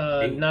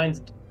 Eight.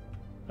 nines.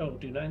 Oh,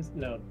 do nines?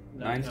 No.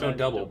 Nines don't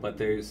double, but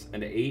there's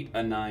an 8,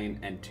 a 9,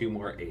 and 2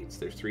 more 8s.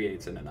 There's 3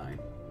 8s and a 9.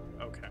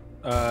 Okay.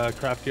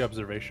 Crafty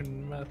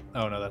observation method.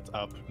 Oh no, that's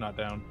up, not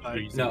down. You're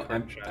using No,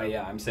 correct chat.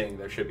 yeah, I'm saying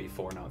there should be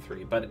 4, not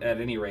 3. But at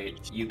any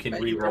rate, you can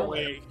But re-roll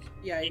it. Way,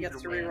 Yeah, he gets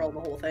either to way, reroll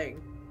the whole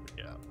thing.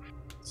 Yeah.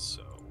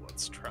 So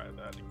let's try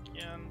that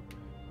again.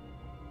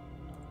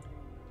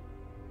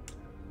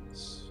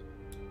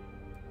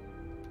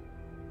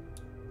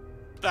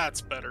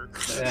 That's better.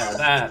 Yeah,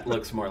 that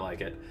looks more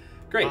like it.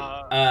 Great.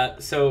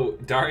 So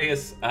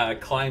Darius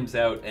climbs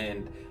out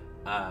and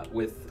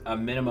with a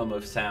minimum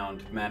of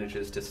sound,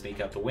 manages to sneak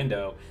out the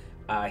window.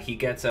 He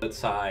gets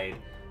outside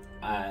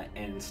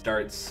and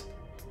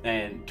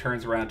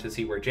turns around to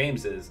see where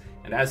James is.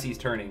 And as he's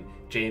turning,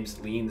 James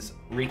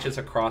reaches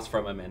across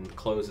from him and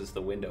closes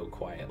the window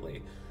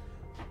quietly.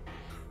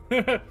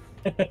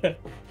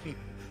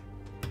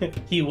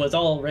 He was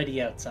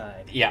already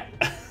outside. Yeah.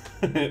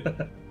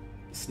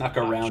 Snuck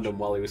around him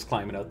while he was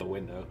climbing out the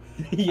window.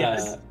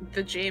 Yes.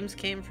 The James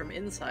came from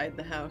inside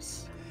the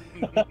house.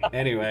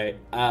 Anyway,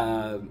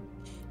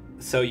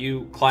 so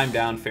you climb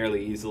down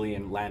fairly easily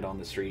and land on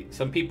the street.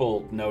 Some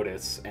people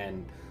notice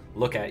and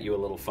look at you a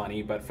little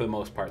funny, but for the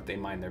most part, they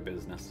mind their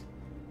business.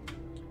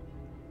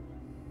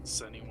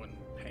 Is anyone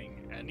paying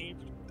any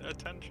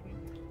attention?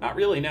 Not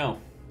really, no.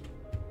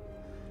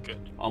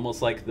 Good.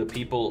 Almost like the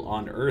people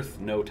on Earth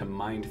know to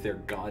mind their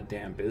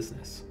goddamn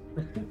business.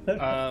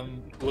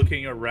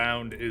 Looking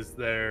around, is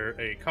there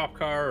a cop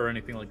car or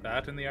anything like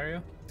that in the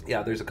area?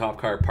 Yeah, there's a cop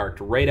car parked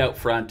right out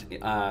front,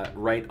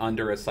 right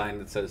under a sign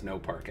that says no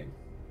parking.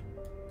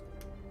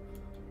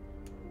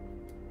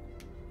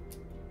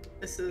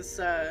 This is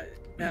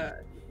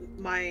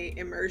my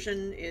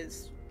immersion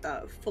is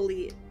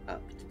fully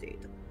up to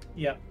date.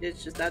 Yeah.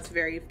 It's just that's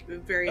very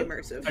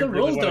immersive. The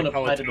really rules wanna don't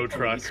call apply it to tow the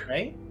truck. police,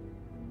 right?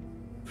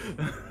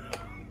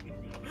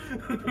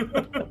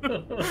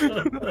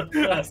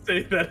 I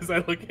say that as I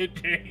look at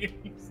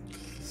James.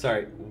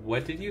 Sorry,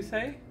 what did you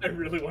say? I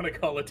really want to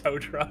call a tow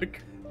truck.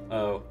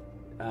 Oh,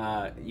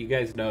 you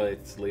guys know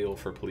it's legal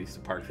for police to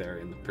park there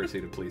in the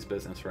pursuit of police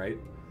business, right?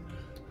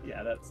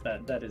 Yeah,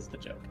 that is the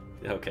joke.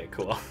 Okay,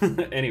 cool.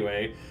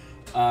 Anyway,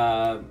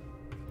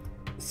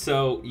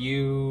 so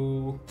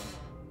you,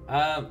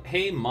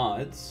 hey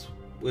mods,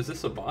 was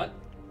this a bot?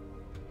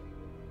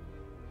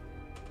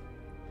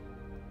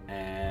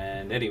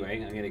 And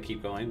anyway, I'm gonna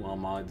keep going while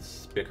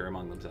mods bicker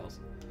among themselves.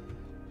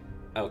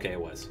 Okay,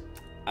 it was.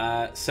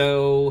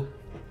 So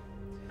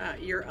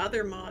Your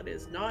other mod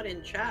is not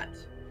in chat,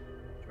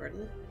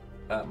 Jordan.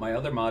 my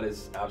other mod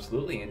is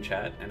absolutely in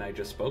chat, and I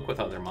just spoke with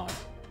other mod.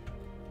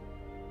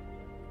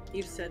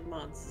 You said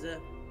mods.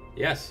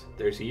 Yes,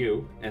 there's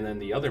you, and then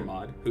the other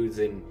mod who's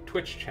in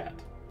Twitch chat.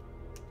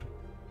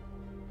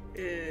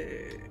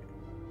 You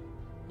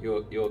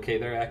okay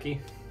there, Aki?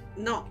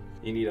 No.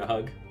 You need a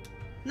hug?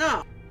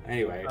 No.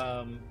 Anyway,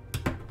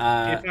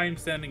 If I'm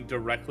standing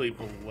directly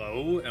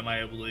below, am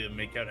I able to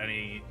make out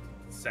any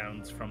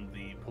sounds from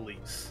the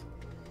police?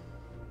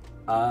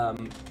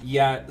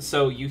 yeah.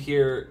 So you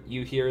hear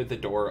the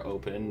door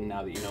open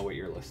now that you know what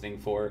you're listening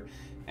for,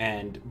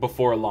 and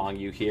before long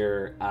you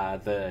hear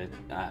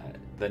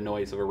the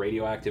noise of a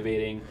radio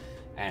activating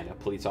and a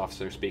police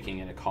officer speaking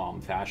in a calm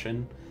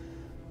fashion.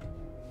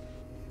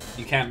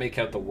 You can't make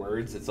out the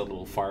words; it's a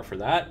little far for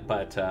that,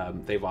 but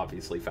they've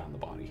obviously found the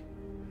body.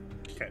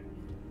 Okay.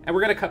 And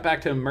we're gonna cut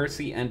back to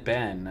Mercy and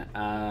Ben,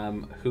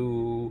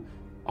 who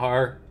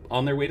are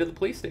on their way to the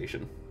police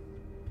station.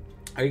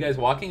 Are you guys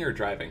walking or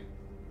driving?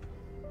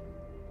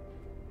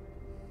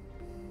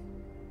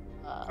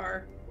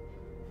 Car.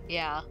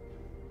 Yeah.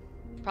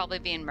 Probably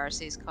be in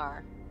Mercy's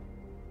car.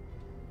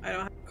 I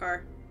don't have a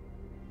car.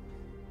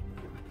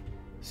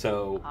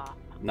 So Ah.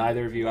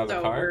 neither of you have a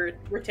So car?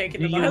 we're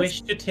taking Do the you bus.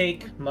 wish to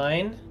take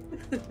mine?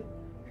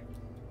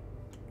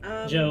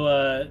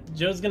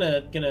 Joe's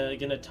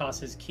gonna toss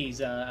his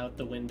keys out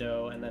the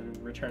window and then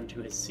return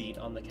to his seat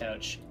on the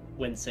couch,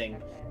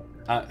 wincing.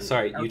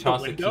 Sorry, Out you the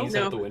tossed the window? keys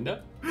No. out the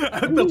window?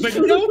 Out the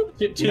window?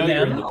 To You know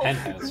you're in them. the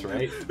penthouse,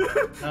 right?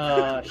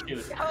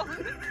 Shoot.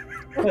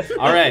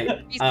 All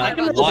right. He's not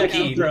about to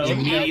Lockheed go.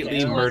 immediately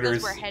Yeah, two of us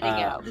murders were heading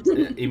out.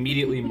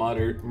 immediately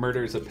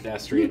murders a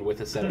pedestrian with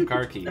a set of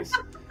car keys.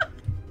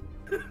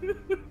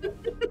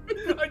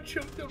 I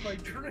choked on my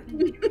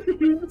drink.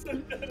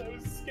 I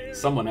was scared.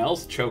 Someone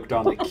else choked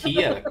on the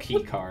Kia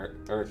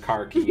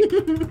car key.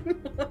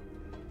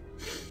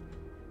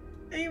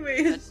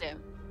 Anyways, Goddamn.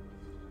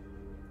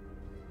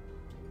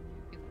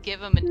 You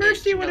give him a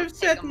Mercy inch, would he'll have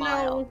take said a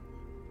mile. no.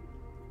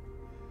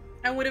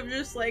 I would have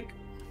just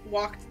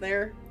walked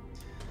there.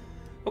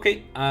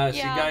 Okay, so you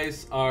Yeah.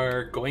 guys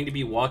are going to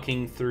be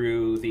walking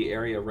through the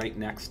area right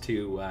next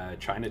to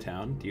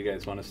Chinatown. Do you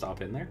guys want to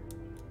stop in there?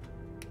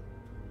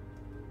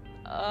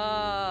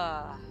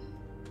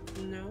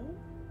 No.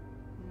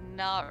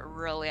 Not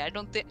really. I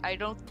don't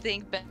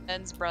think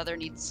Ben's brother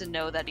needs to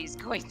know that he's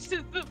going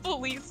to the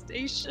police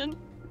station.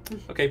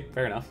 Okay,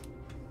 fair enough.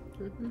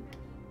 Mm-hmm.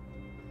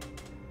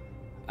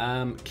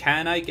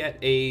 Can I get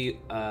a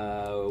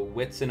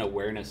wits and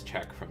awareness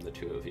check from the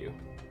two of you?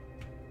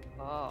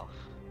 Oh.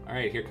 All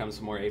right, here comes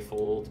some more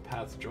A-fold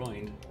paths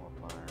joined.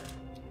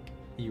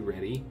 You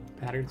ready,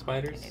 pattern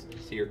spiders? Okay.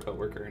 See your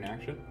coworker in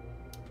action.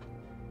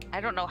 I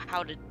don't know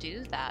how to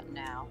do that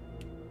now.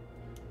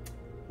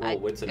 Roll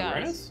wits and guys.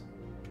 awareness.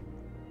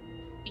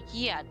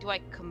 Yeah, do I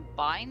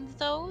combine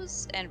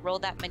those and roll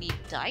that many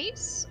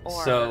dice?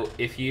 Or So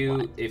if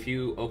you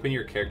what? open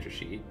your character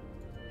sheet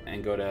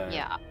and go to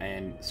Yeah.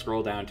 and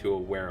scroll down to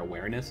where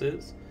awareness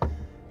is,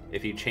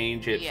 if you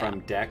change it Yeah. from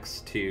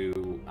dex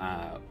to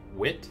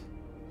wit,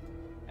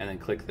 and then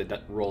click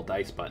the roll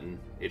dice button,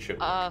 it should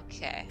work.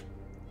 Okay.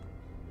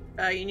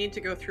 You need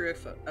to go through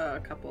a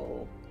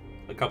couple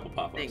A couple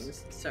pop-ups.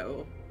 things,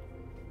 so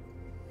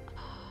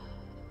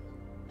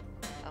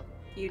Oh,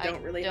 you I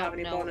don't really have don't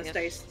any know bonus if-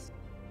 dice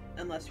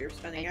unless you're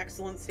spending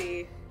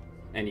excellency.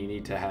 And you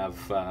need to have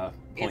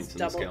points in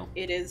the scale.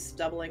 It is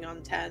doubling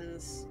on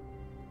 10s,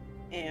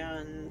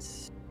 and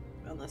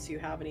unless you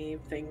have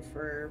anything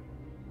for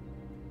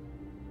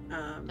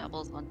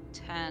Doubles on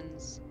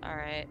 10s. All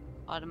right.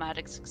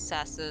 Automatic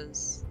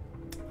successes.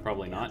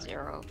 Probably not.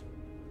 0.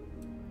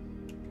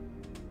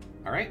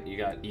 All right, you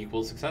got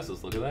equal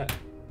successes. Look at that.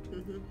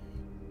 mhm.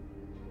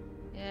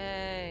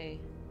 Yay.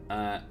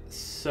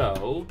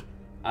 So,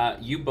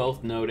 you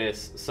both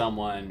notice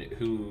someone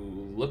who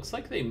looks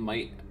like they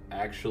might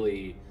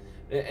actually...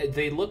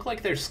 They look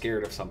like they're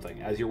scared of something.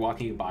 As you're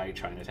walking by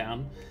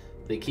Chinatown,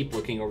 they keep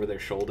looking over their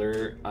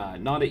shoulder,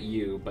 not at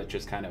you, but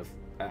just kind of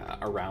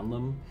around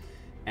them.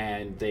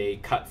 And they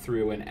cut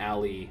through an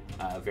alley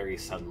very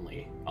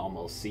suddenly,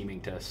 almost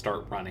seeming to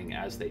start running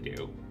as they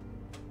do.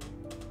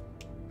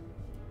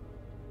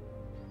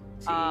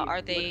 Are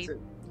What they is it?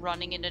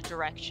 running in a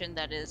direction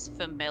that is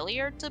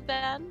familiar to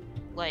Ben?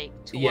 Like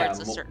Yeah, towards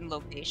a certain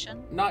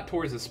location? Not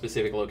towards a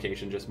specific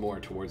location, just more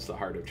towards the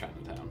heart of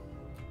Chinatown.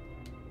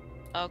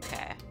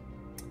 Okay.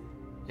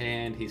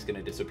 And he's going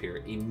to disappear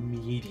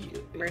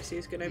immediately.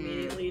 Mercy's gonna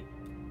immediately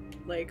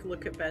like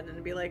look at Ben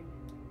and be like,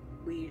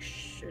 "We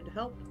should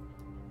help,"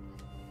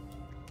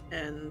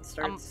 and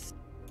starts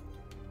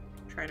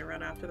trying to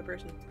run after the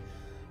person.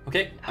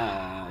 Okay,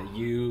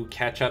 you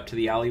catch up to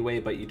the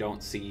alleyway, but you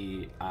don't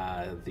see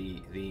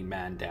the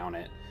man down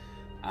it.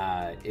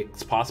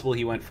 It's possible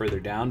he went further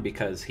down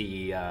because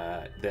the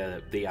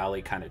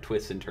alley kind of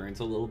twists and turns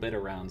a little bit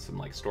around some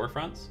like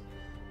storefronts.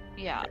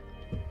 Yeah.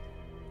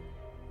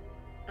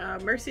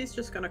 Mercy's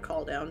just gonna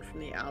call down from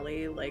the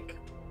alley, like,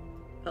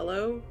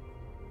 "Hello."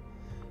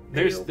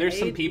 There's you some okay? Do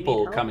you need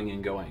people help? coming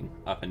and going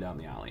up and down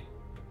the alley.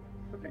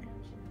 Okay.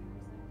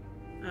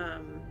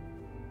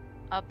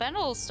 Ben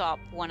will stop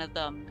one of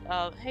them.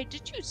 Hey,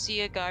 did you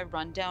see a guy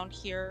run down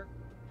here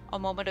a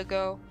moment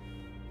ago?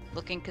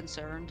 Looking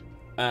concerned.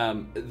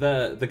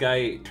 The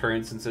guy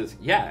turns and says,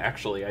 "Yeah,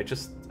 actually, I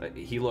just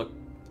he looked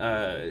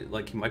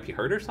like he might be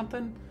hurt or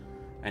something,"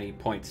 and he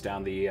points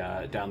down the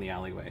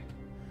alleyway.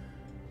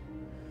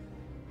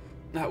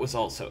 That was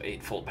also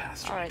 8 full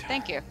past. All right,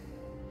 thank you.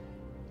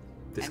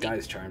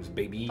 Disguise charms,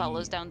 baby.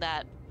 Follows down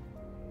that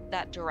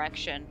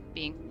direction,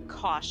 being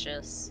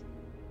cautious.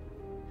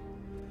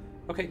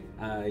 Okay,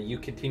 you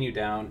continue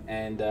down,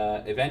 and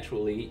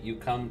eventually you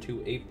come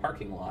to a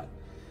parking lot.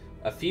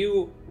 A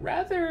few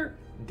rather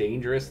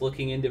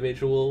dangerous-looking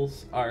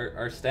individuals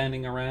are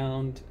standing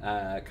around.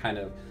 Kind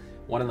of,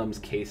 one of them's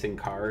casing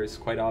cars,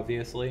 quite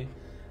obviously.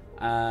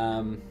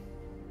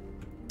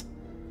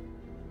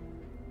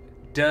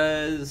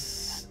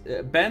 Does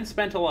Ben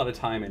spent a lot of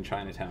time in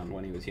Chinatown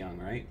when he was young,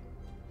 right?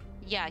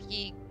 Yeah,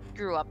 he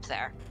grew up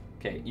there.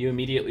 Okay, you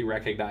immediately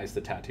recognize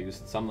the tattoos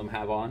that some of them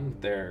have on.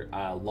 They're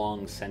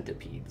long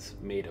centipedes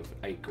made of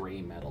a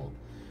gray metal.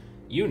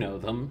 You know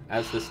them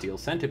as the Steel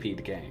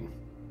Centipede Gang,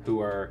 who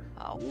are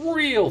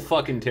real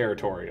fucking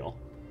territorial.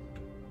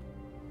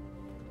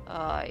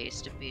 I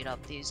used to beat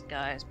up these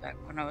guys back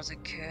when I was a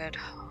kid.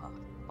 Oh,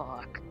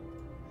 fuck.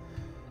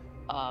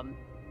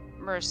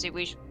 Mercy,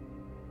 we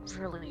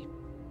really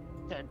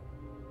should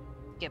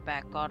get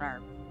back on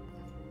our...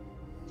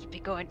 Should be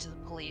going to the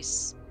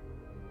police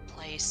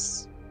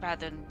place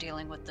rather than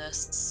dealing with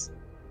this.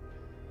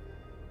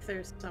 If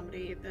there's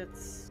somebody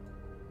that's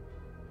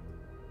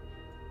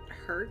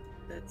hurt,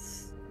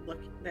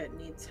 that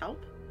needs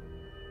help,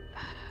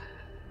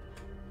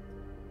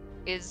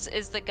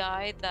 Is the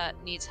guy that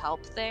needs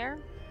help there?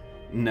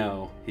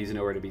 No, he's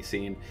nowhere to be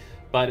seen.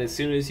 But as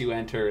soon as you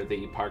enter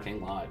the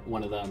parking lot,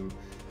 one of them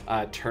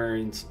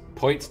turns,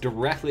 points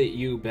directly at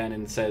you, Ben,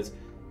 and says,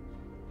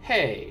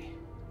 "Hey,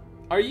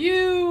 are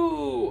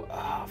you...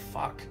 Ah,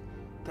 fuck.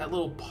 That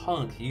little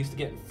punk. He used to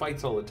get in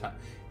fights all the time.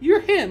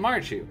 You're him,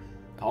 aren't you?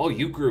 Oh,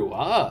 you grew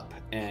up."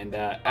 And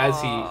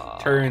as he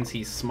turns,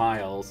 he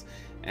smiles,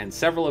 and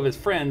several of his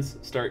friends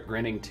start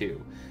grinning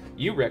too.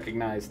 You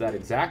recognize that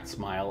exact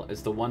smile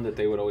as the one that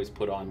they would always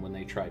put on when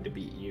they tried to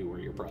beat you or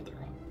your brother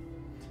up.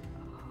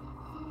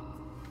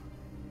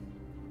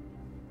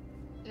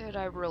 Dude,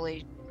 I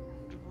really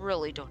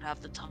don't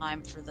have the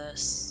time for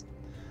this.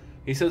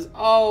 He says,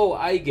 "Oh,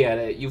 I get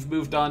it. You've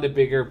moved on to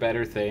bigger,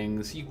 better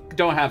things. You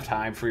don't have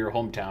time for your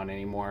hometown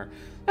anymore.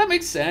 That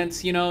makes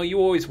sense. You know, you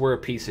always were a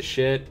piece of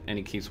shit." And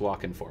he keeps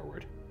walking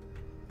forward.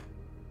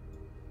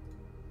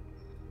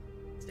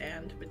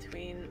 stand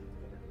between.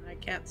 I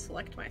can't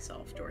select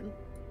myself, Jordan.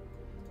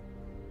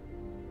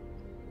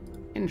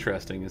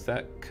 Interesting. Is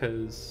that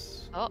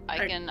because... Oh,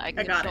 I can got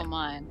control it.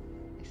 mine.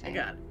 I think.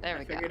 got it. There I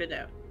we go. figured it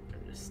out.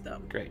 I'm just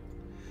Great.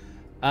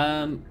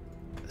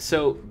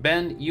 So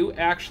Ben, you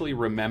actually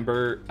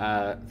remember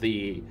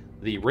the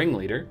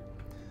ringleader.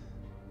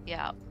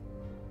 Yeah.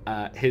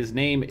 His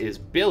name is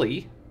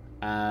Billy,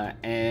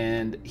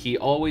 and he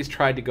always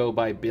tried to go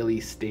by Billy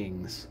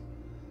Stings.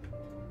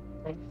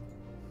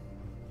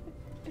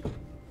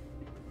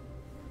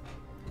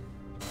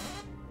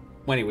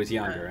 When he was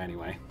younger,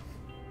 anyway.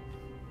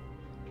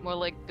 More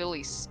like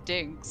Billy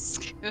stinks.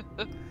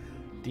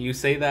 Do you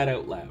say that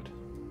out loud?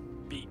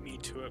 Beat me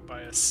to it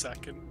by a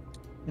second.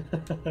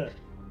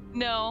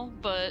 No,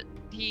 but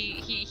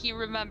he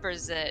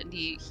remembers it, and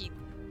he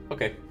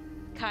Okay.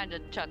 kind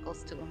of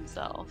chuckles to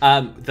himself.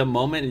 The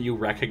moment you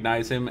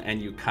recognize him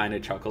and you kind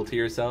of chuckle to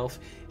yourself,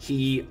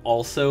 he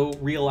also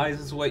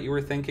realizes what you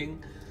were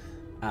thinking.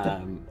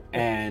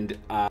 And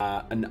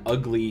an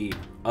ugly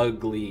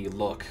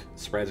look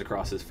spreads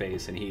across his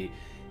face, and he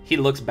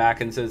looks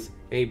back and says,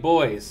 "Hey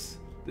boys,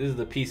 this is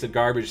the piece of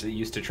garbage that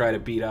used to try to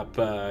beat up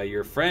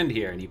your friend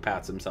here," and he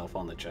pats himself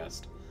on the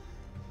chest.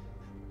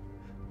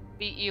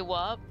 Beat you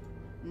up?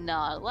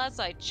 Nah, last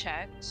I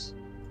checked,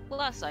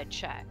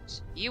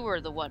 you were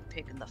the one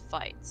picking the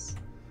fights.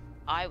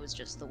 I was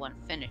just the one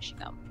finishing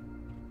them.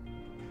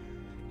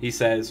 He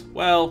says,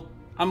 "Well,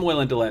 I'm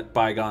willing to let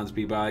bygones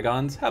be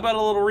bygones. How about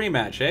a little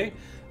rematch, eh?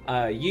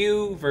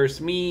 You versus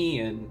me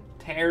and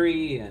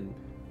Terry and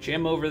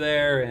Jim over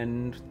there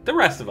and the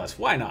rest of us.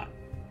 Why not?"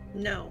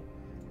 No.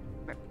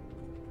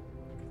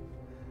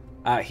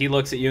 He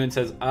looks at you and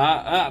says,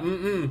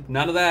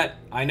 none of that.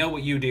 I know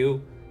what you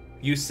do.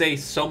 You say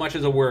so much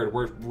as a word,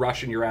 we're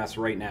rushing your ass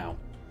right now.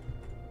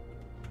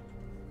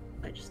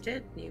 I just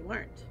did, and you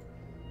weren't.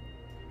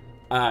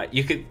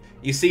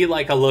 You see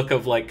like a look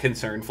of like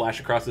concern flash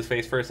across his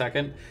face for a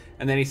second,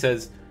 and then he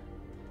says,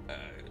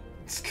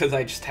 "It's because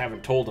I just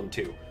haven't told him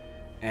to."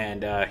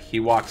 And he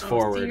walks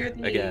forward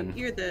again.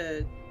 You're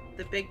the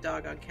big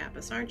dog on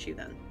campus, aren't you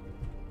then?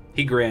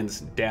 He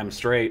grins, damn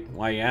straight.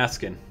 Why you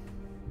asking?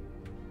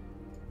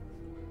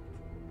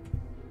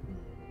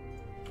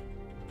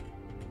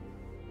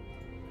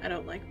 I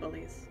don't like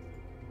bullies.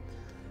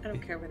 I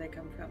don't care where they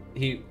come from.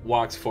 He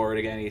walks forward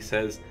again. He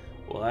says,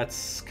 "Well,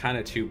 that's kind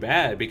of too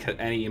bad,"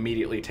 and he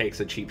immediately takes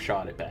a cheap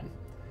shot at Ben.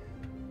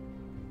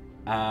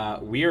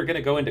 We are going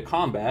to go into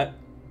combat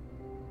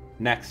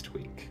next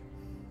week.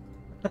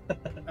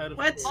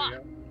 What?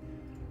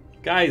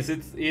 Guys,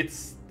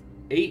 it's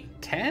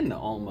 8:10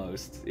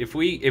 almost. If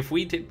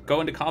we did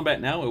go into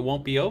combat now, it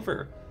won't be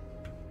over.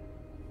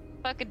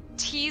 Fucking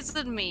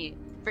teasing me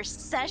for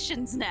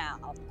sessions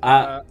now.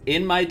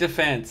 In my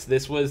defense,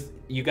 this was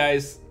you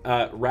guys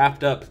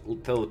wrapped up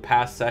the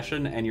past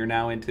session, and you're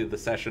now into the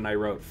session I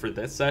wrote for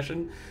this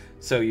session.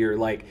 So you're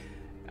like,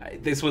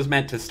 this was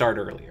meant to start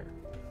earlier.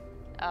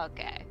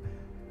 Okay.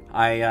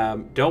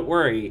 Don't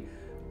worry.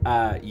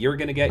 You're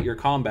gonna get your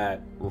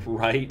combat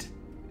right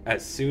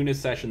as soon as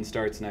session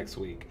starts next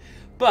week.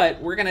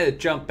 But we're gonna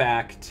jump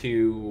back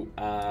to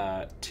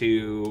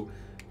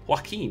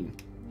Joaquin.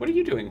 What are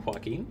you doing,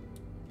 Joaquin?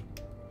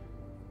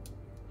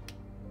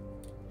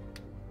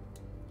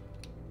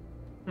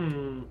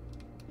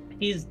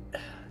 He's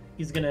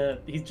just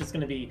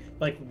gonna be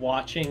like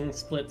watching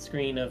split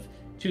screen of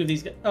two of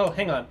these guys. Oh,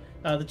 hang on.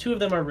 The two of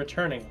them are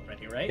returning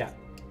already, right? Yeah.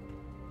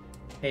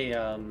 Hey,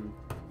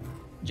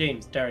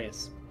 James,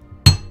 Darius.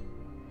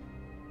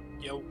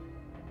 Yo.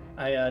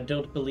 I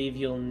don't believe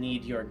you'll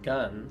need your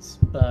guns,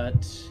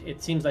 but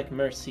it seems like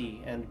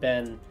Mercy and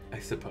Ben I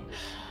suppose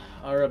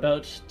are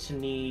about to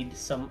need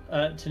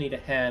a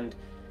hand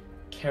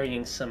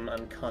carrying some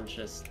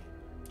unconscious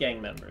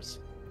gang members.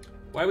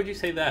 Why would you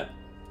say that?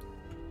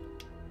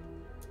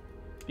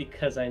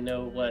 Because I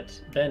know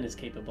what Ben is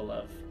capable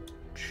of.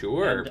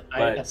 Sure, And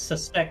but I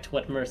suspect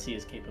what Mercy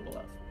is capable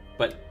of.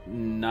 but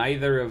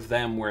neither of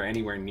them were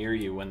anywhere near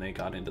you when they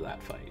got into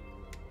that fight.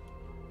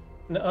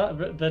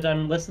 No, but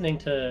I'm listening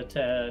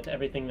to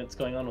everything that's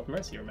going on with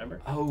Mercy.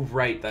 Remember? Oh,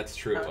 right, that's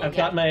true. I've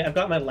got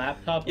my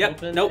laptop Yep,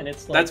 open. nope, And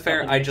it's like that's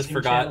fair. got I just YouTube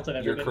forgot. channels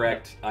that You're everybody-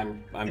 correct.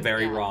 I'm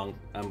very Yeah. wrong.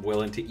 I'm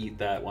willing to eat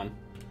that one.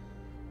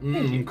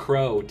 Thank you.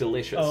 Crow,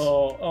 delicious.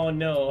 Oh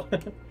no!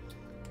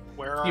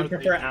 Where Do are you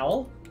prefer they?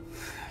 owl?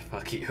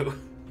 Fuck you.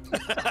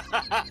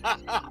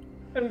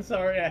 I'm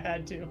sorry, I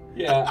had to.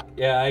 Yeah,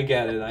 I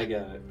get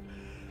it.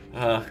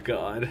 Oh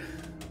god.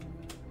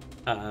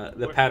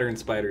 The pattern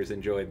spiders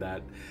enjoyed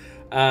that.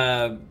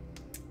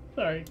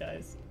 Sorry,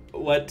 guys.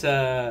 What?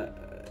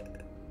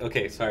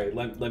 Okay, sorry.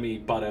 Let me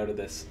butt out of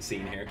this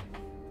scene here.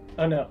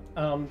 Oh no,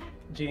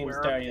 James, Where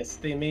are- Darius,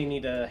 they may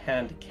need a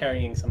hand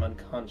carrying some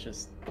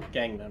unconscious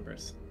gang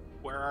members.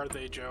 Where are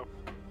they, Joe?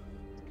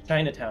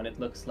 Chinatown, it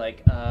looks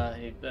like.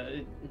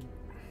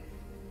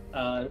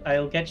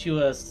 I'll get you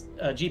a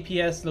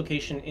GPS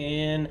location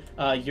in.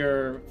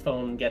 Your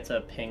phone gets a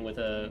ping with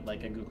a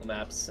Google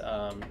Maps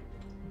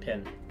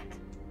pin.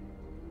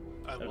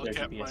 I Of look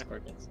their at GPS my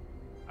coordinates.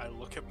 I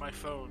look at my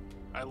phone.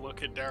 I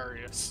look at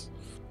Darius.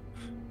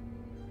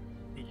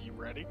 You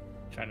ready?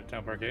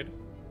 Chinatown Parkade?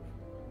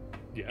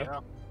 Yeah.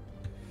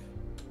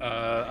 Yeah.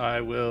 I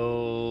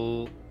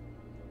will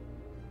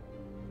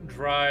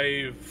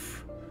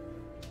drive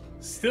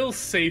still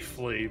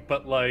safely,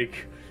 but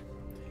like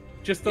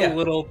just a Yeah,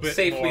 little bit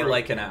Safely more.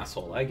 like an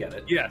asshole. I get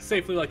it. Yeah,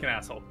 safely like an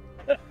asshole.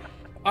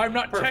 I'm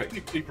not Perfect.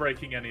 technically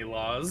breaking any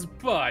laws,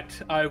 but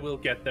I will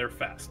get there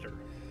faster.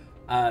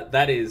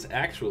 That is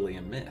actually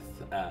a myth.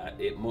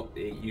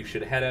 You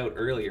should head out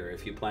earlier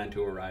if you plan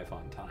to arrive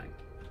on time.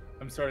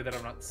 I'm sorry that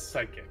I'm not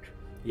psychic.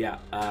 Yeah,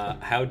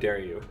 how dare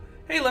you?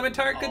 Hey, Lemon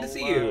Tart, good to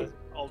see you.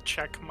 I'll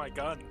check my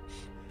gun.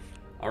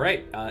 All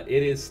right,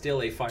 it is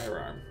still a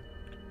firearm.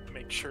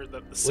 Make sure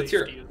that the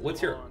safety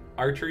What's your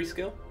archery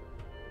skill?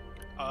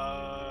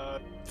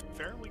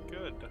 Fairly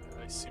good.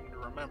 I seem to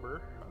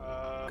remember.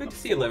 Good to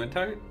see you, Lemon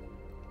Tart.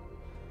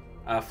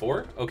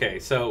 4? Okay,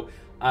 so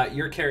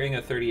you're carrying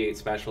a 38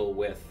 special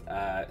with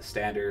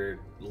standard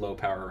low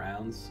power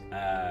rounds.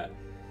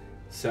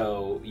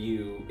 So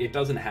it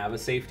doesn't have a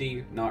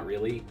safety, not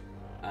really.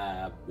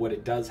 What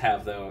it does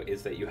have, though,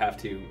 is that you have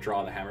to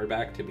draw the hammer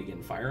back to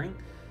begin firing.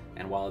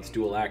 And while it's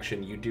dual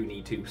action, you do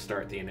need to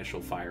start the initial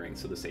firing,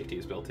 so the safety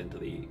is built into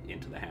the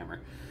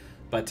hammer.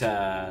 But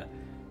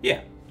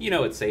yeah, you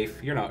know it's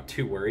safe. You're not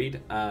too worried.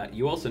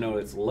 You also know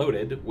it's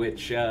loaded,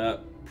 which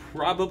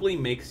probably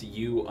makes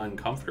you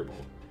uncomfortable.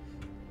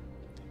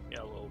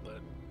 Yeah, a little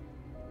bit.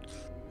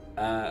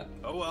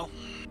 Oh well.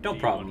 No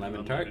problem,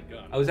 Lemon Tart.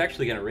 I was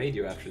actually gonna raid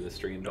you after the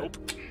stream. Nope.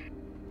 But...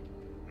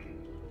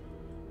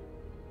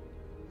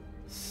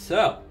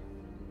 So,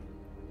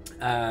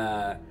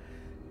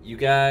 you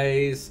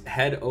guys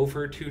head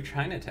over to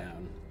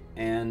Chinatown.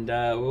 And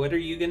what are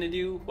you going to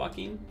do,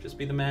 Joaquin? Just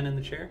be the man in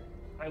the chair?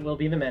 I will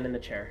be the man in the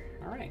chair.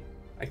 All right.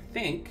 I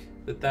think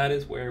that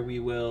is where we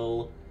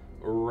will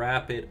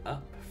wrap it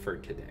up for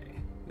today.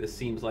 This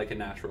seems like a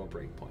natural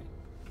break point.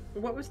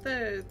 What was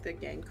the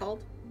gang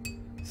called?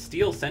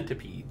 Steel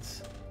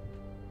Centipedes.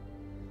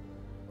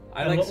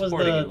 I And like what was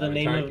supporting you, the Lemon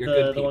name Tart. of You're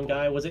good the one people.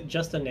 guy? Was it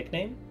just a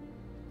nickname?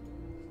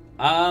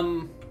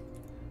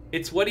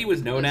 It's what he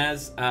was known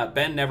as.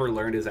 Ben never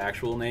learned his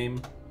actual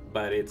name,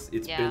 but it's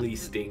Yeah. Billy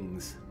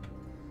Stings.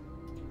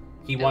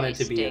 He Billy wanted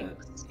to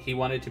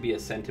Stings. be a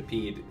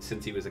centipede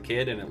since he was a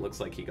kid, and it looks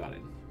like he got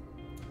it.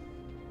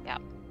 Yeah.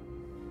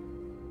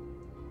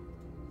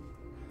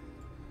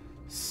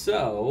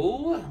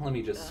 So let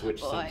me just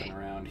switch boy. something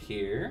around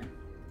here.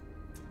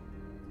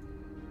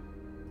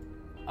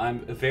 I'm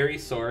very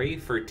sorry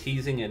for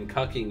teasing and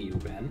cucking you,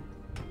 Ben.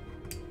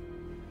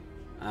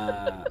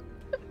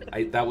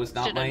 That was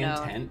not Shoulda my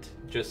known. intent,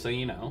 just so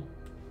you know.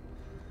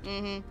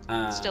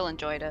 Still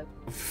enjoyed it.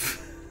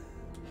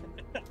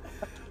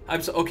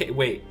 Okay,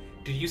 wait.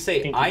 Did you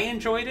say Thank you. I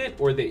enjoyed it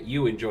or that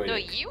you enjoyed No,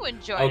 it? you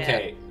enjoyed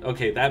it.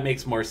 Okay, that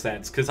makes more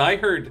sense because I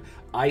heard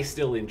I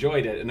still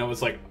enjoyed it, and I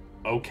was like,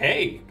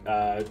 okay,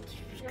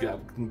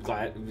 I'm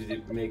glad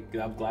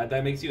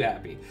that makes you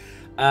happy.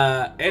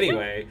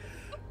 Anyway,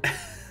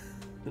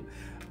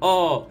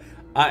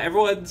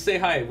 everyone say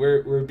hi.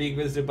 We're being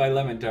visited by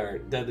Lemon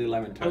Tart, Deadly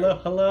Lemon Tart.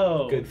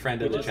 Hello. Good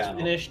friend We of the just channel.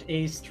 finished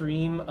a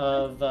stream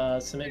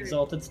of some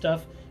Exalted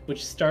stuff,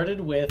 which started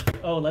with,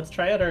 let's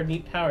try out our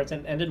neat powers,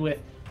 and ended with,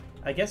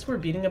 I guess we're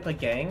beating up a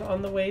gang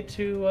on the way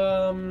to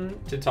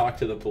To talk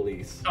to the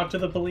police. talk to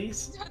the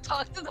police.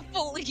 Talk to the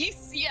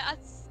police,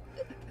 yes.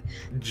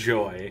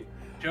 Joy.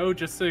 Joe,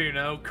 just so you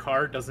know,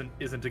 car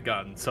isn't a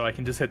gun, so I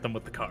can just hit them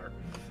with the car.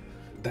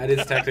 That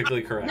is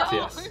technically correct, No.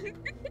 yes.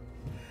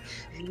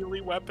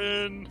 Melee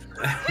weapon.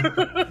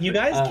 You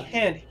guys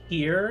can't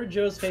hear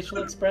Joe's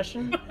facial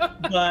expression,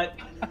 but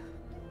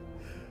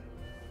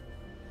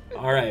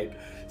All right.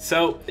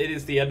 So it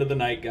is the end of the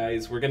night,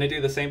 guys. We're going to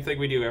do the same thing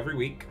we do every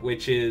week,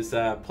 which is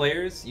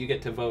players, you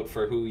get to vote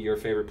for who your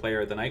favorite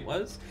player of the night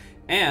was.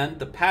 And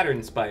the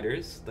pattern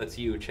spiders, that's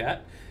you,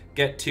 chat,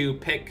 get to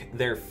pick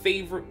their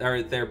favorite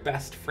or their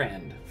best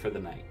friend for the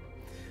night.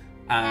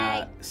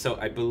 So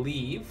I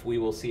believe we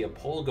will see a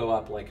poll go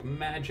up like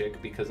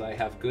magic because I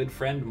have good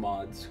friend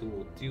mods who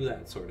will do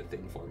that sort of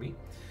thing for me.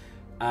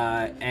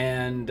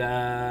 And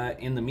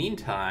in the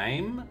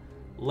meantime,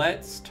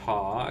 let's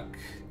talk...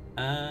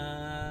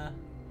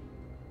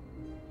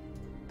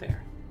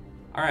 there.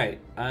 Alright,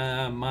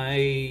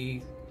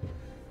 my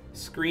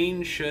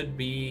screen should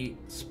be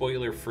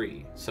spoiler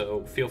free,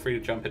 so feel free to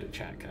jump into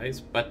chat, guys.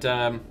 But,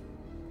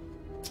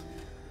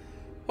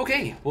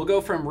 okay, we'll go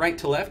from right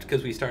to left,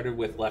 because we started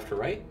with left to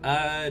right.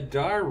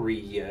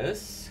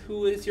 Darius,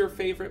 who is your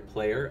favorite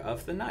player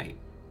of the night?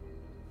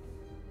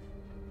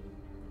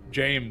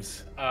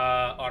 James,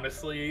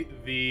 honestly,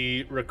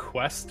 the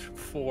request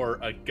for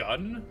a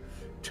gun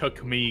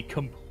took me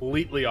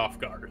completely off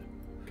guard.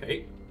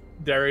 Okay.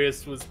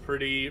 Darius was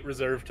pretty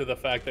reserved to the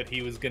fact that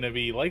he was going to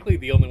be likely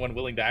the only one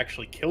willing to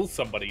actually kill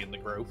somebody in the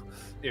group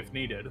if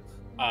needed.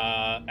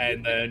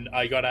 And then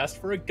I got asked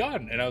for a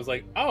gun, and I was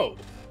like, oh,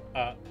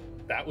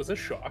 that was a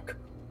shock.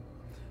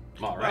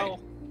 All right. Well,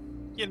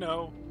 you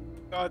know,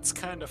 God's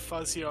kind of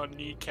fuzzy on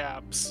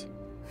kneecaps.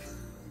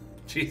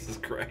 Jesus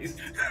Christ.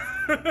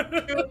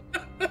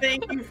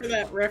 Thank you for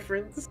that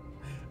reference.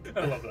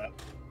 I love that.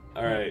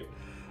 All right.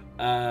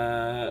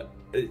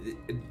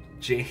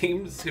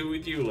 James, who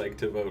would you like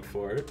to vote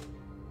for?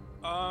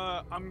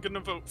 I'm gonna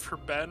vote for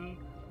Ben,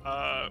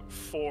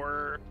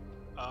 for,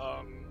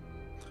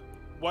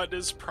 what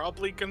is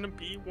probably gonna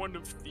be one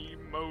of the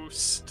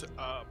most,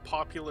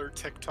 popular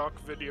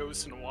TikTok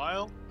videos in a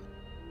while.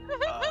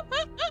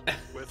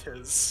 With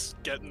his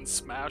getting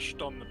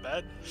smashed on the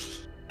bed.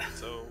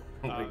 So,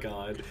 Oh my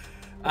god.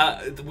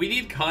 We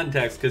need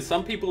context because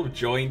some people have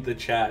joined the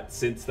chat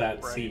since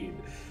that Right.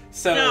 scene.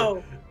 So,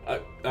 No. all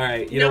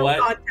right, you no know what?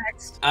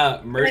 Context.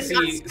 Mercy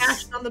Ben got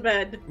smashed on the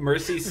bed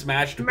Mercy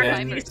smashed Mercy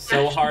Ben smashed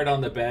so him. hard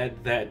on the bed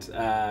that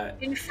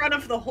in front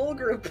of the whole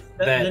group.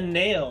 The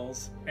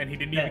nails. And he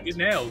didn't even Yes. get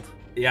nailed.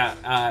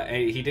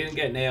 he didn't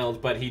get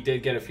nailed, but he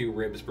did get a few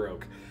ribs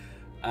broke.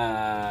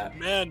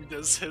 Man,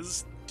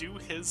 do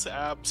his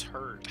abs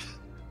hurt?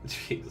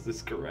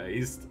 Jesus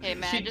Christ. Hey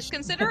man, just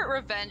consider it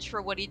revenge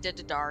for what he did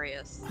to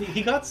Darius.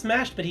 He got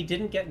smashed, but he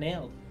didn't get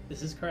nailed.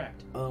 This is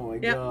correct. Oh my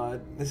Yep.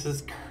 god, this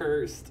is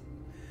cursed.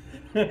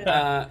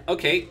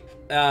 Okay,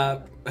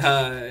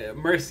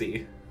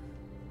 Mercy.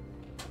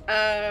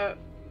 Oh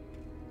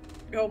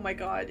my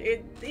god,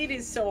 it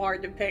is so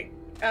hard to pick.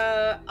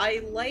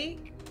 I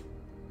like.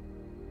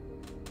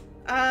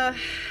 I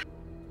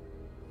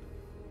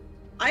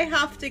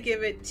have to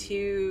give it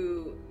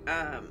to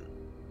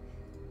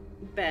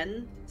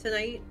Ben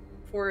tonight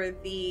for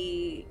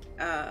the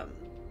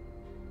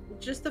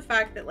just the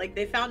fact that like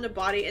they found a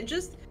body and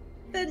just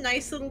the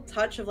nice little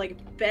touch of like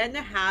Ben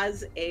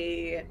has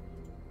a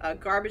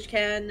garbage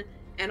can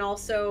and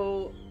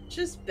also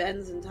just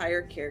Ben's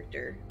entire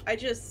character.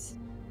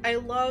 I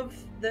love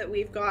that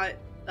we've got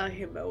a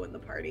himbo in the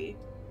party.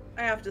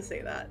 I have to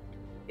say that.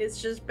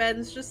 It's just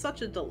Ben's just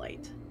such a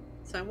delight.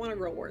 So I want to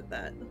reward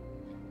that.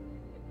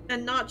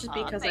 And not just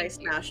Aw, because I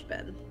thank you. smashed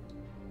Ben.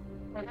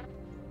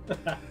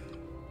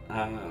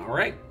 All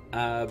right,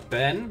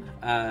 Ben.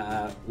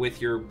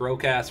 With your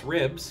broke ass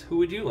ribs, who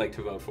would you like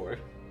to vote for?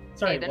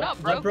 Sorry, Hey, they're what? not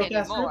What broke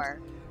broke-ass anymore.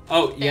 ribs?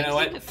 Oh, you know Thanks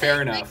what? to-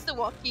 Fair thanks enough. to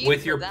Joaquin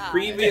With for your that.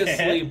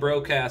 previously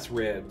broke ass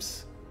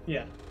ribs.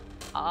 Yeah.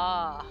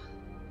 Ah.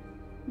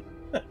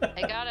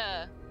 I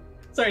gotta.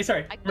 Sorry.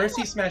 I don't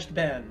Mercy want- smashed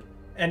Ben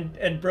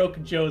and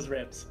broke Joe's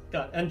ribs.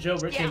 And Joe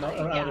came out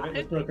of yeah. it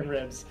with broken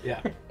ribs.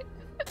 Yeah.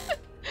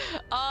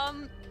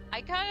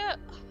 I kind of.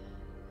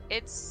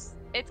 It's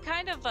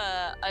kind of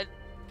a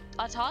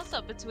toss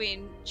up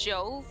between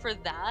Joe for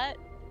that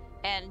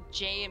and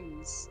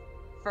James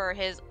for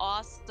his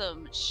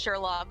awesome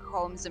Sherlock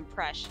Holmes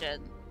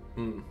impression.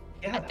 Hmm.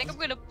 Yeah. I think I'm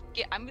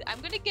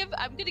gonna give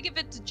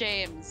it to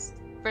James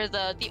for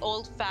the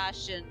old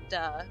fashioned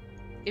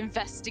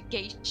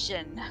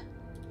investigation.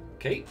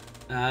 Okay.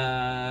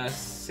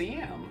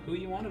 Sam, who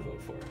you want to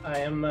vote for? I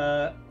am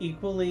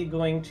equally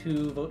going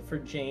to vote for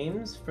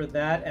James for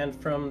that, and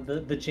from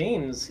the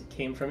James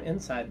came from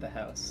inside the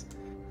house.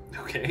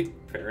 Okay,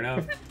 fair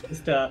enough.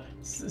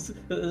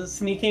 Just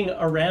sneaking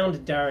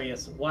around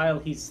Darius while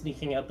he's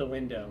sneaking out the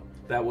window.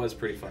 That was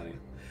pretty funny.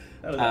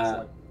 That was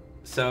excellent.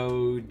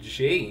 So,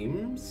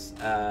 James,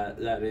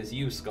 that is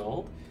you,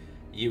 Scald.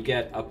 You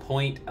get a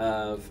point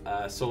of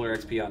solar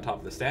XP on top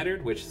of the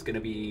standard, which is going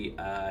to be,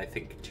 I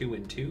think, 2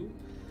 and 2.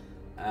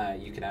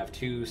 You can have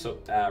 2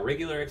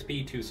 regular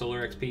XP, 2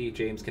 solar XP.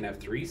 James can have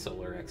 3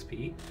 solar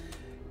XP.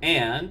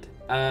 And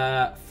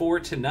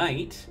for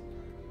tonight,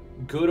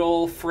 good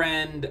old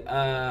friend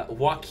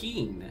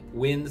Joaquin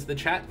wins the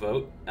chat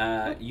vote.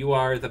 You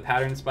are the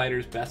Pattern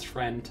Spider's best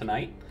friend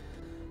tonight.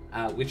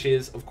 Which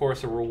is, of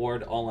course, a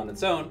reward all on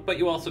its own, but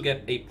you also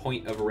get a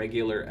point of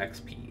regular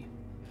XP.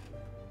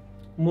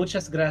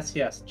 Muchas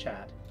gracias,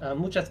 chat.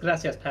 Muchas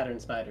gracias, Pattern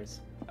Spiders.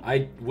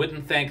 I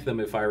wouldn't thank them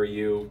if I were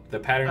you. The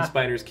Pattern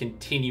Spiders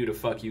continue to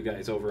fuck you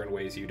guys over in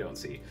ways you don't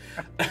see.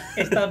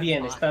 Está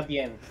bien, está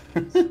bien.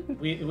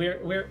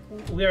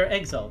 We're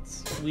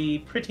exalts. We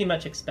pretty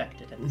much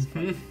expect it at this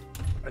point.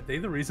 Are they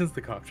the reasons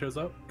the cops showed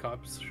up?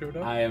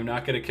 I am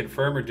not going to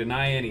confirm or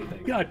deny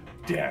anything. God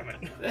damn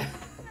it.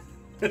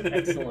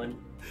 Excellent.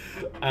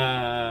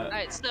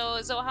 Alright,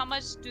 so how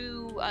much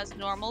do us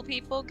normal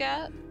people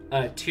get?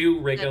 2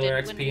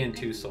 regular didn't win XP and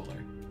anything? 2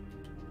 solar.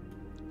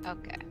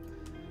 Okay.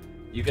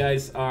 You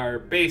guys are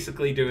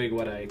basically doing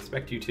what I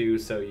expect you to,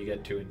 so you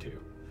get 2 and 2.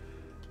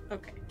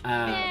 Okay.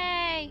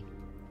 Yay!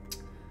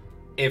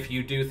 If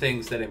you do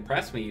things that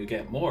impress me, you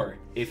get more.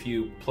 If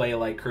you play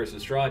like Curse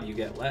of Strahd, you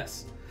get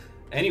less.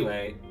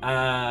 Anyway,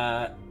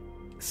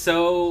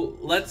 so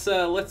let's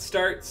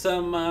start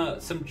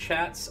some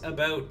chats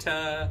about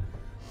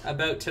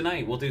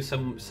tonight. We'll do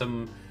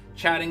some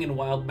chatting and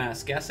wild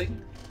mass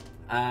guessing.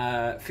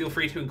 Feel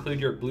free to include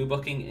your blue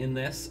booking in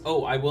this.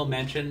 Oh, I will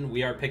mention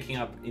we are picking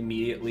up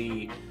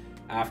immediately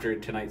after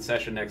tonight's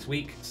session next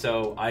week,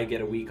 so I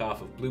get a week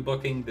off of blue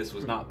booking. This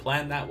was not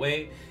planned that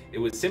way. It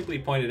was simply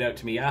pointed out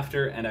to me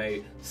after, and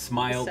I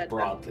smiled Said that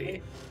broadly.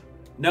 way.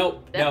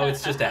 No,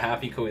 it's just a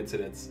happy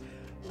coincidence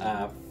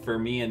for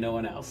me and no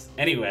one else.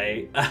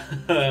 Anyway,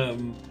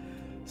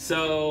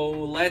 so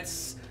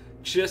let's,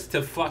 just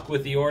to fuck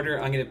with the order,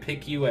 I'm going to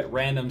pick you at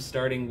random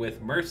starting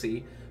with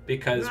Mercy,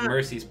 because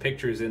Mercy's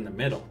picture's in the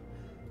middle.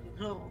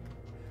 Oh.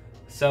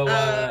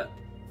 So,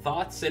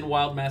 thoughts and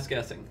wild mass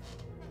guessing?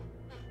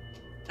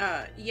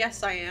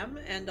 Yes, I am,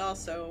 and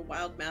also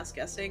wild mass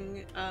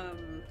guessing.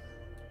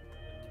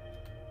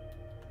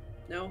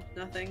 No,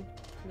 nothing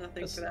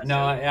for that. No,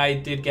 so- I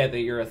did get that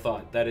you're a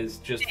thought. That is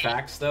just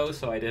facts, though,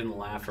 so I didn't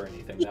laugh or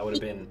anything. That would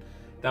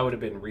have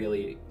been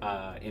really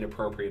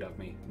inappropriate of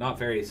me. Not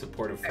very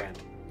supportive friend.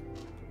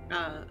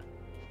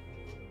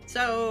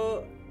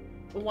 So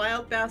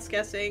wild mass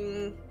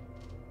guessing.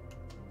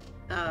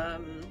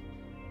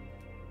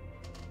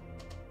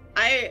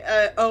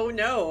 Oh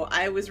no,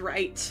 I was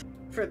right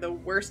for the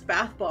worst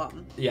bath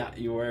bomb. Yeah,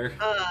 you were.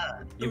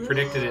 You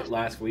predicted it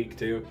last week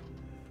too.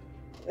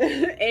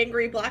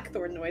 Angry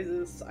blackthorn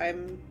noises.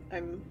 I'm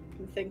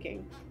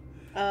thinking.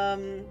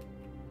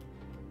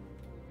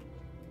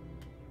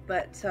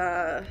 But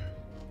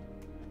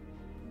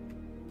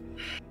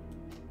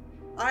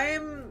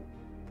I'm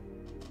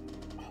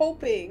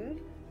hoping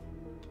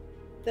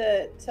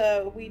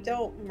that we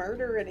don't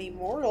murder any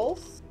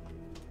mortals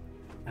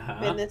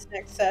in this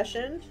next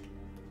session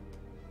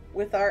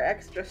with our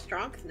extra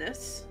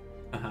strongness.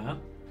 Well,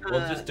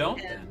 just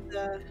don't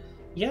then.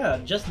 Yeah,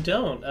 just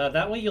don't.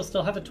 That way you'll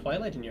still have a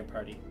Twilight in your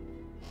party.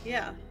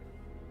 Yeah.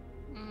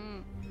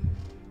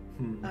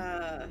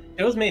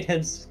 Joe's made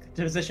his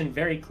position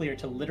very clear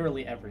to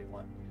literally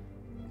everyone.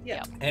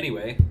 Yeah.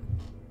 Anyway.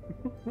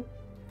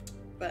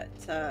 But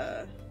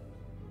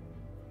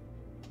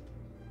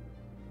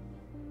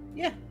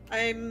yeah,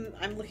 I'm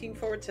looking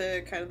forward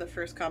to kind of the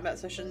first combat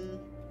session.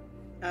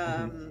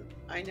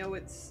 I know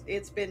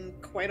it's been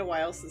quite a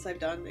while since I've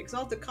done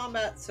Exalted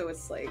Combat, so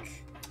it's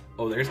like,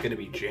 oh, there's gonna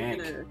be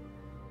jank.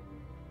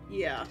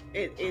 Yeah,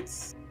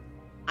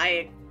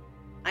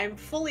 I'm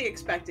fully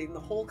expecting the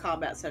whole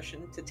combat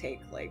session to take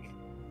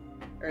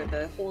or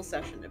the whole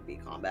session to be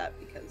combat,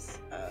 because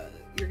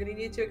you're gonna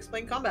need to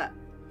explain combat.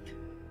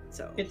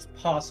 So it's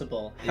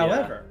possible. Yeah.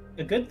 However,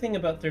 a good thing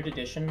about 3rd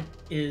edition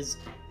is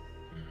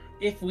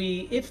if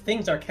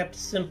things are kept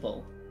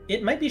simple,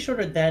 it might be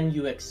shorter than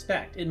you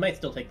expect. It might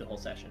still take the whole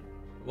session.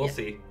 We'll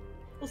see.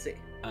 We'll see.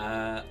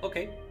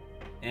 Okay.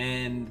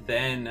 And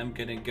then I'm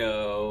gonna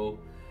go...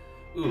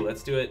 Ooh,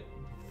 let's do it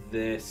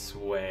this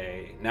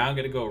way. Now I'm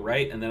gonna go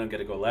right, and then I'm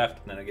gonna go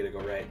left, and then I'm gonna go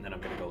right, and then I'm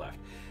gonna go left.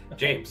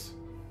 James.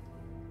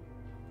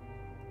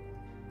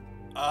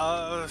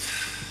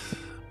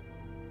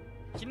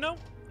 You know,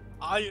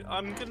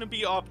 I'm gonna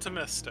be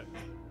optimistic.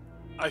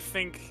 I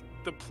think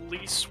the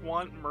police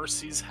want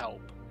Mercy's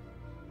help.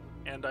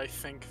 And I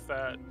think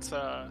that,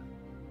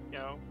 you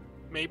know,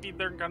 maybe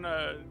they're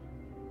gonna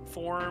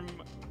form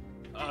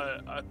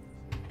a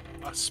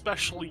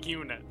special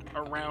unit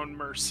around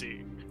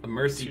Mercy. A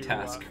Mercy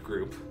task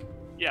group.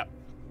 Yeah.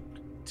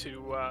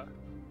 To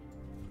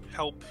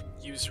help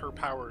use her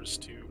powers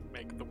to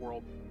make the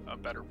world a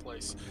better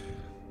place.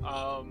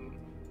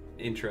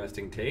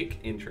 Interesting take.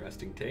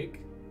 Interesting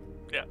take.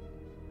 Yeah.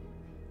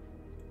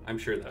 I'm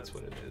sure that's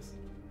what it is.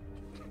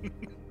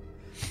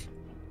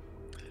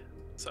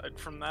 Aside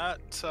from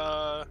that,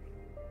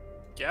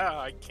 yeah,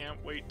 I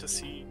can't wait to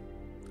see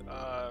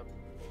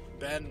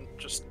Ben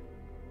just,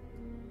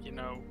 you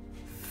know,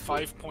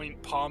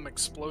 5-point palm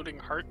exploding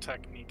heart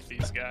technique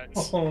these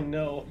guys. Oh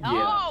no.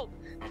 No!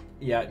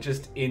 Yeah,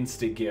 just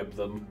insta-gib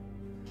them.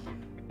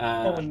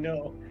 Oh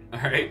no.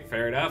 Alright,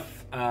 fair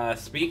enough.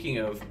 Speaking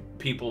of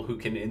people who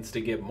can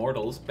insta-gib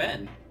mortals,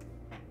 Ben.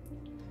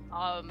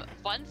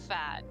 Fun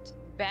fact,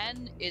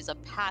 Ben is a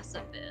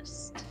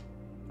pacifist.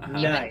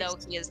 Nice. Even though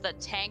he is the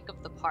tank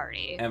of the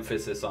party.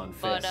 Emphasis on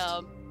fist.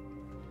 But,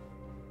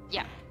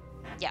 yeah,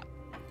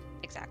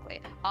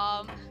 exactly.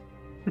 I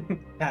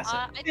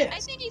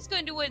think he's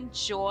going to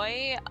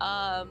enjoy,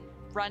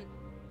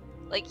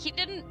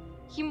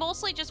 he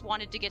mostly just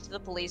wanted to get to the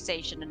police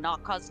station and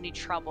not cause any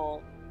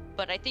trouble,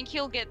 but I think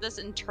he'll get this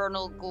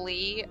internal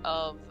glee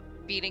of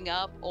beating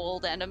up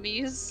old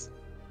enemies,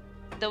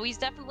 though he's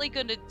definitely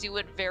going to do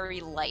it very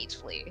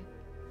lightly.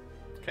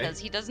 Because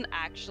he doesn't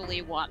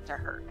actually want to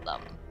hurt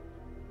them.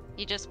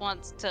 He just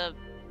wants to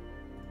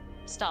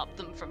stop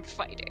them from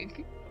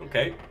fighting.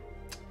 Okay.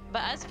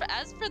 But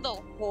as for the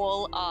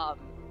whole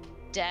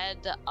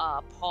dead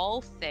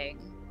Paul thing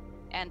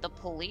and the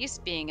police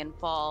being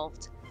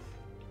involved,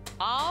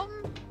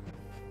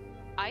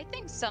 I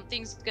think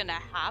something's gonna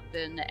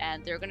happen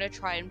and they're gonna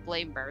try and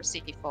blame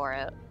Mercy for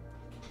it.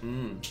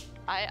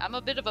 I'm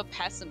a bit of a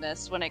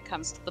pessimist when it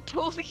comes to the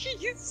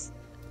police.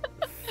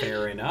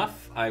 Fair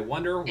enough. I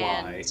wonder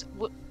why.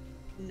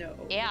 No.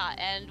 Yeah,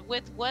 and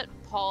with what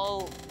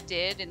Paul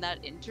did in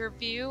that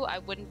interview, I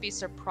wouldn't be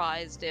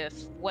surprised if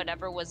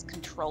whatever was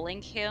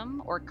controlling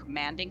him or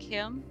commanding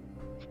him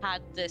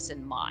had this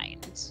in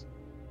mind.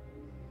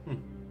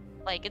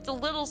 Like, it's a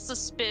little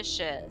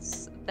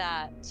suspicious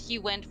that he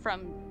went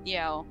from, you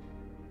know,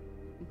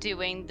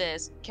 doing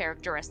this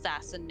character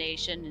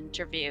assassination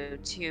interview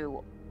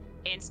to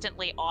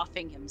instantly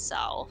offing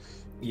himself.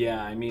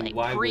 Yeah, I mean, like,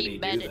 why would he do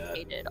that?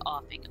 Premeditated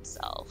offing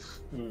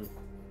himself.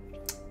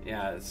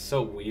 Yeah, it's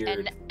so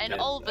weird. And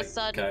all of a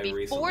sudden,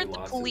 before the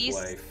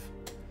police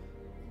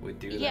would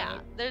do yeah,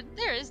 that.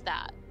 there is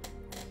that.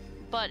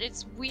 But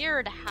it's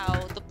weird how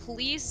the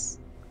police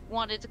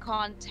wanted to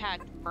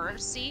contact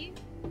Mercy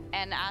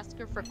and ask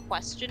her for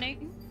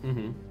questioning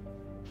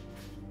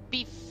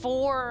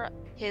before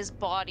his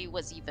body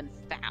was even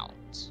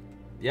found.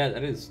 Yeah,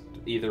 that is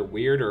either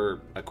weird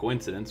or a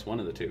coincidence, one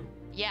of the two.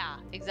 Yeah,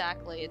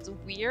 exactly. It's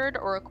weird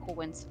or a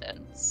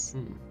coincidence.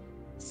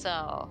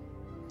 So,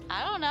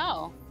 I don't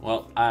know.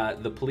 Well,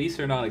 the police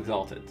are not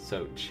exalted,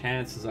 so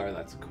chances are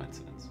that's a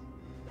coincidence.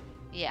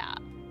 Yeah.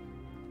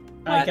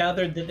 I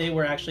gathered that they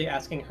were actually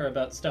asking her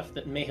about stuff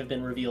that may have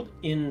been revealed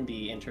in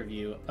the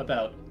interview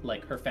about,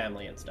 like, her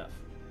family and stuff.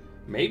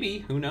 Maybe.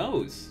 Who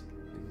knows?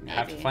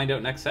 Have to Maybe. find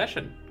out next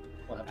session.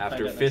 We'll have to After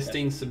find out next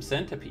fisting some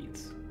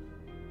centipedes.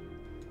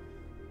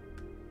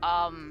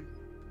 Why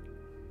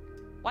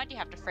do you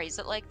have to phrase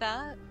it like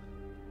that?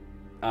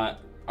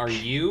 Are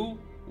you,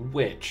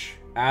 Witch,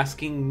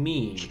 asking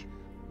me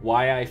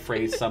why I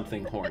phrase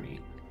something horny?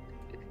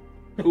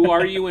 Who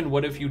are you and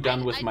what have you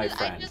done with my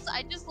friend?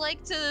 I just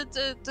like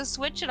to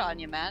switch it on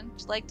you, man.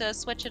 Just like to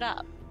switch it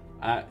up.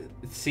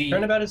 See.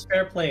 Turnabout is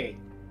fair play.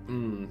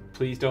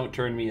 Please don't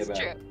turn me It's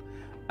about. true.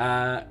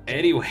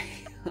 Anyway.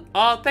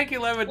 Oh, thank you,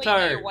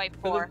 Levitar, white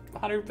for the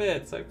 100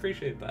 bits. I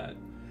appreciate that.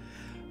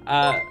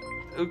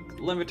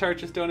 Levitar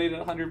just donated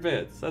 100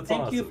 bits. That's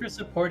awesome. Thank you for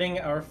supporting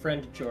our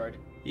friend Jord.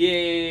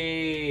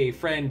 Yay,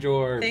 friend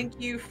Jord. Thank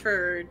you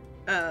for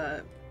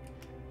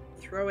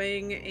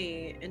throwing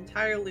a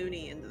entire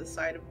loony into the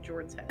side of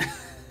Jord's head.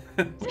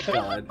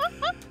 God.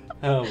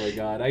 Oh my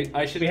God.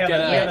 I should We get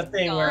have a. a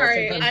thing where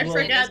Sorry, sometimes I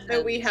we'll- forgot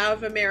that we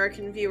have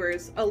American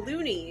viewers. A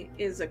loony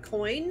is a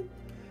coin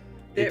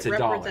that It's a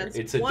dollar. represents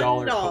It's a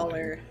 $1.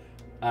 dollar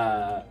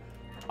coin.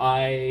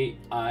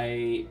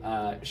 I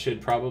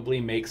should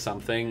probably make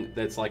something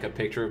that's like a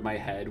picture of my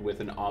head with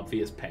an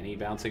obvious penny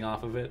bouncing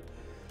off of it.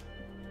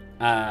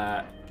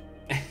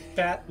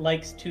 Fat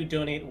likes to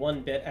donate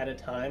 1 bit at a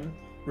time,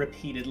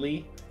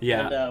 repeatedly.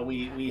 Yeah. And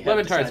we have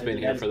Levitar's decided been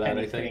here is for that,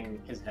 Penny I think.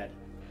 hitting his head.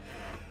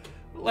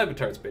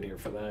 Levitar's been here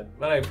for that,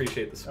 but I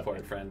appreciate the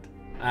support, friend.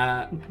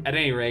 At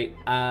any rate,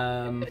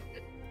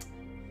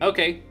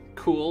 okay,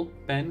 cool,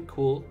 Ben,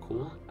 cool.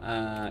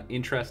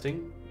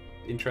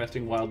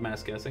 Interesting wild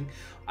mass guessing.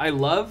 I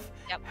love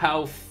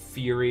how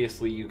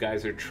furiously you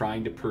guys are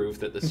trying to prove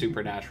that the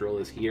supernatural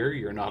is here.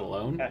 You're not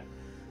alone.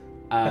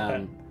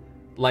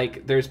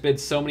 Like, there's been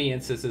so many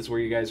instances where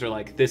you guys are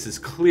like, this is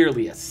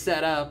clearly a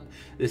setup.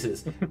 This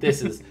is,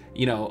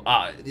 you know,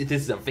 this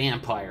is a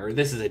vampire. Or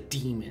this is a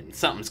demon.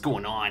 Something's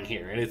going on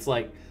here. And it's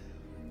like,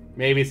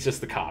 maybe it's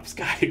just the cops,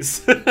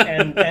 guys.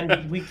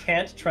 and we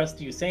can't trust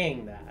you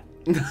saying that.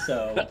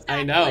 So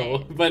I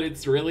know, but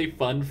it's really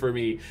fun for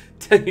me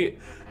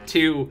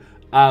to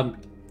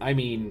I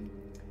mean,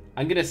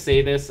 I'm going to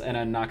say this and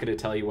I'm not going to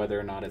tell you whether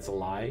or not it's a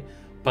lie,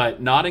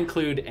 but not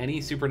include any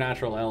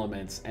supernatural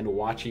elements and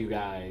watch you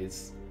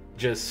guys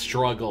just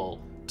struggle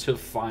to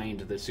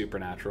find the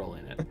supernatural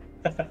in it.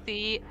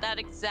 That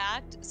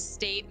exact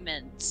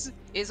statement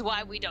is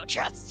why we don't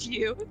trust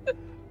you.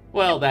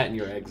 Well, that and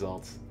your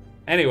exalts.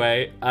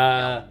 Anyway,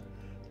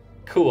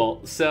 cool.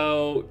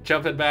 So,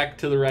 jumping back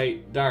to the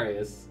right,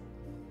 Darius.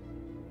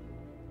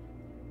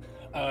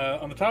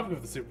 On the topic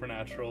of the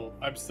supernatural,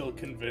 I'm still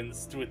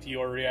convinced with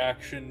your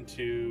reaction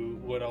to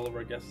what all of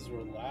our guesses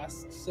were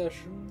last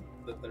session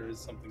that there is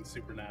something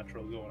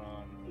supernatural going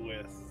on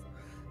with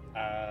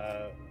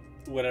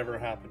whatever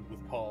happened with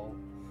Paul.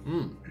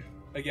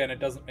 Again, it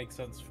doesn't make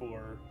sense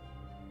for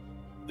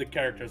the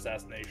character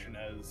assassination,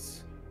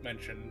 as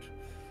mentioned,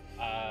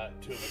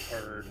 to have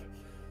occurred,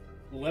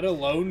 let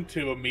alone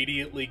to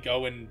immediately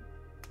go and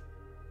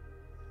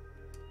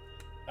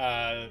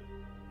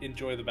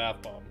enjoy the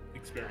bath bomb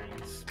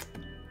experience.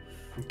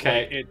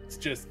 Okay. Like, it's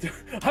just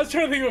I was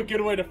trying to think of a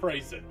good way to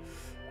phrase it.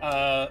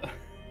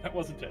 That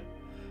wasn't it.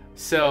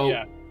 So,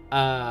 yeah.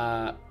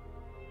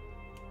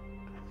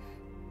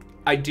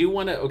 I do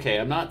want to. Okay,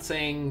 I'm not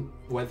saying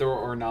whether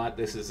or not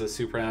this is a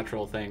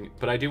supernatural thing,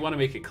 but I do want to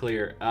make it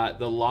clear: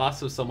 the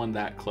loss of someone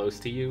that close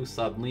to you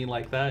suddenly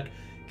like that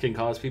can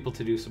cause people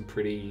to do some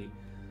pretty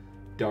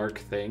dark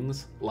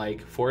things,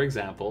 like, for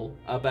example,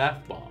 a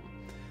bath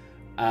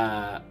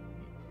bomb.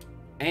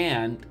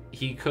 And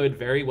he could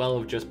very well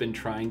have just been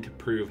trying to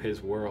prove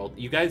his world.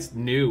 You guys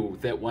knew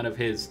that one of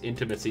his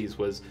intimacies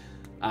was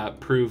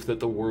prove that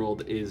the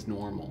world is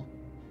normal.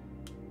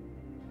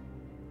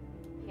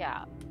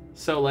 Yeah.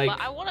 So, like,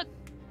 But I want to.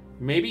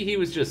 maybe he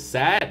was just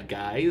sad,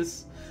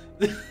 guys.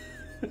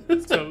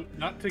 So,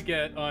 not to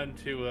get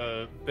onto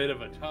a bit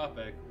of a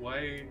topic,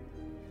 why,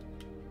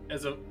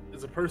 as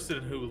a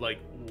person who like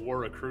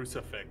wore a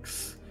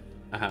crucifix,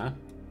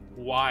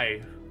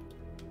 why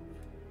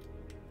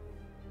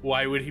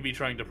would he be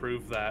trying to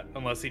prove that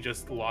unless he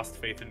just lost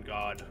faith in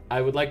God?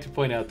 I would like to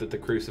point out that the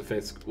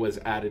crucifix was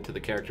added to the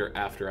character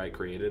after I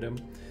created him.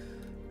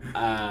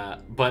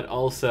 But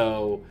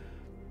also,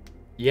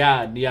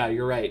 yeah,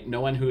 you're right.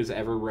 No one who has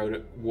ever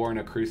worn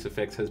a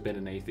crucifix has been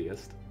an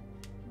atheist.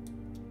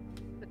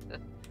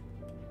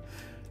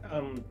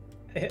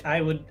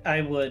 I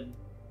would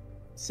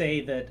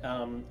say that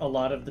a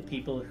lot of the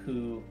people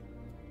who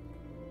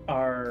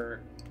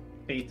are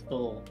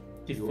faithful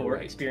before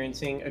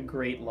experiencing a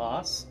great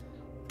loss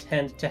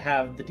tend to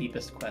have the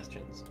deepest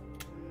questions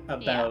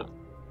about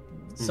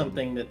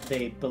something that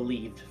they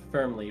believed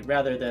firmly,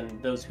 rather than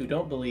those who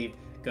don't believe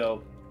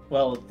go,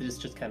 well, this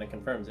just kind of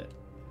confirms it.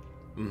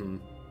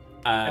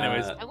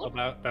 Anyways, I'll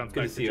bounce good back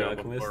to see to you, Joe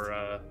Alchemist.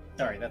 before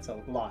Sorry, that's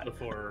a lot.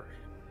 before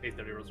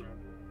 8:30 rolls around.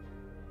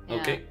 Yeah.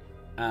 Okay.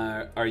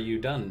 Are you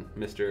done,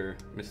 Mr.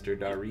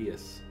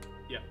 Darius?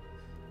 Yeah.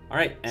 All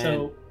right. And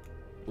So,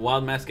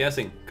 Wild mass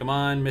guessing. Come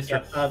on,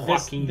 Mr.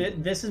 Joaquin.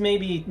 This is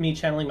maybe me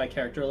channeling my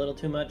character a little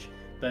too much,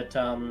 but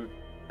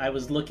I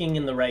was looking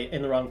in the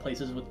wrong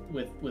places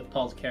with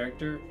Paul's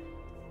character,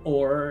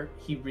 or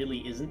he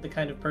really isn't the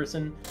kind of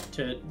person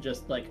to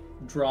just like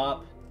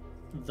drop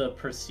the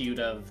pursuit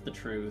of the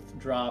truth,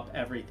 drop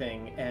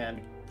everything, and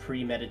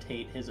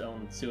premeditate his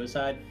own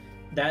suicide.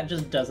 That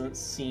just doesn't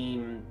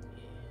seem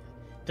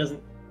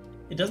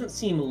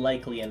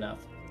likely enough,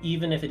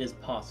 even if it is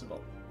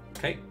possible.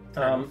 Okay.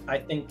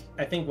 I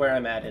think where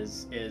I'm at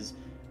is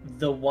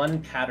the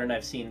one pattern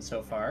I've seen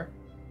so far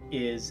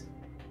is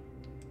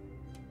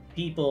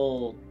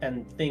people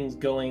and things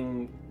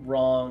going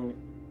wrong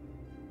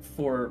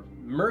for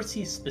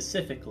Mercy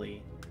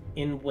specifically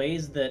in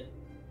ways that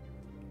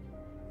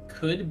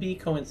could be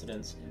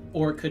coincidence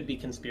or could be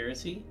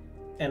conspiracy,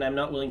 and I'm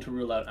not willing to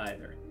rule out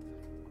either.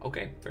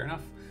 Okay, fair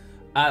enough.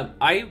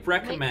 I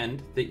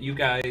recommend that you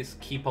guys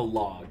keep a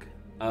log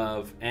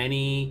of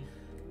any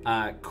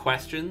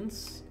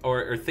questions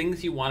or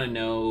things you want to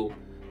know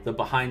the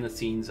behind the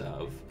scenes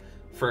of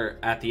for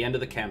at the end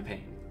of the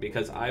campaign,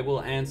 because I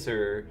will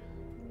answer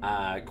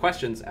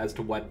questions as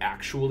to what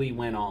actually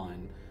went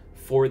on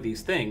for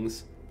these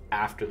things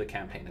after the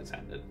campaign has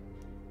ended.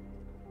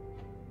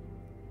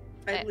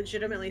 I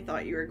legitimately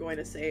thought you were going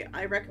to say,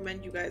 I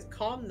recommend you guys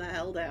calm the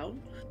hell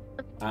down.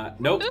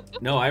 Nope.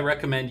 No, I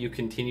recommend you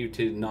continue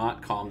to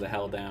not calm the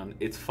hell down.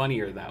 It's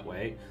funnier that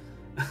way.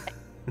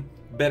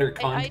 Better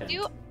content.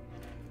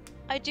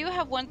 I do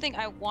have one thing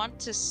I want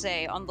to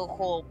say on the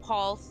whole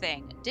Paul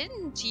thing.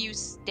 Didn't you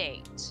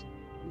state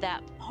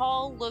that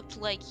Paul looked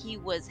like he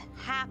was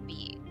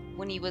happy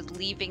when he was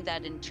leaving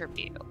that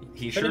interview?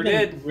 He sure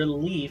did.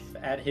 Relief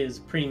at his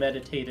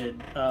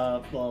premeditated,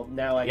 well,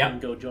 now I can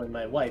go join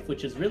my wife,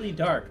 which is really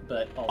dark,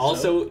 but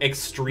also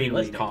extremely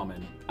realistic.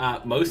 Common.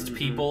 Most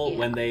people,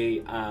 when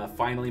they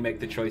finally make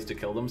the choice to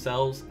kill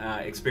themselves,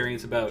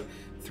 experience about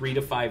 3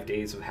 to 5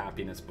 days of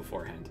happiness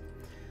beforehand.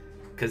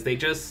 Because they're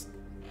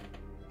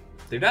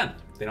done.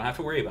 They don't have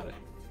to worry about it.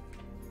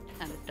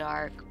 Kind of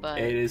dark, but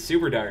it is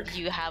super dark.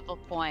 You have a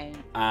point.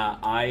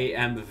 I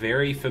am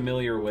very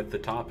familiar with the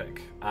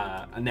topic.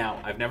 Now,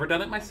 I've never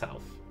done it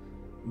myself,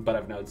 but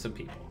I've known some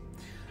people.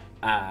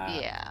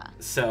 Yeah.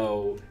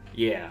 So,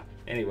 yeah.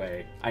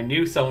 Anyway, I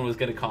knew someone was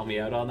going to call me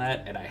out on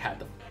that, and I had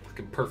the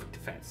fucking perfect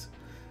defense.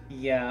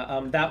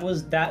 Yeah,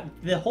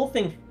 the whole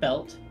thing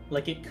felt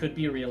like it could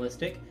be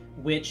realistic,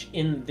 which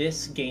in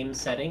this game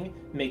setting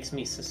makes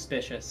me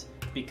suspicious,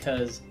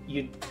 because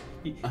you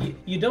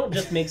don't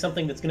just make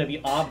something that's going to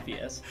be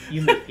obvious.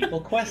 You make people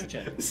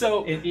question.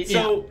 So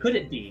could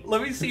it be?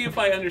 Let me see if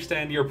I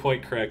understand your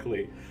point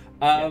correctly.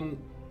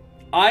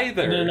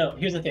 Either. No.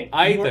 Here's the thing.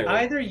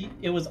 Either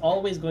it was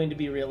always going to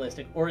be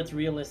realistic, or it's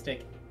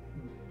realistic,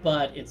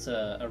 but it's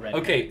a red.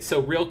 Okay, so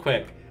real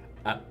quick,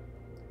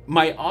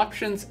 my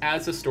options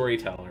as a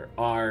storyteller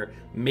are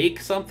make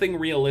something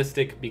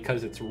realistic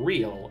because it's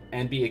real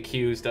and be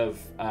accused of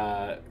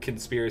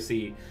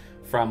conspiracy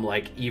from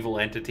like evil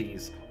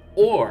entities,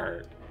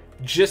 or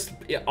just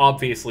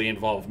obviously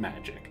involve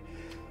magic.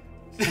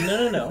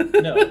 No.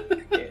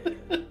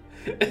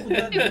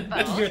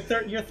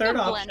 Your third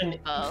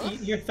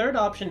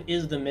option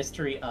is the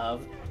mystery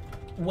of,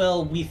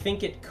 well, we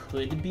think it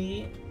could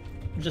be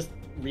just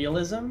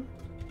realism,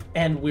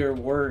 and we're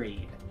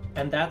worried,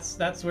 and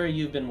that's where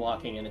you've been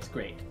walking, and it's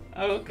great.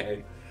 Oh,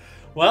 okay.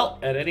 Well,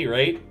 at any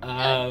rate,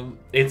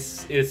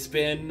 it's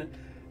been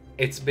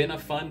a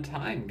fun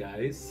time,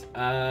 guys.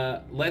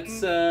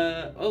 Let's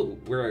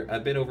we're a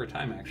bit over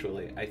time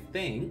actually. I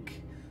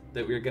think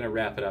that we're gonna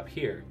wrap it up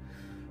here.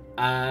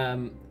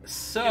 Late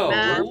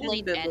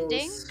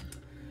ending?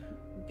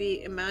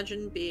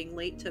 Imagine being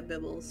late to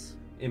Bibbles.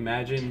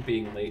 Imagine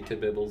being late to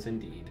Bibbles,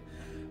 indeed.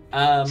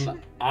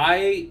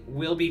 I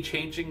will be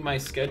changing my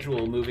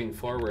schedule moving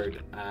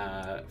forward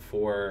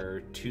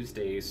for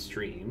Tuesday's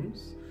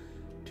streams.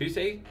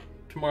 Tuesday?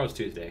 Tomorrow's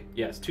Tuesday.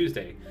 Yes,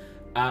 Tuesday.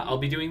 I'll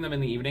be doing them in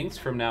the evenings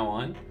from now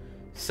on.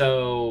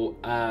 So,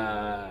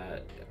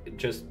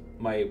 just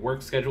my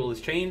work schedule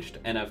has changed,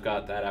 and I've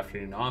got that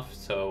afternoon off,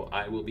 so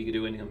I will be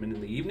doing them in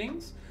the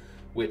evenings,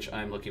 which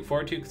I'm looking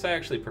forward to, because I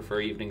actually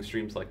prefer evening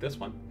streams like this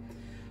one.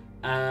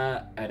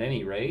 At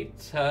any rate,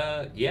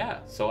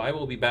 so I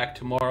will be back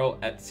tomorrow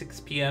at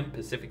 6 p.m.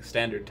 Pacific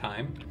Standard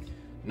Time.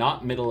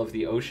 Not middle of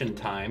the ocean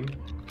time,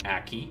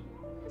 Aki.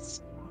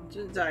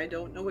 I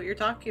don't know what you're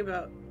talking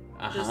about.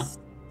 Just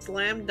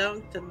slam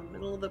dunked in the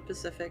middle of the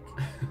Pacific.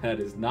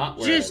 That is not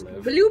where just I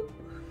live. Bloop.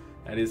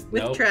 That is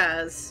with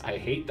Traz. I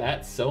hate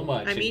that so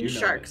much. I mean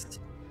sharks.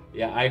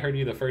 Yeah, I heard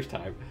you the first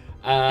time.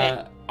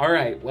 All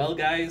right, well,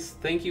 guys,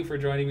 thank you for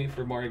joining me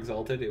for More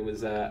Exalted. It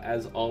was,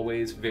 as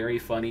always, very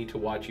funny to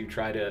watch you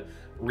try to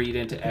read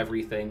into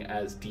everything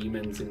as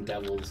demons and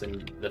devils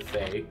and the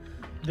Fae.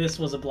 This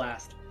was a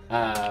blast.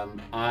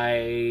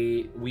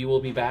 We will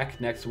be back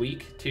next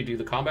week to do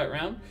the combat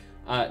round.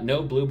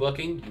 No blue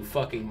booking, you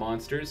fucking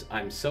monsters.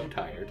 I'm so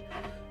tired.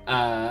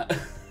 At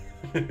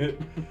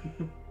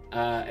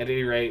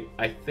any rate,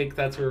 I think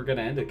that's where we're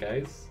gonna end it,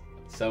 guys.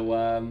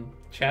 So,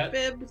 chat.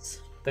 Bibs.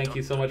 Thank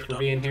you so much for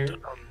being here.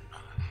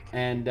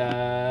 And